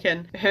filing back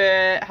in.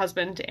 Her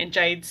husband and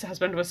Jade's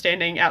husband were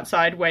standing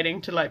outside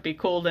waiting to like be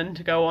called in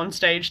to go on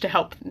stage to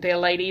help their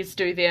ladies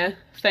do their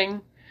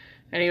thing.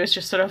 And he was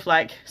just sort of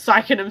like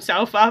psyching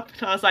himself up.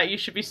 And I was like, you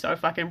should be so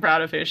fucking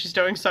proud of her. She's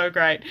doing so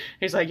great.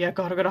 He's like, yeah,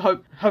 God, I've got to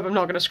hope I'm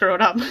not going to screw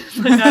it up.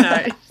 Like,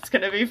 no, it's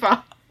going to be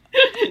fun.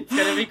 It's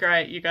going to be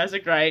great. You guys are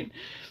great.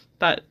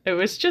 But it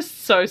was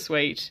just so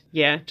sweet.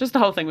 Yeah, just the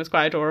whole thing was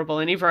quite adorable.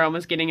 And everyone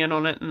was getting in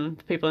on it.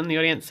 And people in the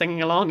audience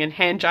singing along and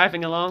hand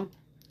jiving along.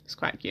 It's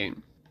quite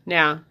cute.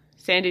 Now,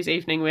 Sandy's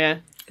evening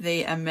wear.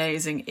 the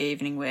amazing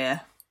evening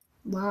wear.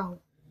 Wow.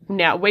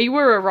 Now, we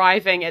were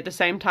arriving at the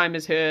same time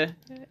as her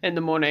in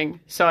the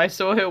morning, so I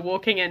saw her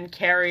walking in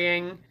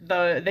carrying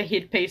the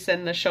headpiece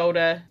and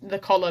the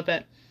collar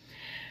bit.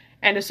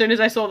 And as soon as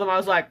I saw them, I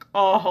was like,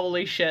 oh,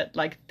 holy shit,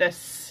 like,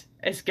 this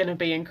is going to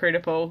be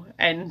incredible.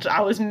 And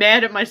I was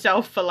mad at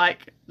myself for,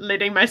 like,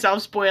 letting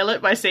myself spoil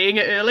it by seeing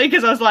it early,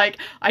 because I was like,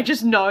 I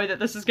just know that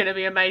this is going to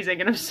be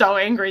amazing, and I'm so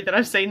angry that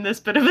I've seen this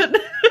bit of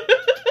it.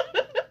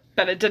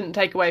 But it didn't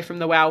take away from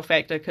the wow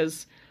factor,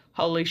 because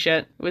holy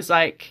shit, it was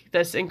like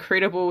this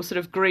incredible sort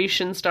of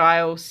Grecian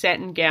style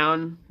satin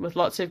gown with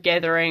lots of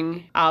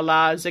gathering a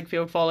la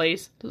Ziegfeld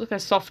Follies. It was like a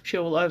soft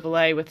tulle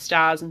overlay with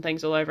stars and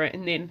things all over it.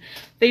 And then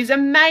these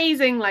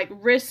amazing like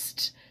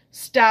wrist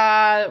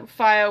star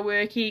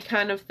fireworky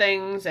kind of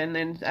things, and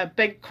then a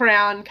big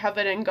crown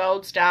covered in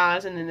gold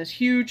stars, and then this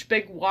huge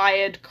big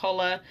wired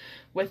collar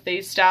with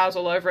these stars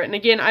all over it. And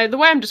again, the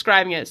way I'm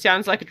describing it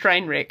sounds like a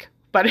train wreck,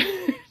 but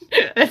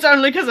it's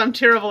only because I'm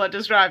terrible at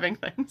describing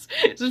things.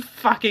 It's just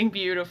fucking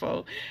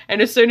beautiful. And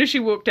as soon as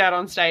she walked out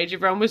on stage,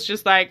 everyone was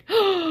just like,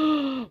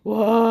 oh,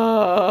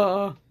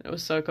 whoa. It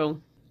was so cool.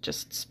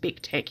 Just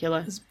spectacular.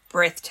 It was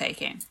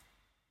breathtaking.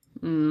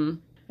 And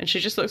she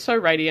just looks so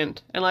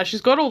radiant. And like, she's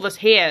got all this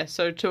hair,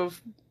 so to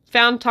have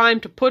found time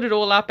to put it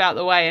all up out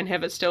the way and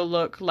have it still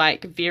look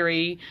like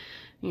very,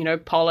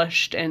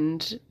 polished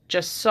and she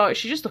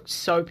just looked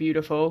so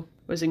beautiful.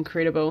 It was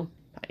incredible.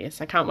 But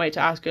yes, I can't wait to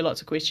ask her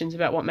lots of questions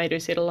about what made her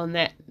settle on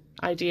that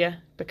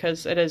idea,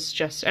 because it is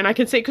just, and I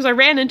can see, because I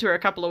ran into her a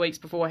couple of weeks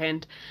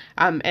beforehand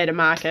at a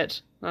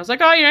market. I was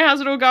like, oh,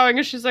 how's it all going?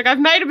 And she's like, I've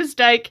made a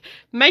mistake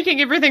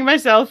making everything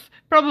myself.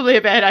 Probably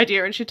a bad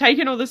idea. And she'd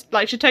taken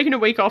a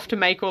week off to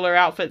make all her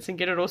outfits and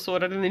get it all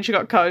sorted, and then she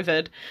got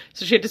COVID,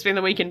 so she had to spend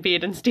the week in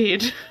bed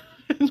instead.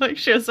 Like,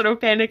 she was sort of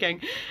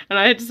panicking, and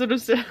I had to sort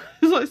of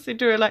said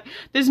to her, like,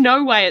 there's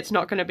no way it's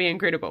not going to be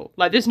incredible.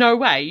 Like, there's no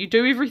way. You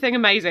do everything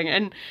amazing,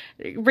 and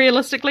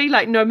realistically,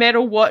 like, no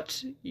matter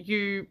what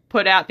you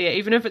put out there,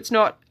 even if it's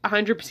not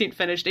 100%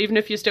 finished, even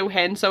if you're still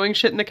hand sewing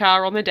shit in the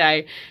car on the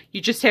day,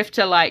 you just have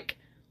to, like,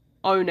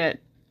 own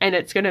it, and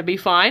it's going to be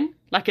fine.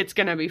 Like, it's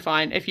going to be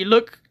fine. If you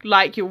look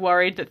like you're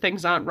worried that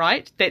things aren't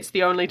right, that's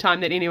the only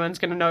time that anyone's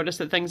going to notice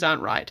that things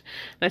aren't right.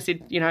 And I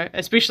said,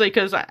 especially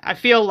because I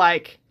feel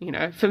like,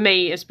 for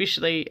me,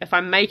 especially if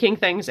I'm making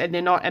things and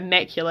they're not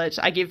immaculate,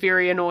 I get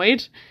very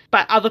annoyed.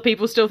 But other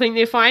people still think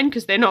they're fine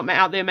because they're not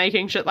out there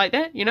making shit like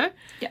that, Yeah.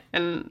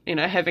 And,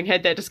 having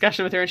had that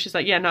discussion with her, and she's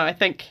like, yeah, no, I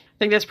think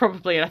that's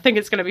probably it. I think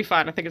it's going to be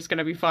fine. I think it's going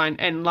to be fine.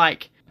 And,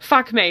 like,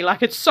 fuck me,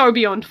 like, it's so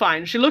beyond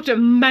fine. She looked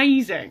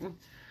amazing.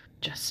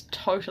 Just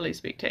totally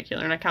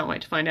spectacular, and I can't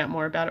wait to find out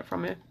more about it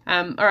from her.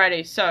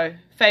 Alrighty, so,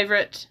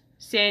 favourite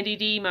Sandy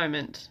D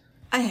moment?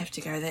 I have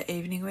to go that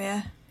evening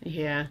wear.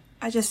 Yeah.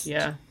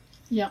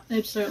 Yeah,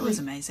 absolutely. It was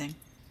amazing.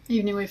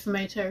 Evening wear for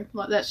me too.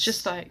 Like, that's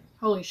just like,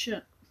 holy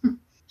shit.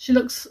 She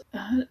looks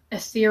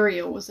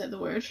ethereal, was that the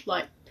word?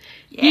 Like,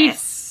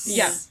 yes.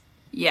 Yeah.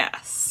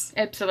 Yes.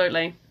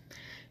 Absolutely.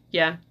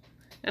 Yeah.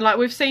 And, like,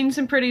 we've seen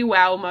some pretty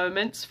wow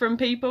moments from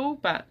people,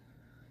 but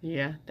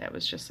yeah, that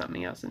was just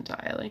something else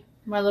entirely.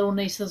 My little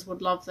nieces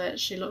would love that.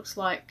 She looks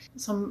like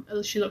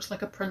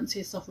a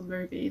princess off a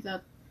movie.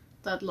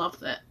 They'd love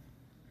that.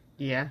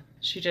 Yeah,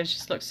 she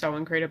just looks so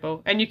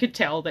incredible. And you could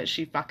tell that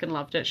she fucking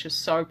loved it. She was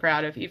so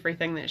proud of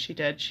everything that she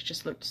did. She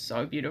just looked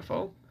so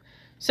beautiful.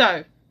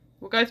 So,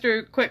 we'll go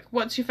through quick.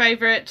 What's your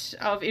favourite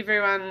of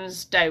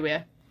everyone's day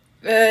wear?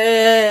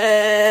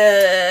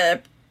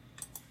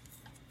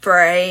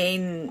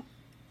 Brain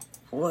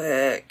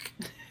work.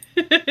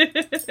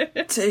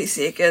 2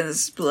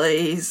 seconds,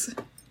 please.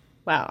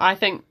 Wow, I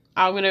think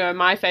I'm going to go,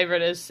 my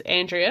favourite is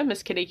Andrea,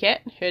 Miss Kitty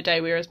Cat. Her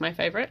day wear is my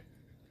favourite.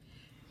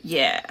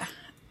 Yeah,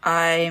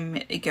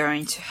 I'm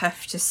going to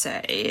have to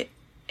say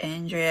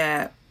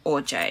Andrea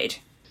or Jade.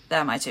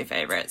 They're my 2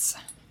 favourites.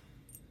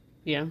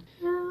 Yeah.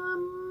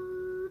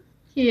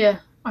 Yeah,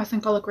 I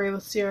think I'll agree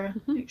with Sarah,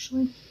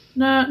 actually.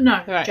 No,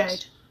 right.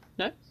 Jade.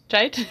 No?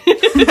 Jade?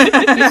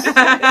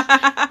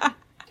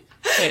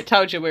 Yeah,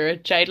 told you we're a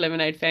Jade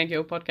Lemonade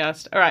fangirl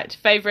podcast. Alright,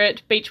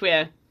 favourite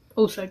beachwear?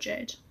 Also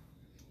Jade.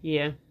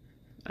 Yeah,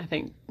 I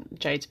think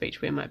Jade's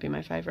beachwear might be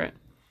my favourite.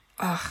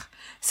 Ugh.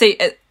 See,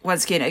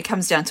 once again, it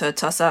comes down to a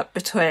toss-up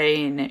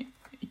between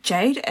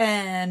Jade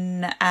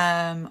and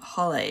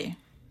Holly.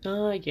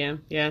 Oh,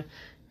 yeah.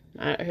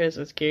 Hers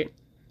was cute.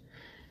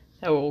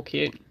 They were all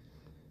cute.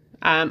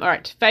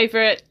 Alright,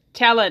 favourite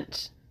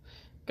talent.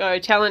 Go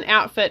talent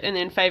outfit and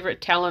then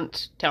favourite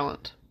talent.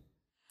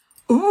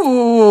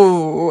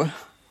 Ooh.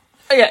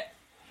 Okay.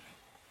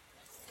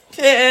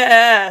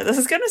 Yeah, this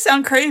is going to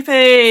sound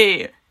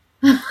creepy.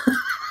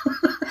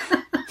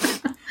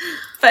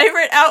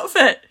 Favorite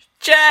outfit,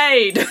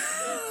 Jade.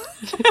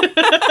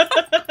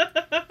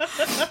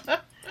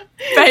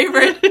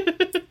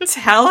 Favorite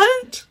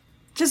talent,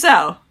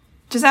 Giselle.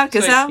 Gazelle.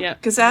 Gazella.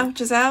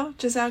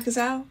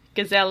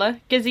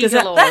 Gizzy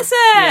Gazelle. galore. That's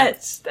it. Yeah.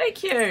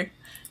 Thank you.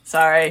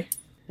 Sorry.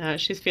 No,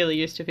 she's fairly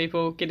used to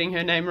people getting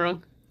her name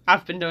wrong.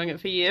 I've been doing it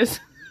for years.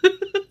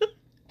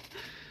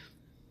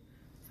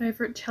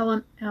 Favourite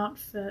talent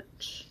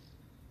outfit?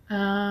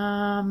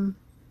 Janelle's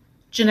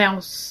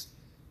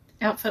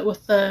outfit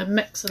with the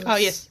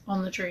mixes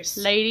on the dress.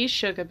 Lady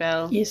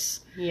Sugarbelle. Yes.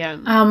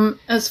 Yeah.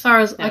 As far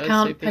as That I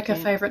can't super pick a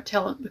cute. favourite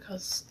talent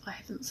because I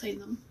haven't seen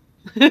them.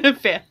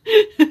 Fair.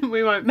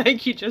 We won't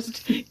make you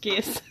just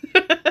guess.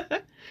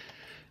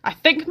 I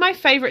think my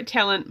favourite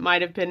talent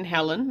might have been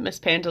Helen, Miss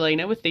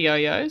Pandalina, with the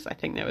yo-yos. I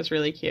think that was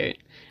really cute.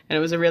 And it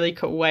was a really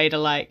cool way to,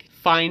 like,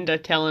 find a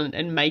talent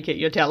and make it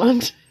your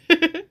talent.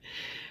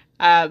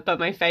 But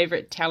my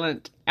favourite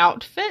talent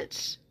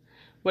outfit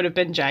would have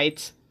been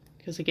Jade's.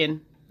 Because,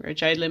 again, we're a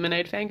Jade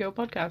Lemonade fangirl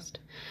podcast.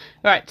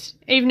 Right,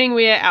 evening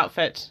wear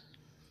outfit.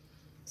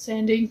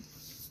 Sandy.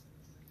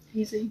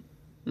 Easy.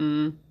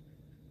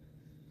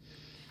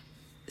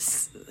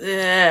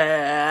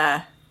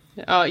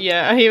 Oh,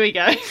 yeah, here we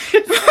go.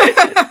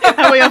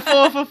 Are we a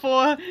 4 for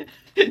 4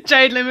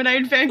 Jade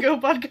Lemonade fangirl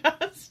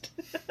podcast?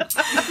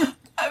 I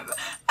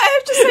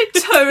have to say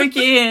 2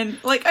 again.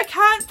 Like, I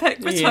can't pick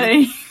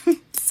between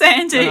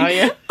Sandy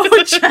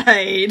or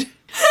Jade.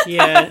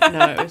 Yeah,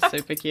 no, it was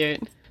super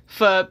cute.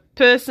 For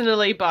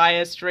personally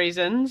biased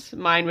reasons,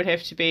 mine would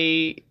have to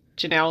be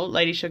Janelle,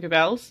 Lady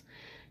Sugarbelle's,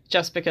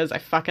 just because I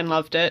fucking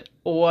loved it,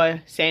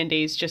 or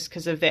Sandy's, just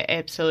because of that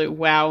absolute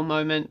wow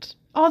moment.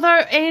 Although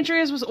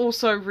Andrea's was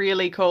also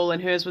really cool,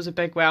 and hers was a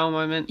big wow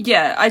moment.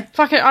 Yeah, I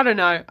don't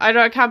know.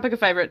 I can't pick a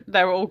favourite.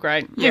 They were all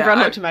great. Yeah, Everyone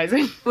looked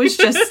amazing. was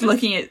just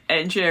looking at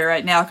Andrea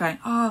right now going,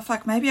 oh,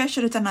 fuck, maybe I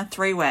should have done a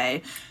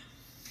 3-way.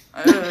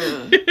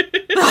 Oh,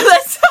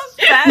 that sounds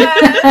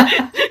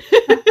bad.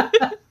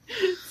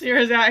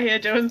 Sarah's out here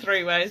doing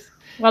 3-ways.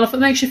 Well, if it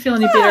makes you feel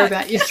any better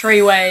about your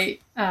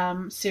 3-way,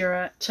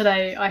 Sarah,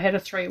 today I had a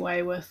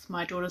 3-way with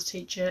my daughter's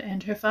teacher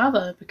and her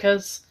father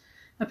because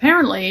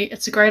apparently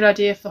it's a great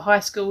idea for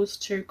high schools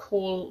to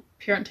call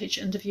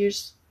parent-teacher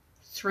interviews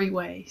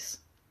 3-ways.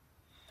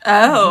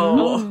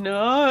 Oh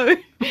no!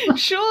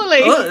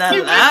 Surely, Oh, la,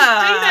 you're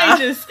la.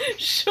 teenagers.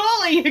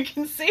 Surely you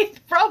can see the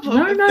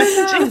problem. No,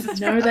 Jesus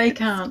no, Christ. they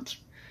can't.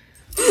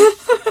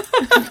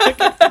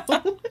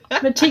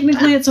 But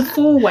technically it's a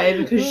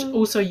 4-way because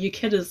also your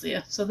kid is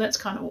there, so that's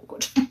kind of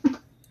awkward.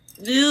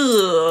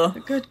 Ew.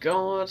 Good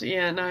God!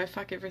 Yeah, no,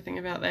 fuck everything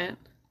about that.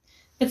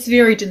 It's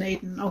very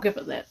Dunedin, I'll give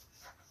it that.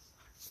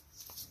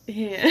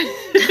 Yeah.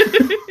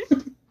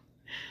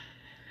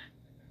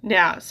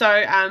 Now,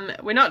 so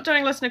we're not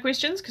doing listener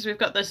questions because we've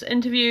got this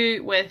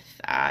interview with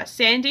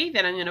Sandy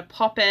that I'm going to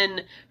pop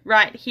in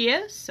right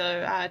here.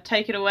 So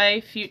take it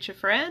away, future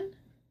Fran.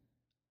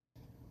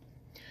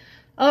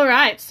 All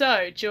right,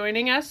 so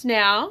joining us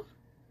now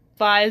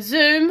via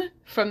Zoom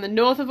from the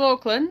north of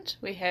Auckland,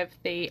 we have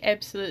the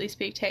absolutely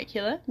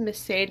spectacular Miss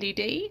Sandy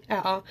D,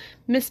 our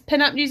Miss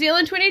Pinup New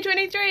Zealand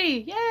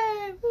 2023.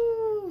 Yay!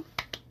 Woo!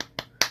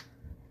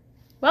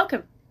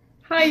 Welcome.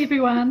 Hi,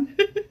 everyone.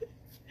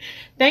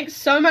 Thanks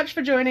so much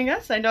for joining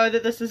us. I know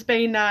that this has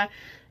been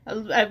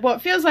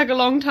what feels like a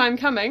long time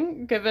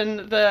coming,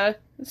 given the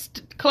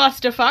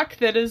clusterfuck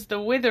that is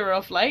the weather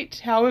of late.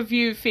 How have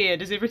you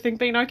fared? Has everything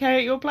been okay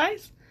at your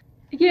place?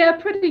 Yeah,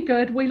 pretty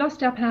good. We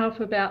lost our power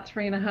for about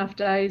 3.5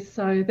 days,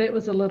 so that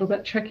was a little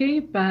bit tricky,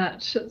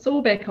 but it's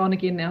all back on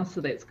again now, so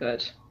that's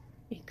good.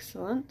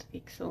 Excellent,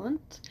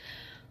 excellent.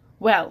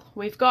 Well,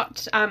 we've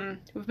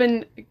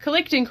been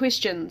collecting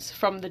questions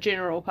from the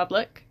general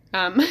public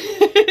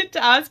to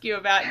ask you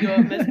about your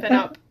Miss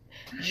Pinup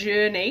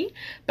journey.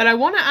 But I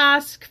want to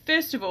ask,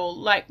 first of all,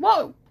 like,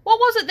 what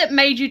was it that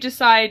made you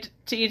decide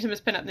to enter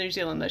Miss Pinup New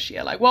Zealand this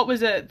year? Like, what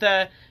was it,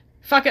 the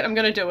fuck it, I'm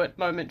going to do it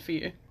moment for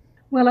you?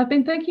 Well, I've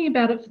been thinking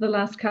about it for the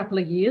last couple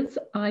of years.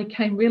 I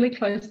came really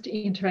close to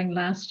entering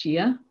last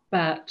year,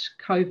 but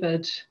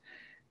COVID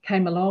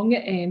came along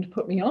and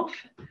put me off.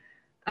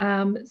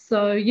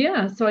 So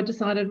I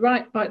decided,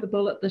 right, bite the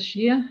bullet this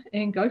year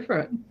and go for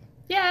it.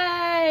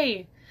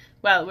 Yay!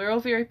 Well, we're all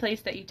very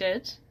pleased that you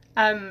did.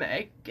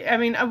 I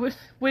mean,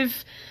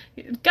 we've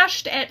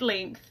gushed at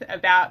length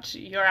about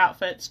your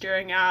outfits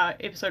during our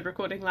episode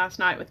recording last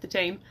night with the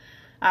team,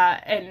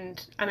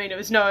 and I mean,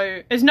 it's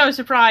no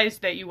surprise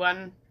that you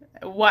won,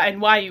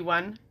 and why you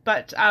won.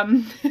 But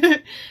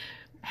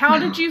how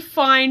did you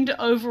find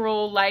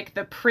overall, like,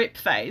 the prep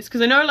phase? Because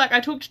I know, like, I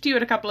talked to you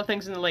at a couple of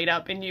things in the lead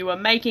up, and you were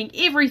making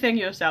everything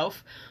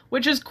yourself,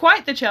 which is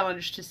quite the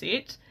challenge to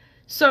set.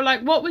 So,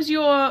 like, what was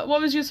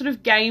your sort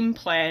of game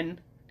plan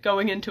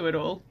going into it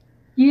all?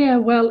 Yeah,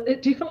 well,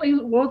 it definitely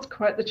was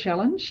quite the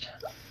challenge.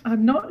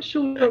 I'm not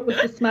sure it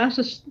was the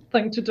smartest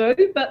thing to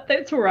do, but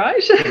that's all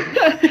right.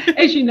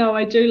 As you know,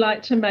 I do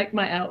like to make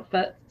my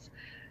outfits.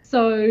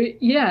 So,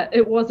 yeah,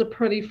 it was a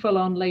pretty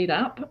full-on lead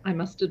up, I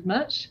must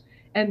admit.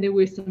 And there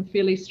were some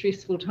fairly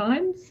stressful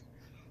times.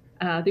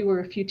 There were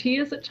a few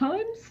tears at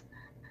times.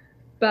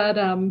 But,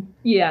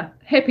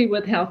 happy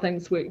with how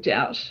things worked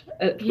out.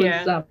 It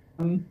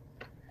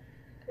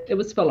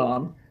was full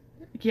on.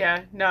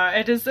 Yeah, no,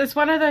 it's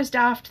one of those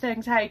daft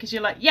things, hey, because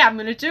you're like, yeah, I'm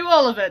going to do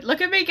all of it,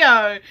 look at me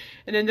go.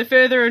 And then the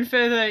further and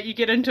further you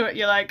get into it,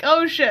 you're like,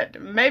 oh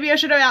shit, maybe I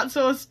should have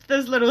outsourced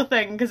this little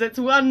thing, because it's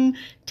one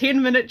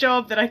 10-minute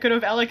job that I could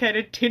have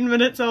allocated 10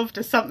 minutes of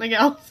to something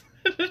else.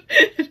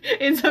 It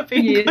ends up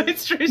being quite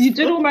stressful. You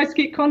did almost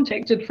get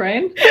contacted,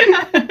 Fran.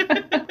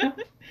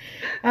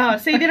 Oh,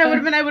 see, then I would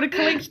have been able to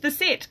collect the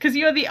set, because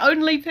you're the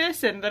only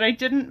person that I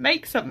didn't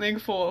make something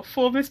for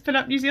Miss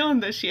Pinup New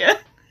Zealand this year.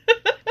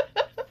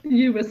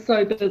 You were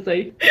so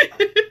busy.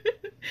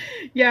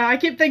 Yeah, I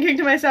kept thinking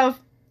to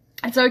myself,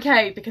 it's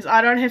okay, because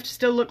I don't have to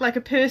still look like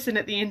a person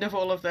at the end of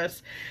all of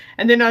this.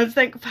 And then I was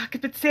think, fuck,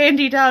 but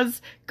Sandy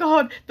does.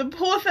 God, the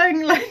poor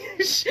thing, like,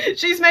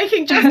 she's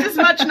making just as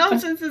much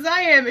nonsense as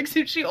I am,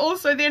 except she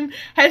also then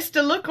has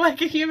to look like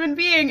a human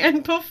being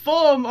and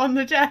perform on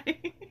the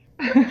day.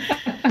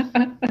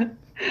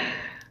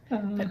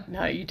 But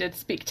no, you did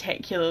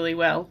spectacularly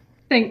well.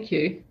 Thank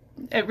you.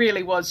 It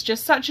really was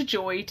just such a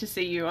joy to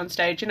see you on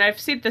stage. And I've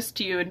said this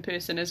to you in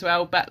person as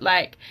well, but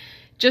like,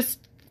 just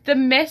the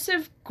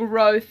massive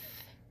growth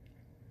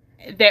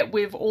that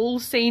we've all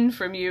seen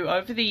from you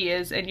over the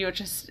years, and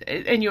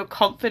your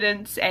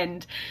confidence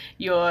and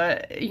your,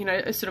 you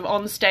know, sort of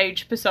on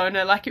stage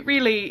persona, like, it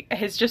really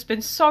has just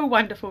been so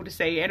wonderful to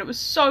see, and it was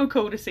so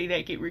cool to see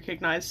that get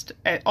recognised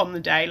on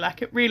the day.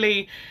 Like, it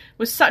really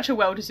was such a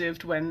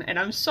well-deserved win, and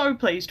I'm so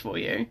pleased for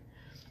you.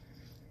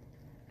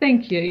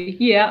 Thank you.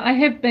 Yeah, I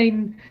have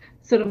been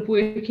sort of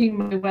working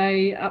my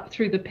way up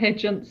through the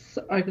pageants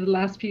over the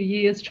last few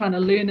years, trying to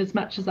learn as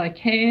much as I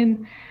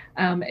can,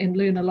 and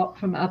learn a lot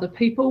from other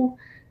people.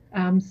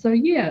 So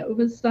yeah, it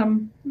was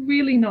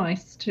really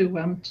nice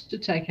to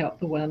take out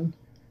the win.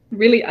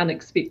 Really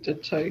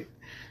unexpected too.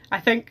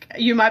 I think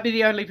you might be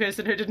the only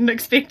person who didn't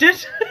expect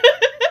it.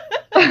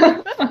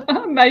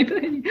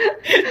 Maybe.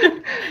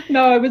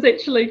 No, I was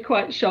actually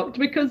quite shocked,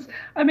 because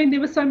I mean, there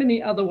were so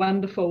many other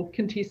wonderful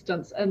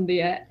contestants in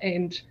there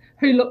and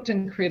who looked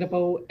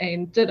incredible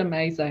and did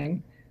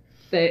amazing,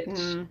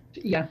 that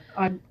yeah,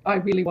 I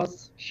really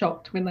was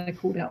shocked when they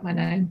called out my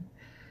name.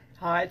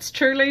 Oh, it's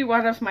truly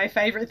one of my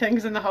favourite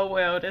things in the whole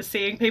world, is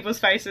seeing people's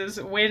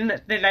faces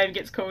when their name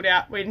gets called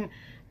out, when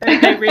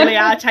they really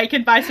are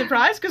taken by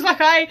surprise. Because like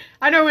I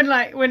know when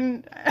I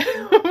won,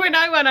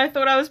 I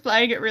thought I was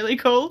playing it really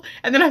cool,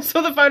 and then I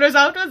saw the photos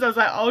afterwards, I was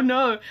like, oh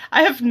no,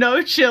 I have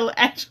no chill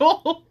at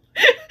all.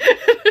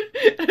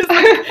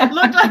 It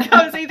looked like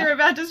I was either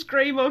about to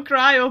scream or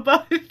cry or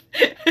both.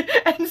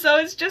 And so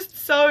it's just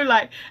so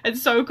like,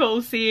 it's so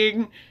cool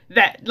seeing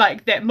that,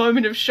 like, that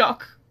moment of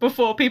shock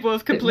before people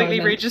have completely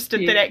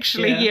registered that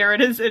actually,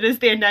 it is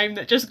their name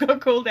that just got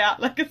called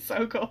out. Like, it's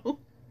so cool.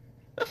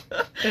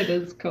 It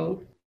is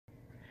cool.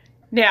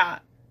 Now,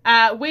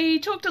 we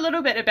talked a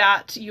little bit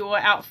about your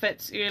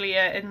outfits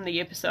earlier in the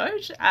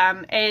episode,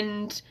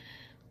 and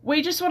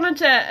we just wanted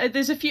to,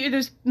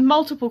 there's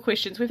multiple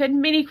questions. We've had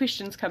many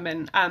questions come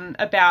in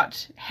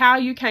about how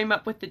you came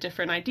up with the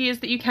different ideas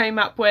that you came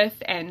up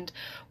with, and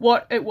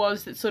what it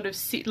was that sort of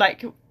set,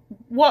 like,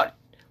 what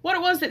it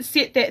was that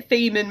set that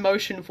theme in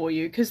motion for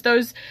you, because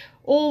those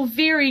all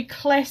very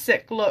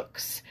classic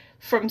looks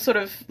from sort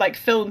of like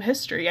film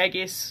history, I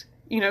guess,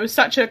 you know,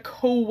 such a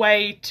cool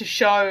way to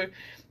show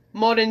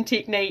modern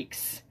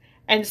techniques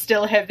and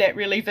still have that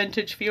really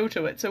vintage feel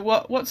to it. So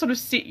what sort of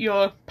set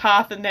your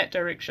path in that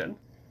direction?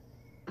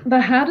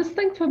 The hardest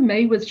thing for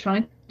me was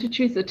trying to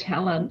choose a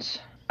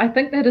talent. I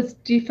think that is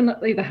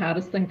definitely the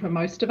hardest thing for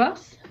most of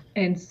us.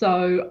 And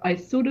so I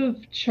sort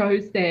of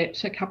chose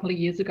that a couple of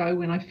years ago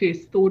when I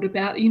first thought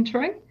about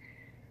entering.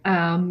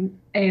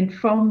 And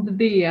from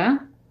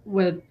there,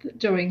 with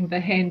doing the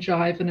hand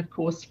jive, and of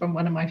course from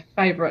one of my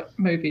favourite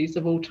movies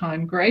of all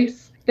time,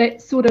 Grease,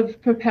 that sort of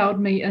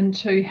propelled me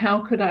into how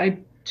could I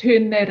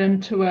turn that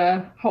into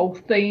a whole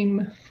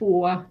theme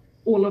for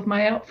all of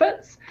my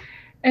outfits.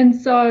 And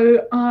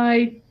so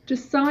I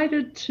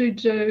decided to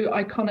do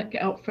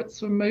iconic outfits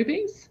from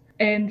movies.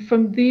 And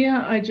from there,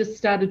 I just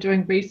started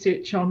doing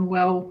research on,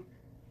 well,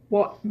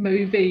 what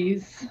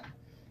movies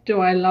do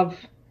I love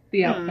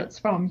the outfits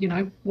from? You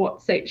know,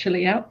 what's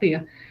actually out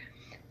there?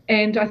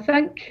 And I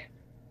think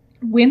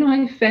when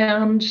I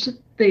found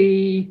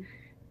the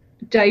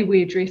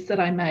daywear dress that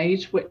I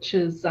made, which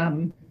is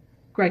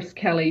Grace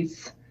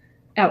Kelly's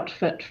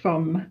outfit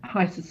from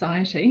High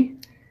Society,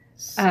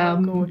 so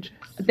gorgeous.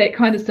 That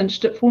kind of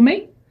cinched it for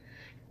me.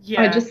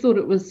 Yeah. I just thought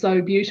it was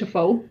so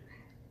beautiful,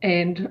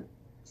 and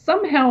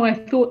somehow I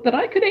thought that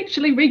I could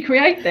actually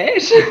recreate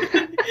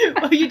that.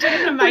 Well, you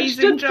did an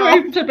amazing job.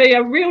 Which did prove to be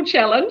a real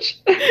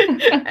challenge.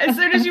 As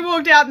soon as you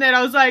walked out in that,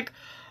 I was like,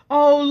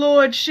 oh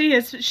Lord, she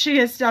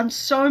has done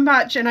so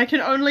much, and I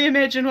can only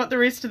imagine what the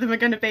rest of them are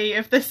going to be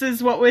if this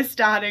is what we're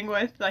starting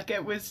with. Like,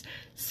 it was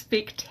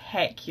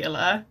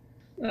spectacular.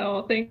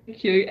 Oh,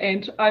 thank you.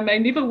 And I may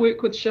never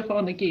work with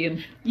chiffon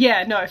again.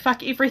 Yeah, no,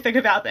 fuck everything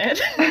about that.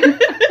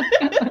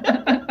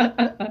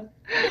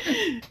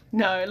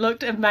 No, it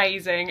looked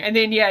amazing. And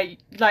then, yeah,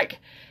 like,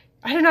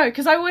 I don't know,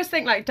 because I always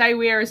think, like,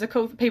 daywear is a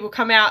cool, people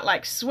come out,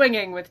 like,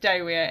 swinging with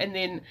daywear, and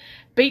then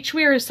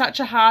beachwear is such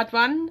a hard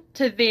one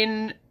to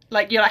then,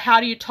 like, you're like,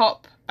 how do you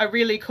top a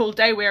really cool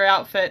daywear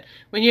outfit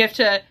when you have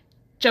to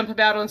jump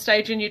about on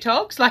stage in your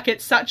togs? Like,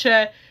 it's such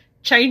a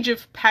change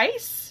of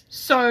pace.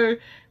 So,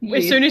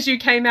 yes. As soon as you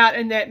came out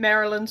in that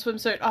Marilyn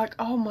swimsuit, like,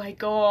 oh my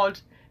God,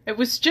 It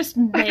was just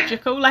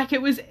magical. Like,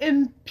 it was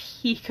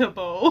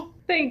impeccable.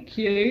 Thank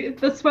you.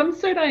 The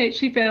swimsuit I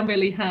actually found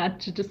really hard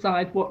to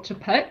decide what to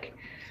pick.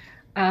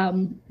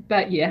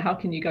 But yeah, how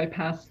can you go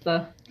past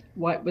the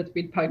white with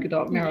red polka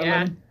dot Marilyn?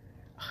 Yeah.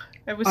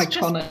 It was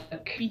iconic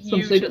just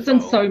swimsuit. It's in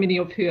so many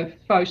of her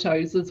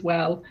photos as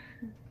well.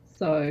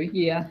 So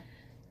yeah.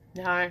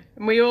 No,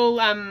 and we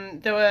all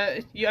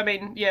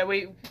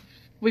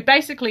we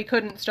basically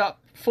couldn't stop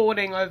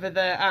fawning over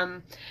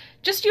the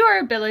just your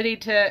ability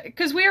to,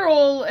 because we're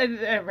all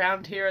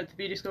around here at the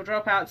beauty school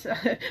dropouts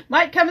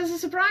might come as a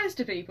surprise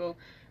to people.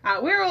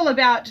 We're all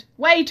about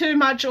way too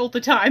much all the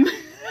time.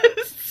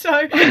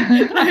 So,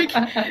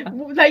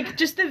 like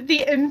just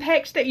the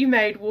impact that you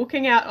made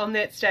walking out on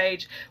that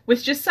stage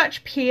with just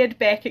such pared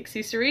back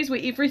accessories where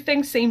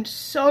everything seemed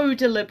so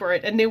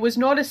deliberate and there was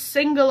not a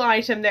single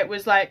item that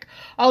was like,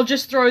 I'll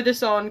just throw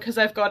this on because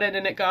I've got it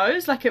and it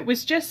goes. Like, it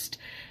was just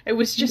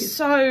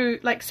so,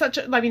 like,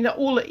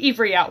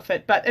 every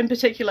outfit, but in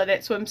particular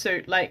that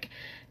swimsuit, like,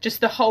 just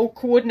the whole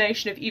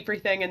coordination of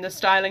everything and the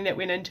styling that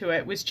went into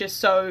it was just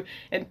so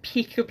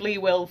impeccably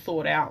well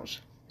thought out.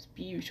 It's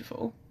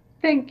beautiful.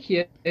 Thank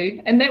you.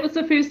 And that was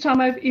the first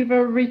time I've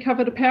ever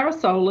recovered a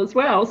parasol as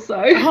well.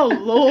 So, oh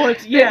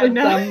Lord, yeah,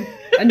 that was,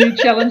 a new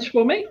challenge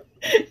for me.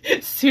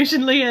 It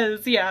certainly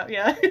is.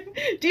 Yeah.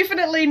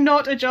 Definitely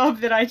not a job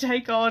that I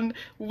take on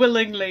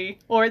willingly,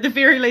 or at the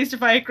very least,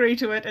 if I agree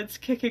to it, it's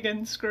kicking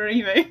and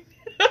screaming.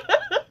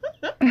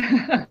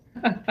 No,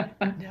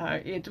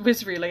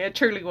 it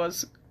truly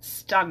was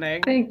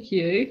stunning. Thank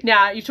you.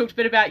 Now, you talked a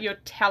bit about your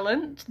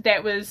talent.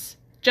 That was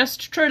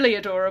just truly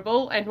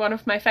adorable, and one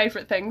of my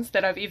favourite things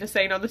that I've ever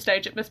seen on the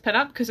stage at Miss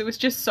Pinup, because it was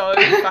just so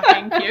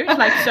fucking cute,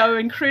 like so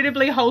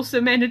incredibly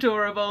wholesome and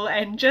adorable,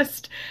 and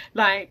just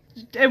like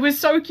it was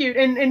so cute,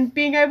 and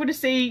being able to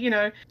see, you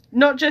know,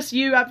 not just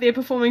you up there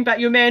performing, but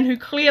your man who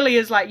clearly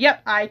is like,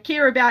 yep, I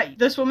care about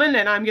this woman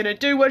and I'm going to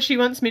do what she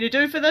wants me to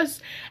do for this.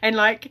 And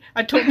like,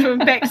 I talked to him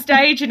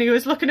backstage and he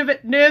was looking a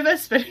bit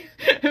nervous, but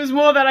it was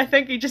more that I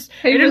think he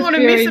didn't want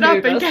to mess it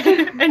up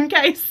in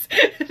case.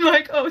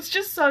 Like, oh, it's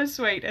just so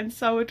sweet and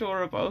so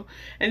adorable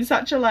and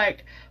such a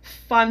like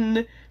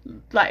fun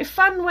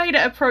way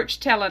to approach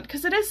talent,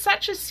 because it is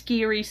such a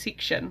scary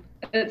section.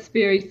 It's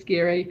very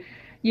scary.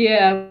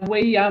 Yeah,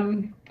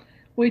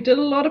 we did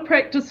a lot of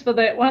practice for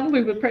that one.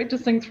 We were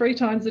practicing 3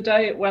 times a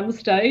day at one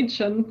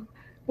stage, and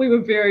we were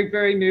very,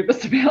 very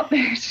nervous about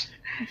that.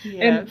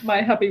 Yeah. And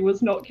my hubby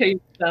was not keen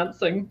on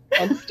dancing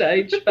on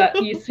stage,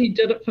 but yes, he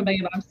did it for me,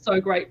 and I'm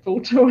so grateful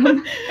to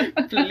him.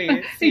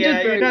 Bless. He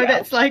did very well.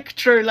 That's like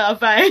true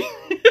love, eh?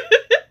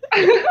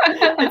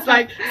 It's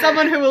like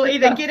someone who will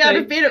either get out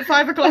of bed at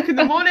 5 o'clock in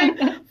the morning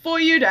for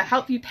you to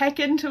help you pack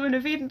into an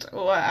event,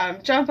 or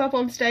jump up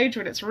on stage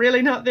when it's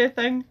really not their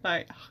thing.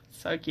 Like, oh,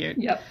 so cute.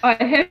 Yeah, I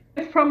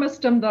have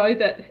promised him though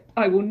that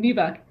I will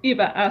never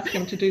ever ask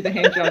him to do the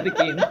hand job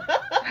again.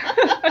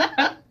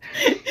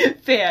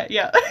 Fair,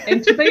 yeah.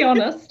 And to be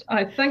honest,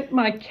 I think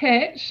my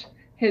cat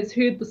has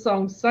heard the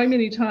song so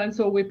many times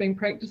while we've been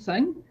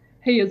practicing,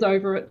 he is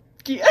over it.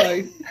 Yeah.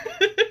 So.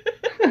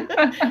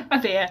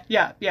 Fair,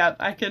 yeah,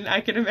 I can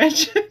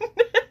imagine.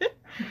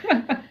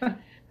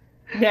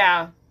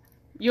 Now,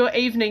 your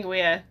evening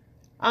wear.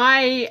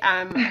 I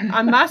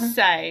must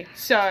say,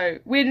 so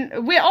when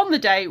we're on the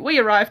day, we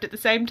arrived at the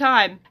same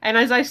time, and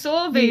as I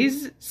saw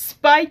these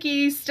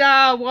spiky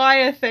star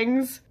wire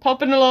things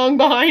popping along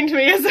behind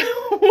me as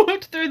I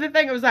walked through the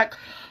thing, it was like,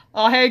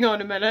 oh, hang on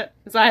a minute,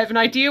 as I have an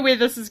idea where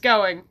this is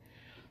going.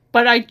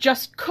 But I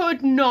just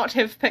could not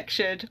have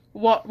pictured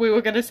what we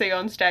were going to see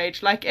on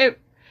stage. Like,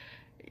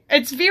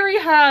 it's very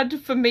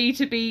hard for me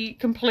to be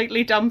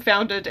completely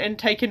dumbfounded and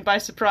taken by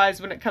surprise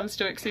when it comes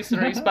to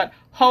accessories, but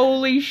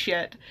holy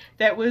shit,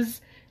 that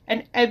was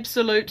an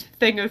absolute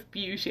thing of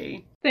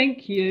beauty.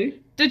 Thank you.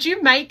 Did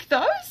you make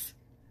those?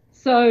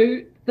 So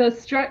the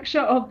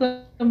structure of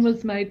them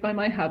was made by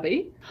my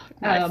hubby.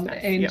 Nice.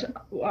 And yep.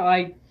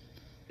 I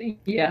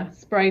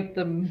sprayed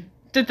them.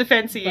 Did the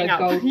fancying up.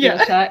 Gold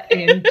glitter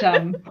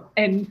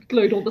and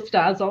glued all the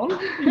stars on.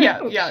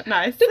 Yeah,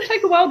 nice. Did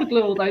take a while to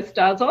glue all those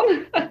stars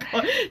on.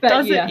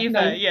 Does it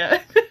ever,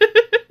 yeah.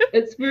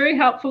 It's very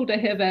helpful to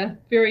have a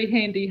very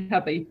handy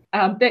hubby.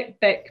 That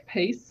back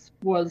piece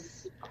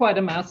was quite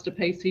a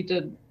masterpiece. He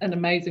did an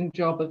amazing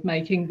job of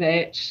making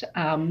that,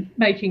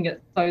 making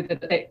it so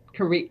that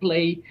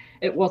correctly,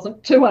 it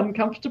wasn't too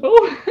uncomfortable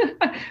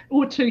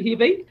or too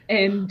heavy.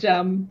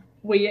 And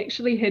we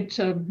actually had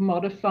to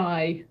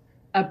modify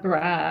a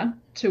bra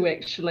to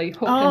actually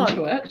hook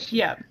into it,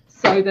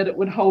 so that it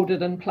would hold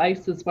it in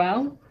place as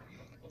well.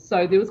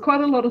 So there was quite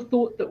a lot of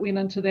thought that went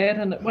into that,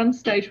 and at one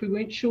stage we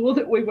weren't sure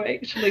that we were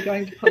actually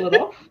going to pull it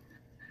off,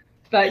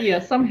 but yeah,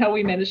 somehow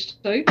we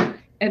managed to.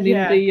 And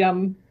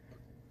then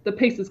the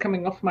pieces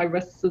coming off my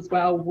wrists as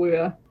well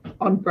were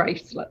on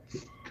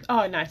bracelets.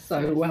 Oh, nice. So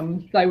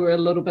they were a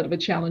little bit of a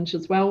challenge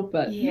as well,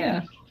 but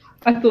yeah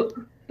I thought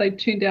they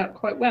turned out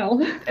quite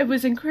well. It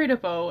was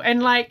incredible.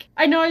 And like,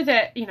 I know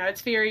that, you know,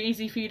 it's very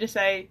easy for you to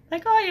say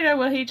like, oh, you know,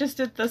 well, he just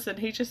did this and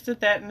he just did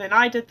that and then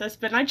I did this,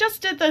 but I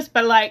just did this,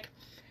 but like,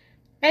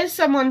 as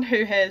someone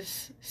who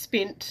has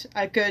spent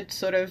a good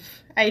sort of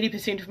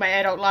 80% of my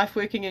adult life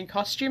working in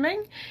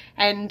costuming,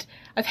 and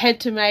I've had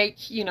to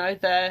make, you know,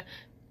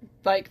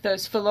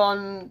 those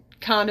full-on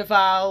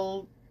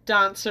carnival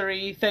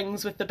dancery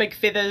things with the big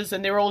feathers,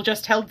 and they're all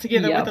just held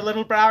together with a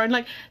little bra, and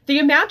like the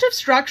amount of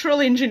structural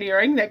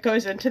engineering that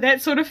goes into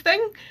that sort of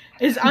thing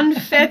is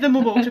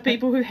unfathomable to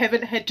people who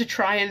haven't had to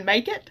try and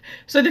make it.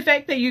 So the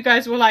fact that you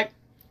guys were like,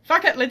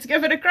 fuck it, let's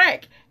give it a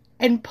crack,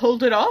 and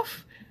pulled it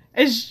off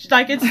is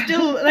like, it's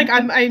still like,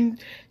 I'm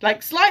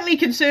like slightly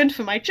concerned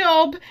for my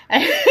job,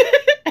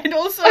 and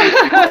also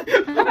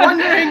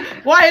wondering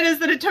why it is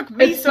that it took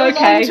me so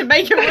long to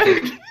make it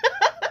work.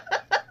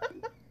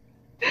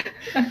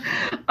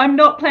 I'm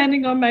not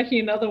planning on making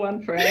another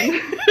one, Fran.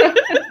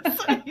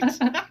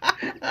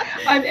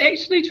 I'm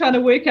actually trying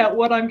to work out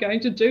what I'm going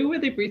to do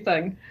with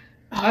everything.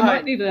 I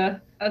might need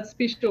a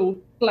special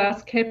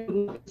glass cap.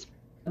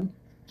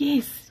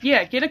 Yes,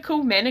 yeah, get a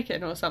cool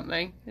mannequin or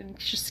something and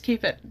just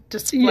keep it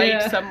displayed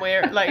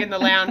somewhere, like in the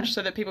lounge,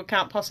 so that people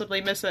can't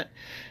possibly miss it.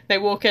 They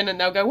walk in and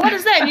they'll go, what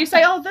is that? And you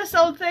say, oh, this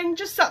old thing,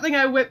 just something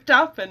I whipped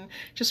up, and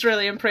just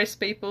really impress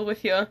people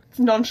with your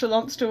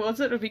nonchalance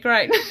towards it. It would be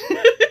great.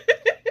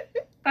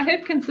 I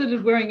have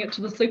considered wearing it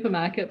to the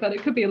supermarket, but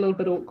it could be a little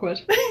bit awkward.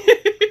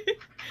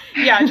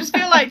 Yeah, I just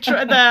feel like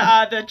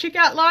the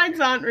checkout lines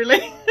aren't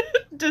really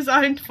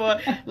designed for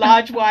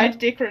large, wide,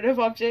 decorative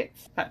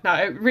objects. But no,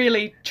 it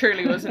really,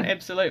 truly was an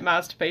absolute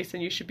masterpiece,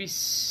 and you should be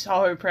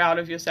so proud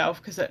of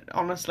yourself, because it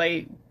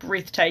honestly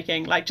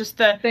breathtaking. Like just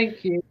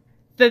thank you.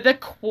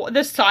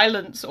 The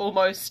silence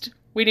almost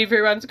when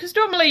everyone's, because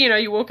normally, you know,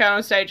 you walk out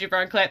on stage,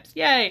 everyone claps,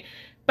 yay.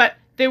 But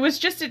there was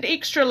just an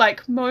extra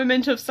like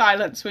moment of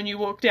silence when you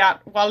walked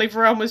out, while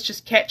everyone was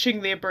just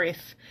catching their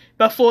breath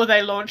before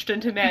they launched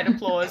into mad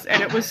applause,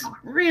 and it was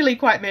really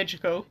quite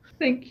magical.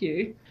 Thank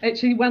you.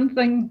 Actually, one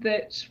thing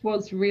that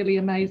was really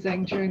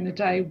amazing during the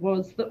day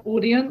was the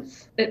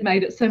audience. It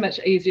made it so much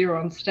easier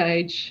on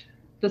stage.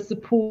 The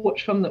support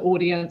from the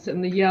audience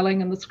and the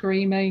yelling and the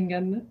screaming,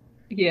 and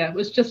yeah, it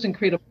was just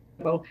incredible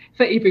for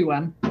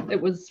everyone. It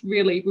was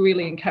really,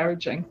 really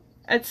encouraging.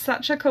 It's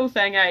such a cool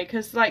thing, eh?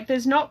 Because like,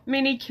 there's not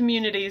many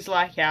communities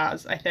like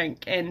ours, I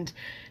think, and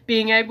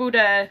being able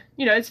to,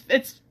 you know,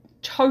 it's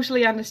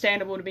totally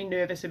understandable to be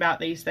nervous about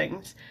these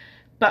things,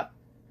 but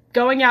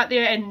going out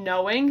there and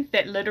knowing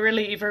that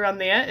literally everyone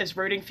there is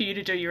rooting for you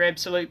to do your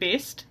absolute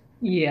best,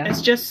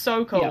 it's just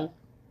so cool.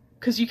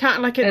 Because you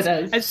can't, like,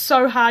 it's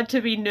so hard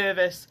to be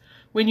nervous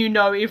when you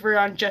know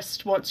everyone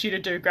just wants you to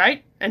do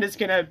great and is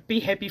going to be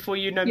happy for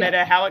you no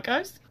matter how it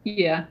goes.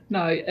 Yeah,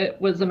 no, it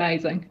was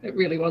amazing. It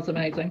really was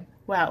amazing.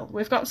 Well,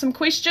 we've got some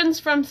questions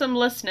from some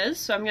listeners,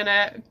 so I'm going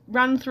to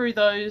run through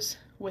those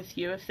with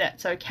you if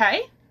that's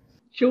okay.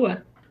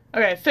 Sure.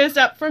 Okay, first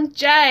up from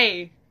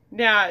Jay.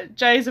 Now,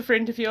 Jay's a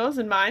friend of yours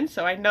and mine,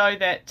 so I know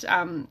that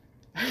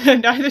I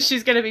know that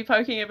she's going to be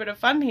poking a bit of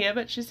fun here,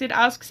 but she said,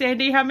 ask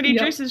Sandy how many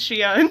dresses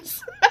she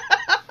owns.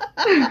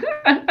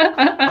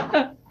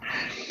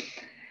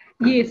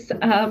 Yes,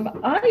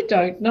 I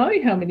don't know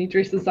how many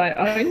dresses I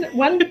own.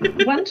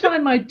 One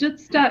time I did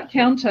start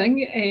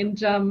counting, and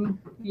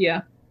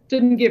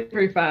didn't get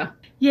very far.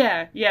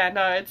 Yeah,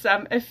 no, it's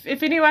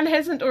if anyone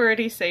hasn't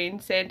already seen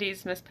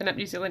Sandy's Miss Pinup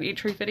New Zealand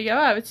entry video,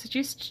 I would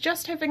suggest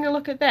just having a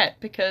look at that,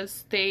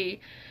 because the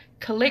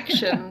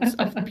collections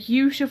of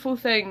beautiful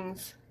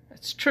things,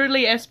 it's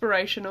truly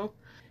aspirational.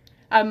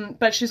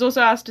 But she's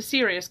also asked a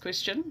serious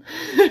question,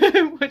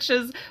 which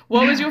is,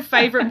 what was your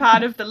favourite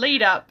part of the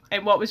lead up,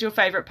 and what was your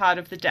favourite part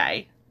of the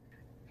day?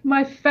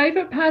 My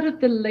favourite part of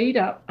the lead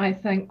up, I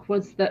think,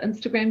 was the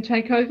Instagram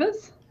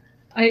takeovers.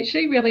 I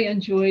actually really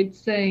enjoyed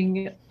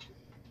seeing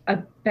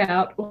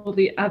about all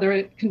the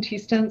other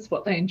contestants,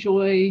 what they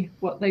enjoy,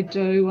 what they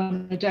do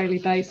on a daily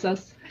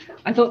basis.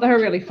 I thought they were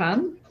really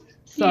fun.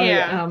 So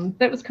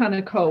that was kind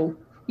of cool.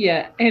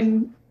 Yeah,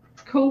 and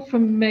cool for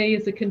me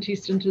as a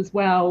contestant as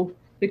well,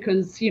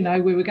 because, you know,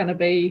 we were going to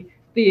be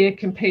there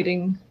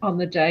competing on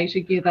the day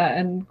together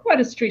in quite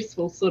a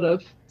stressful sort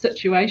of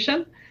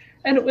situation.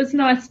 And it was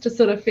nice to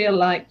sort of feel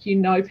like you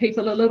know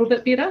people a little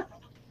bit better.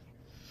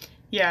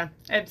 Yeah,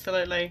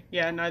 absolutely.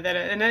 Yeah, no,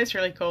 that's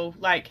really cool.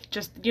 Like,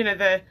 just, you know,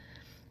 the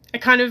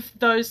kind of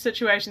those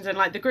situations and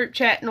like the group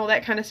chat and all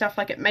that kind of stuff,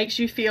 like it makes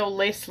you feel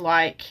less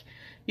like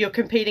you're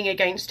competing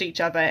against each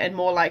other and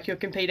more like you're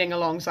competing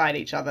alongside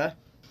each other.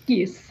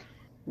 Yes.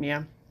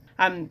 Yeah.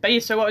 But yeah,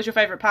 so what was your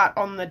favourite part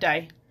on the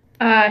day?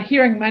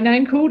 Hearing my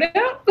name called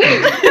out.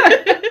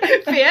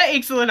 Fair,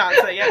 excellent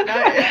answer. Yeah,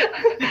 no,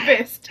 the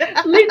best.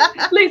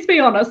 Let's be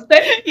honest.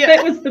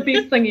 That was the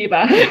best thing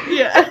ever.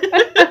 Yeah.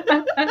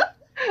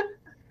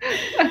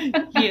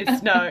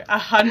 Yes, no,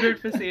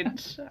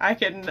 100%. I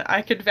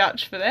can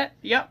vouch for that.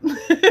 Yep.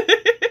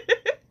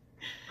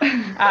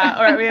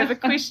 All right, we have a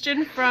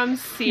question from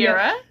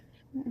Sarah.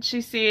 Yep.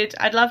 She said,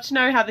 I'd love to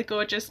know how the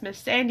gorgeous Miss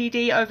Sandy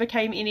D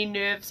overcame any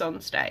nerves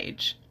on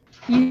stage.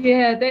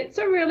 Yeah, that's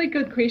a really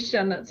good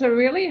question. It's a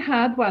really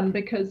hard one,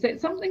 because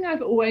that's something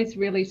I've always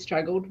really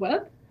struggled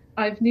with.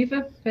 I've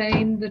never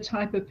been the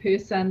type of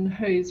person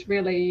who's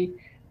really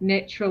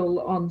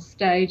natural on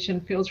stage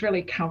and feels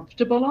really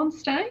comfortable on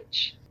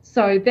stage.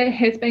 So that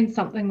has been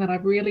something that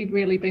I've really,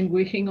 really been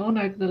working on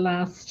over the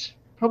last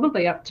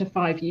probably up to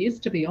 5 years,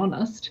 to be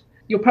honest.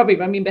 You'll probably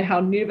remember how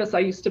nervous I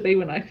used to be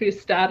when I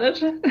first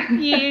started.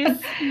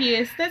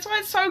 Yes. That's why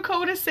it's so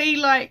cool to see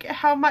like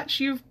how much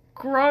you've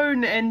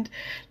grown and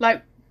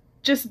like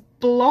just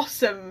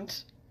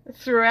blossomed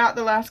throughout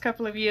the last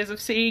couple of years of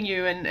seeing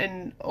you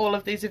and all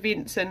of these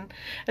events, and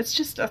it's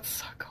so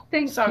cool.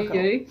 Thank so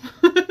you.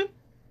 Cool.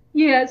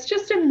 Yeah, it's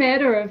just a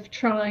matter of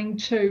trying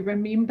to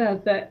remember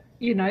that,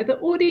 you know, the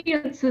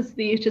audience is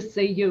there to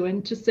see you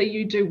and to see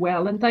you do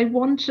well, and they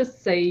want to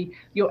see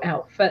your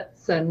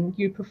outfits and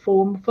you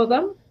perform for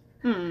them.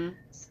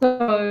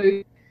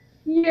 So,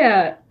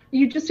 yeah,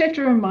 you just have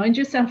to remind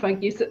yourself, I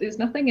guess, that there's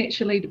nothing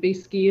actually to be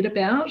scared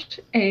about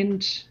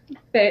and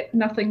that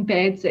nothing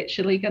bad's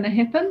actually going to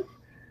happen.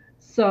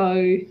 So,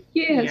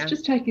 yeah, it's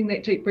just taking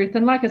that deep breath.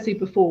 And like I said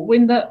before,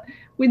 when the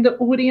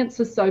audience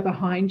is so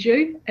behind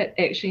you, it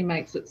actually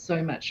makes it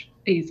so much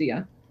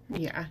easier.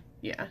 Yeah.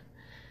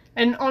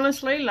 And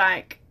honestly,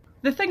 like,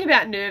 the thing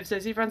about nerves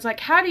is everyone's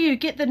like, how do you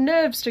get the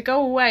nerves to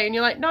go away? And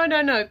you're like,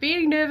 no,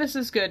 being nervous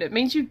is good. It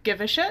means you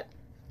give a shit.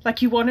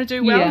 Like, you want to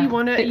do well. Yeah, you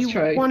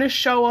want to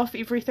show off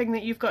everything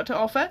that you've got to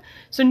offer.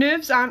 So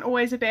nerves aren't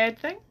always a bad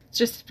thing. It's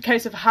just a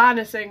case of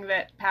harnessing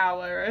that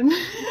power. And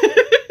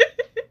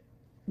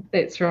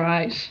That's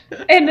right.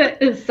 And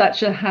it is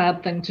such a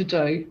hard thing to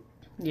do.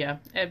 Yeah,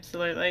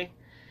 absolutely.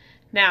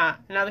 Now,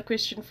 another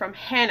question from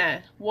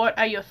Hannah. What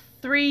are your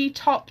 3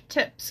 top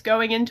tips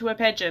going into a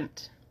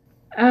pageant?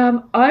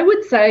 I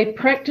would say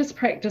practice.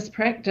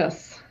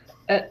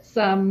 It's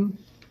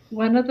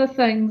one of the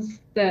things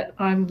that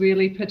I'm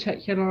really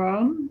particular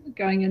on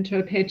going into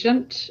a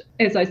pageant.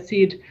 As I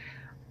said,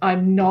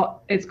 I'm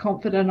not as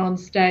confident on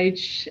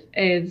stage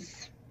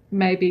as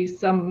maybe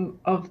some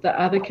of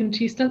the other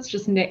contestants,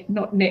 just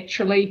not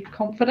naturally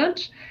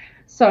confident.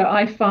 So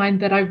I find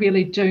that I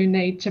really do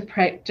need to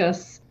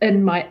practice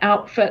in my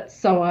outfits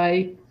so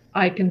I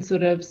can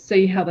sort of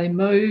see how they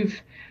move,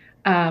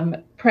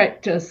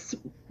 practice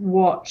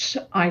what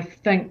I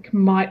think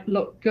might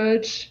look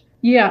good.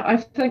 Yeah, I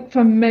think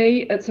for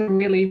me it's a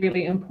really,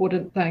 really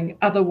important thing.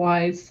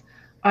 Otherwise,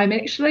 I'm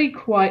actually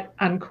quite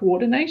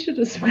uncoordinated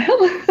as well,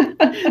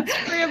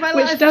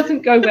 which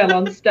doesn't go well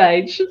on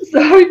stage.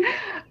 So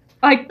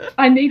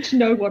I need to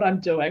know what I'm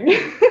doing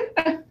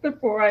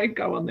before I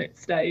go on that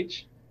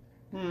stage.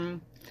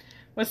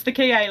 What's the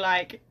key,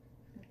 like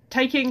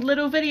taking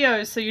little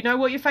videos so you know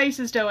what your face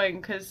is doing,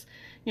 because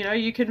you know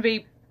you can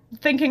be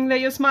thinking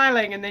that you're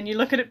smiling and then you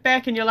look at it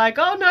back and you're like,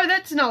 oh no,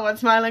 that's not what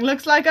smiling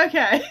looks like.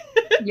 Okay.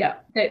 Yeah,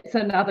 that's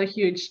another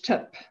huge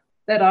tip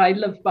that I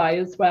live by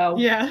as well.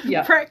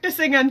 Yeah.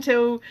 Practicing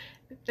until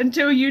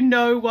you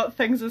know what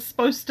things are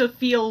supposed to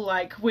feel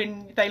like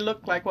when they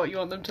look like what you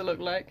want them to look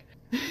like.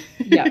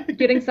 Yeah,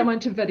 getting someone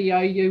to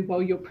video you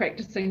while you're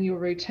practicing your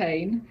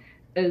routine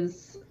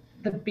is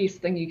the best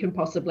thing you can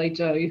possibly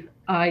do.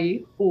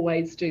 I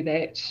always do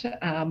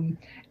that.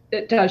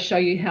 It does show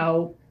you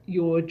how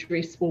your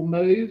dress will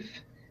move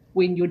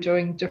when you're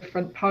doing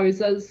different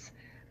poses.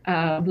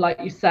 Like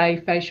you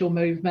say, facial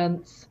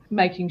movements,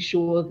 making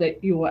sure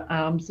that your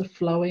arms are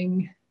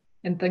flowing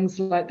and things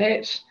like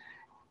that.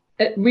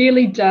 It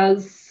really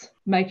does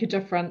make a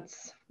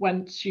difference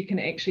once you can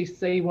actually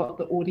see what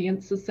the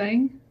audience is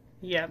seeing.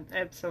 Yeah,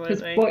 absolutely.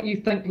 Because what you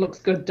think looks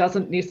good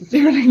doesn't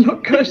necessarily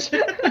look good.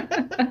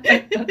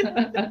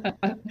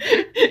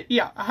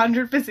 Yeah,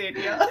 100%,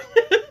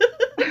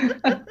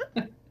 yeah.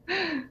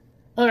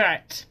 All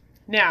right.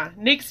 Now,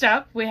 next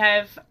up, we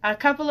have a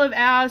couple of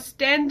our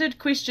standard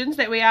questions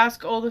that we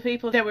ask all the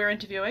people that we're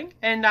interviewing.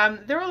 And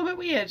they're all a bit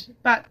weird,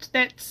 but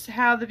that's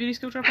how the Beauty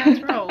School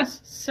Dropouts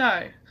rolls.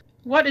 So,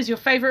 what is your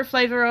favourite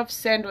flavour of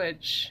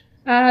sandwich?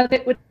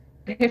 That would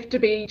have to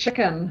be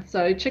chicken.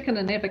 So, chicken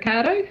and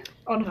avocado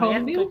on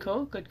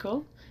wholemeal. Good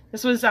call.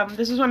 This was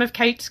one of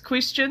Kate's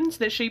questions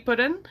that she put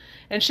in,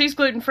 and she's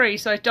gluten-free,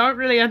 so I don't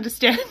really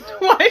understand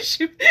why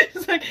she.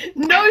 It's like,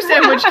 no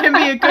sandwich can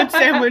be a good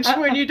sandwich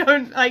when you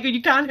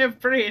can't have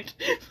bread.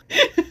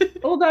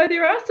 Although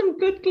there are some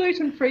good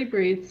gluten-free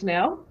breads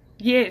now.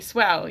 Yes,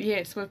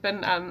 we've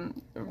been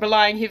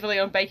relying heavily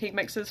on baking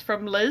mixes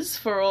from Liz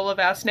for all of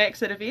our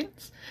snacks at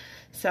events,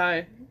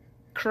 so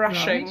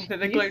crushing that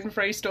the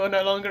gluten-free store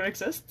no longer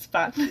exists,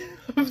 but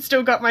I've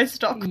still got my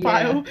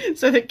stockpile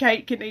so that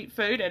Kate can eat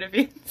food at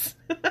events.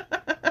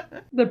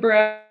 The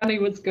brownie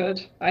was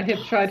good. I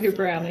have tried her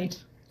brownie.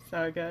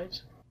 So good.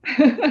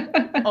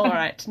 All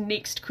right,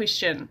 next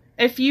question.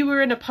 If you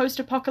were in a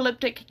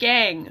post-apocalyptic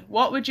gang,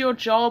 what would your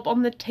job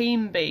on the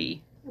team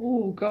be?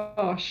 Oh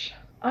gosh,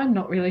 I'm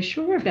not really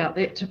sure about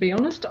that, to be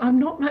honest. I'm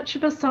not much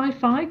of a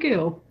sci-fi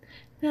girl.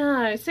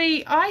 No,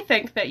 see, I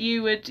think that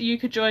you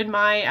could join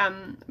my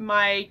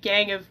my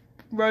gang of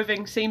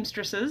roving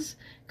seamstresses,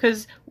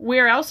 because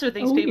where else are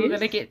these people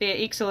going to get their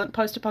excellent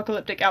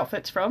post-apocalyptic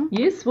outfits from?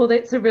 Yes, well,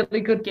 that's a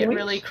really good point. Get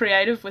really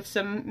creative with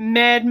some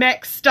Mad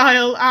Max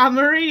style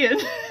armory and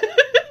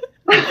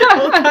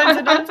all kinds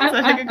of nonsense.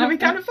 I think it could be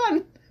kind of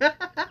fun.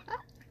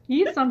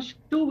 Yes, I'm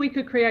sure we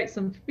could create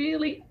some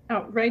fairly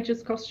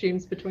outrageous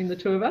costumes between the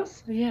two of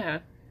us. Yeah,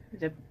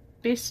 the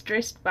best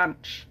dressed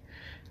bunch.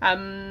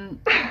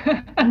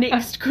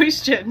 Next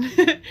question.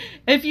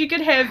 If you could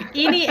have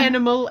any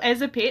animal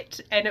as a pet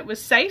and it was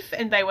safe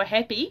and they were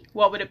happy,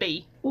 what would it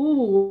be?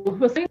 Oh,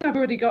 well, seeing I've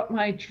already got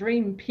my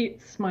dream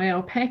pets, my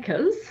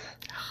alpacas,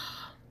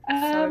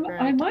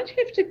 I might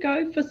have to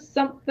go for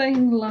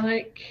something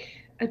like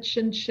a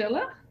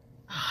chinchilla.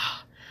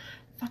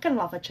 Fucking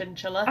love a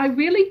chinchilla. I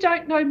really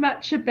don't know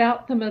much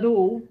about them at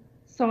all,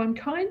 so I'm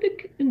kind of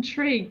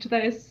intrigued.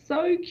 They are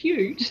so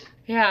cute.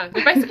 Yeah,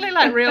 they're basically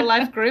like real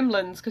life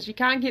gremlins because you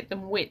can't get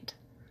them wet.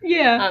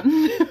 Yeah.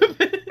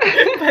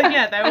 But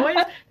yeah,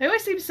 they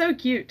always seem so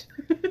cute.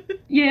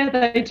 Yeah,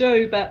 they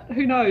do, but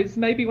who knows?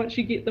 Maybe once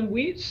you get them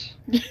wet,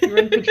 you're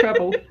in for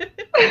trouble.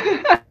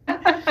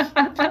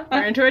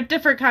 We're into a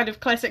different kind of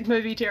classic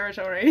movie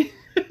territory.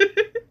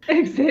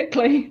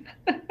 Exactly.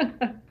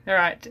 All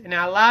right, and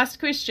our last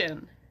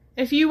question.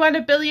 If you won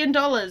 $1 billion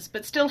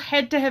but still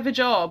had to have a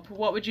job,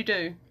 what would you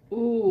do?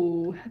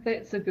 Ooh,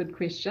 that's a good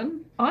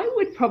question. I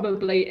would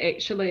probably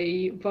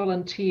actually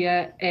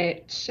volunteer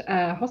at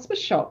a hospice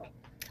shop.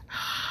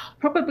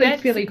 Probably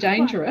That's fairly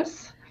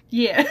dangerous. One.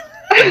 Yeah.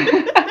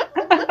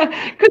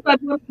 Because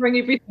I'd want to bring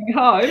everything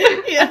home.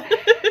 Yeah.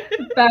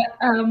 But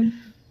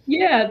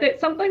yeah,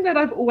 that's something that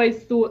I've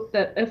always thought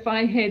that if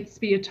I had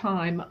spare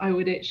time, I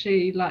would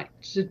actually like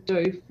to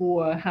do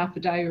for half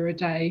a day or a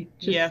day.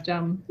 Just,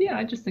 yeah,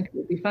 I just think it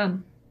would be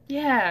fun.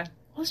 Yeah.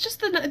 Well, it's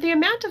just the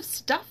amount of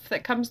stuff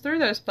that comes through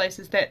those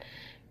places that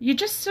you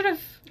just sort of,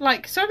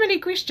 like, so many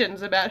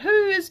questions about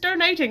who is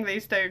donating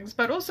these things,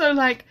 but also,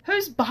 like,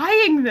 who's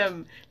buying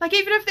them? Like,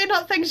 even if they're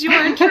not things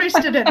you're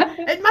interested in,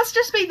 it must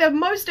just be the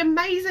most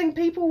amazing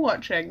people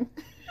watching.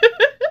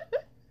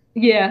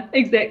 Yeah,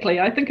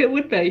 exactly. I think it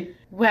would be.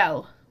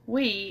 Well,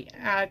 we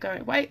are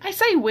going... Wait, I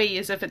say we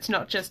as if it's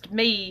not just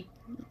me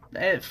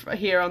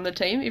here on the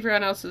team.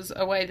 Everyone else is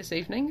away this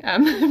evening.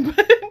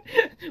 But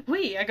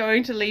we are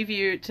going to leave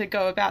you to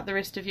go about the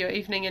rest of your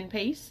evening in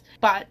peace.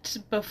 But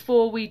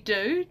before we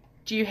do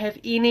you have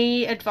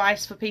any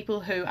advice for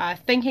people who are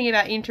thinking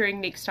about entering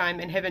next time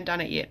and haven't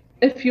done it yet?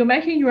 If you're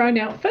making your own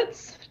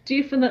outfits,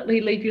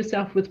 definitely leave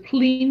yourself with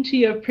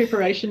plenty of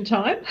preparation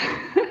time.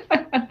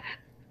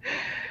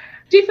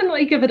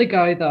 Definitely give it a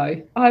go,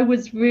 though. I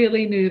was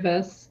really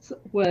nervous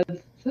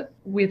with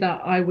whether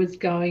I was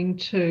going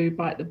to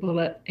bite the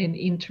bullet and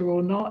enter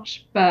or not,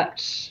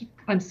 but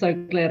I'm so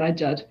glad I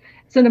did.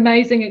 It's an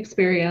amazing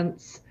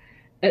experience.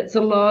 It's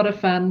a lot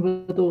of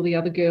fun with all the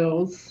other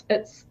girls.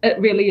 It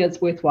really is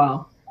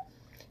worthwhile.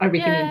 I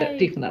recommend it,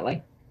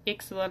 definitely.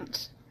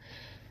 Excellent.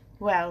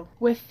 Well,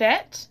 with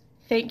that,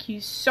 thank you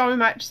so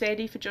much,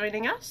 Sandy, for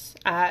joining us.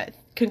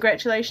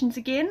 Congratulations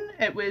again.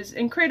 It was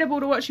incredible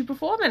to watch you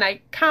perform, and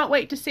I can't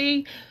wait to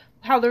see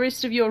how the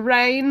rest of your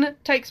reign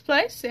takes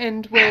place,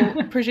 and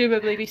we'll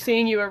presumably be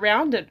seeing you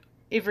around at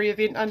every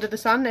event under the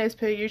sun as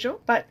per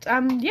usual. But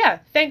yeah,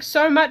 thanks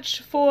so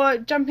much for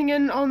jumping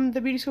in on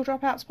the Beauty School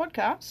Dropouts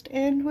podcast,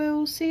 and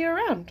we'll see you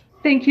around.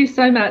 Thank you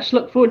so much.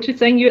 Look forward to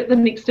seeing you at the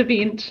next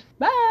event.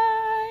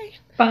 Bye.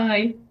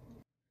 Bye.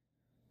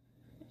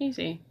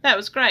 Easy. That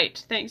was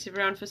great. Thanks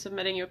everyone for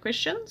submitting your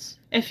questions.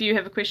 If you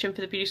have a question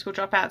for the Beauty School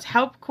Dropouts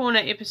Help Corner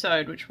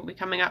episode, which will be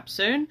coming up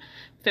soon,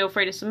 feel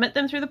free to submit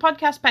them through the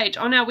podcast page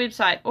on our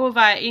website or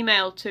via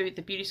email to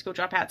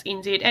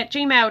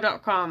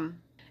thebeautyschooldropoutснz@gmail.com.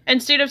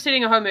 Instead of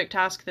setting a homework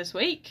task this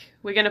week,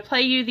 we're going to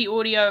play you the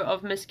audio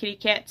of Miss Kitty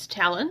Cat's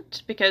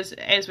talent because,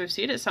 as we've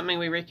said, it's something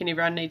we reckon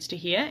everyone needs to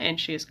hear,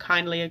 and she has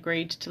kindly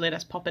agreed to let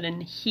us pop it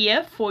in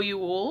here for you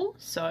all.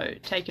 So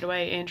take it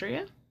away,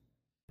 Andrea.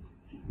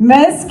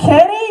 Miss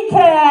Kitty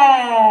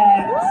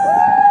Cat!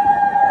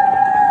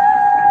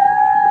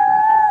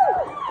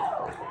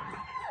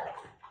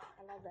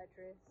 I love that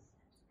dress.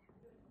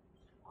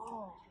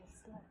 Oh,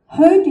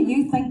 Who do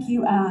you think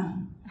you are?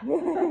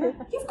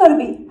 You've got to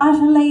be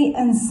utterly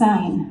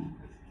insane.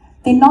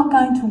 They're not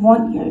going to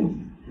want you.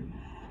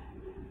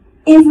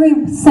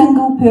 Every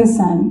single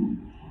person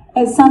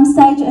at some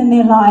stage in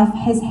their life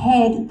has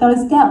had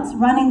those doubts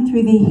running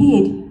through their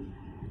head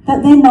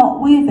that they're not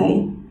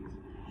worthy.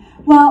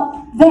 Well,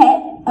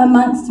 that,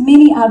 amongst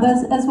many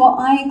others, is what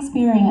I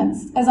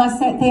experienced as I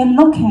sat there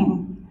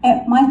looking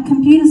at my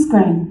computer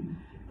screen,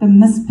 the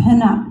Miss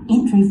Pinup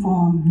entry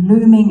form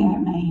looming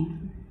at me.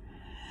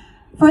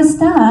 For a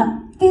start,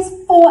 there's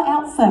 4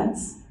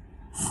 outfits.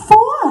 4!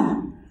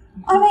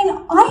 I mean,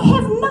 I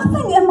have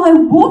nothing in my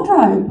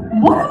wardrobe.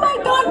 What am I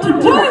going to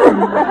do?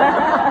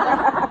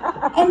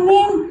 And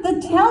then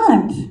the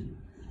talent.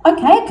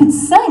 Okay, I could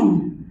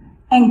sing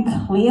and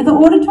clear the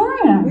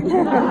auditorium.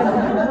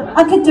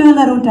 I could do a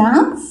little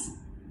dance,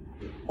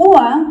 or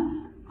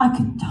I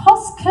could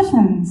toss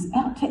kittens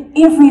out to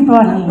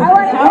everybody.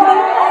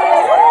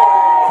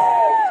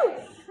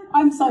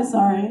 I'm so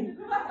sorry.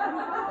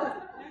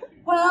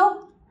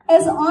 Well,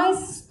 as I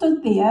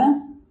stood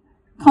there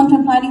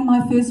contemplating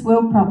my first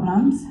world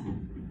problems,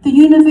 the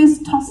universe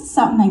tossed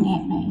something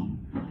at me,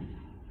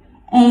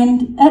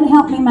 and it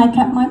helped me make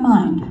up my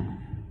mind.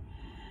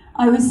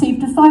 I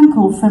received a phone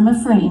call from a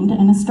friend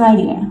in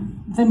Australia,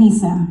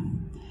 Vanessa,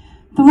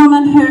 the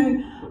woman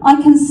who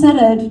I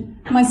considered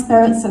my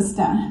spirit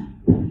sister,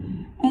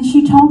 and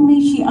she told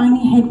me she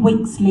only had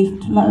weeks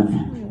left to live.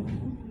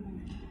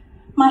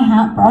 My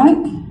heart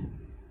broke.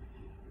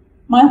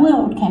 My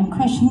world came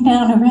crashing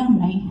down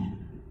around me.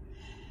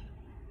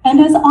 And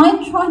as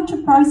I tried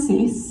to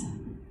process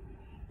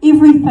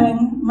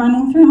everything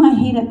running through my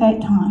head at that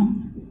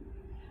time,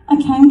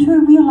 I came to a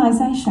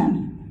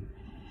realisation,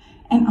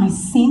 and I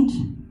sent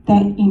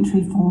that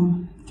entry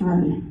form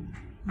through.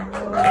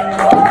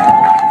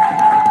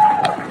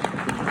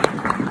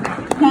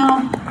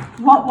 Now,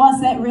 what was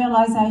that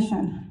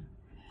realisation?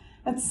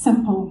 It's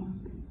simple.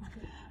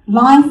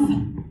 Life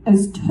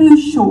is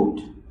too short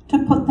to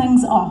put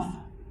things off.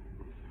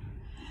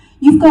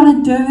 You've got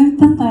to do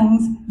the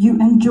things you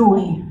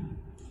enjoy.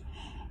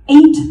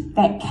 Eat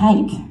that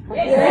cake.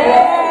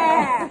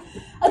 Yeah.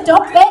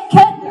 Adopt that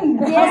kitten.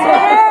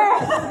 Yeah.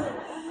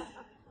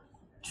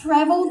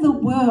 Travel the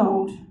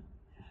world.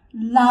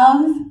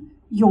 Love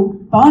your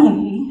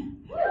body.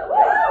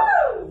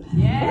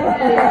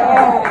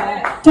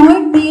 Yeah.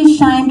 Don't be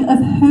ashamed of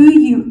who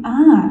you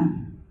are.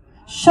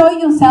 Show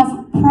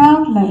yourself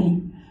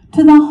proudly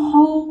to the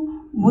whole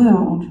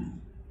world.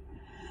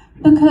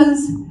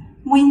 Because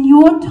when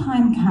your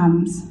time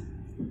comes,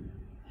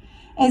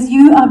 as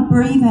you are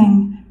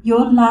breathing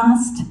your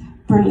last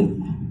breath,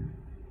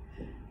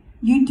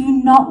 you do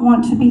not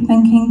want to be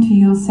thinking to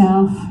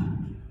yourself,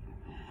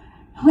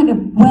 I would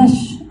have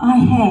wished I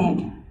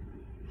had.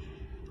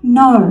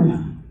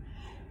 No,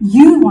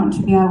 you want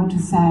to be able to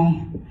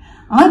say,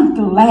 I'm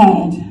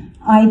glad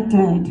I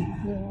did.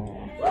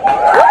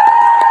 Yeah.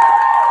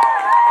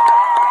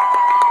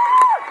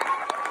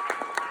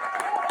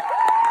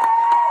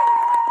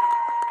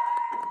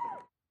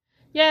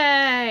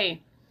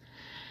 Yay!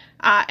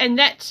 And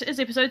that is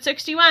episode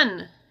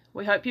 61.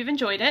 We hope you've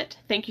enjoyed it.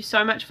 Thank you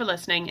so much for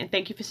listening, and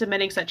thank you for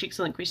submitting such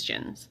excellent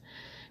questions.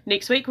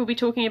 Next week we'll be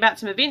talking about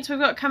some events we've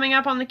got coming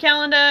up on the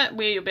calendar,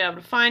 where you'll be able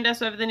to find us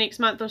over the next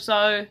month or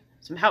so,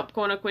 some help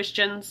corner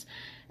questions.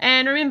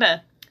 And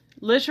remember,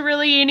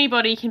 literally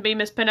anybody can be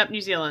Miss Pinup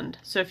New Zealand,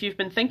 so if you've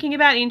been thinking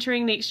about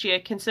entering next year,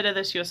 consider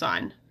this your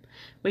sign.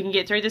 We can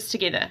get through this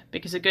together,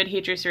 because a good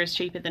hairdresser is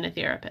cheaper than a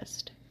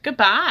therapist.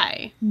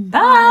 Goodbye.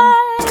 Bye.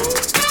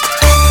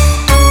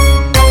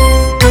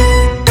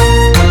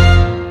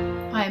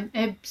 I am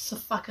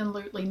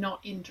abso-fucking-lutely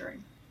not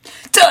entering.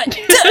 Do it,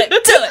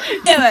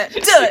 Emma, do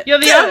it. You're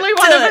the only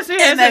one of us who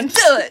hasn't.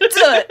 Do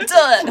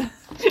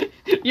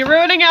it. You're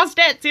ruining our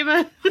stats,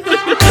 Emma.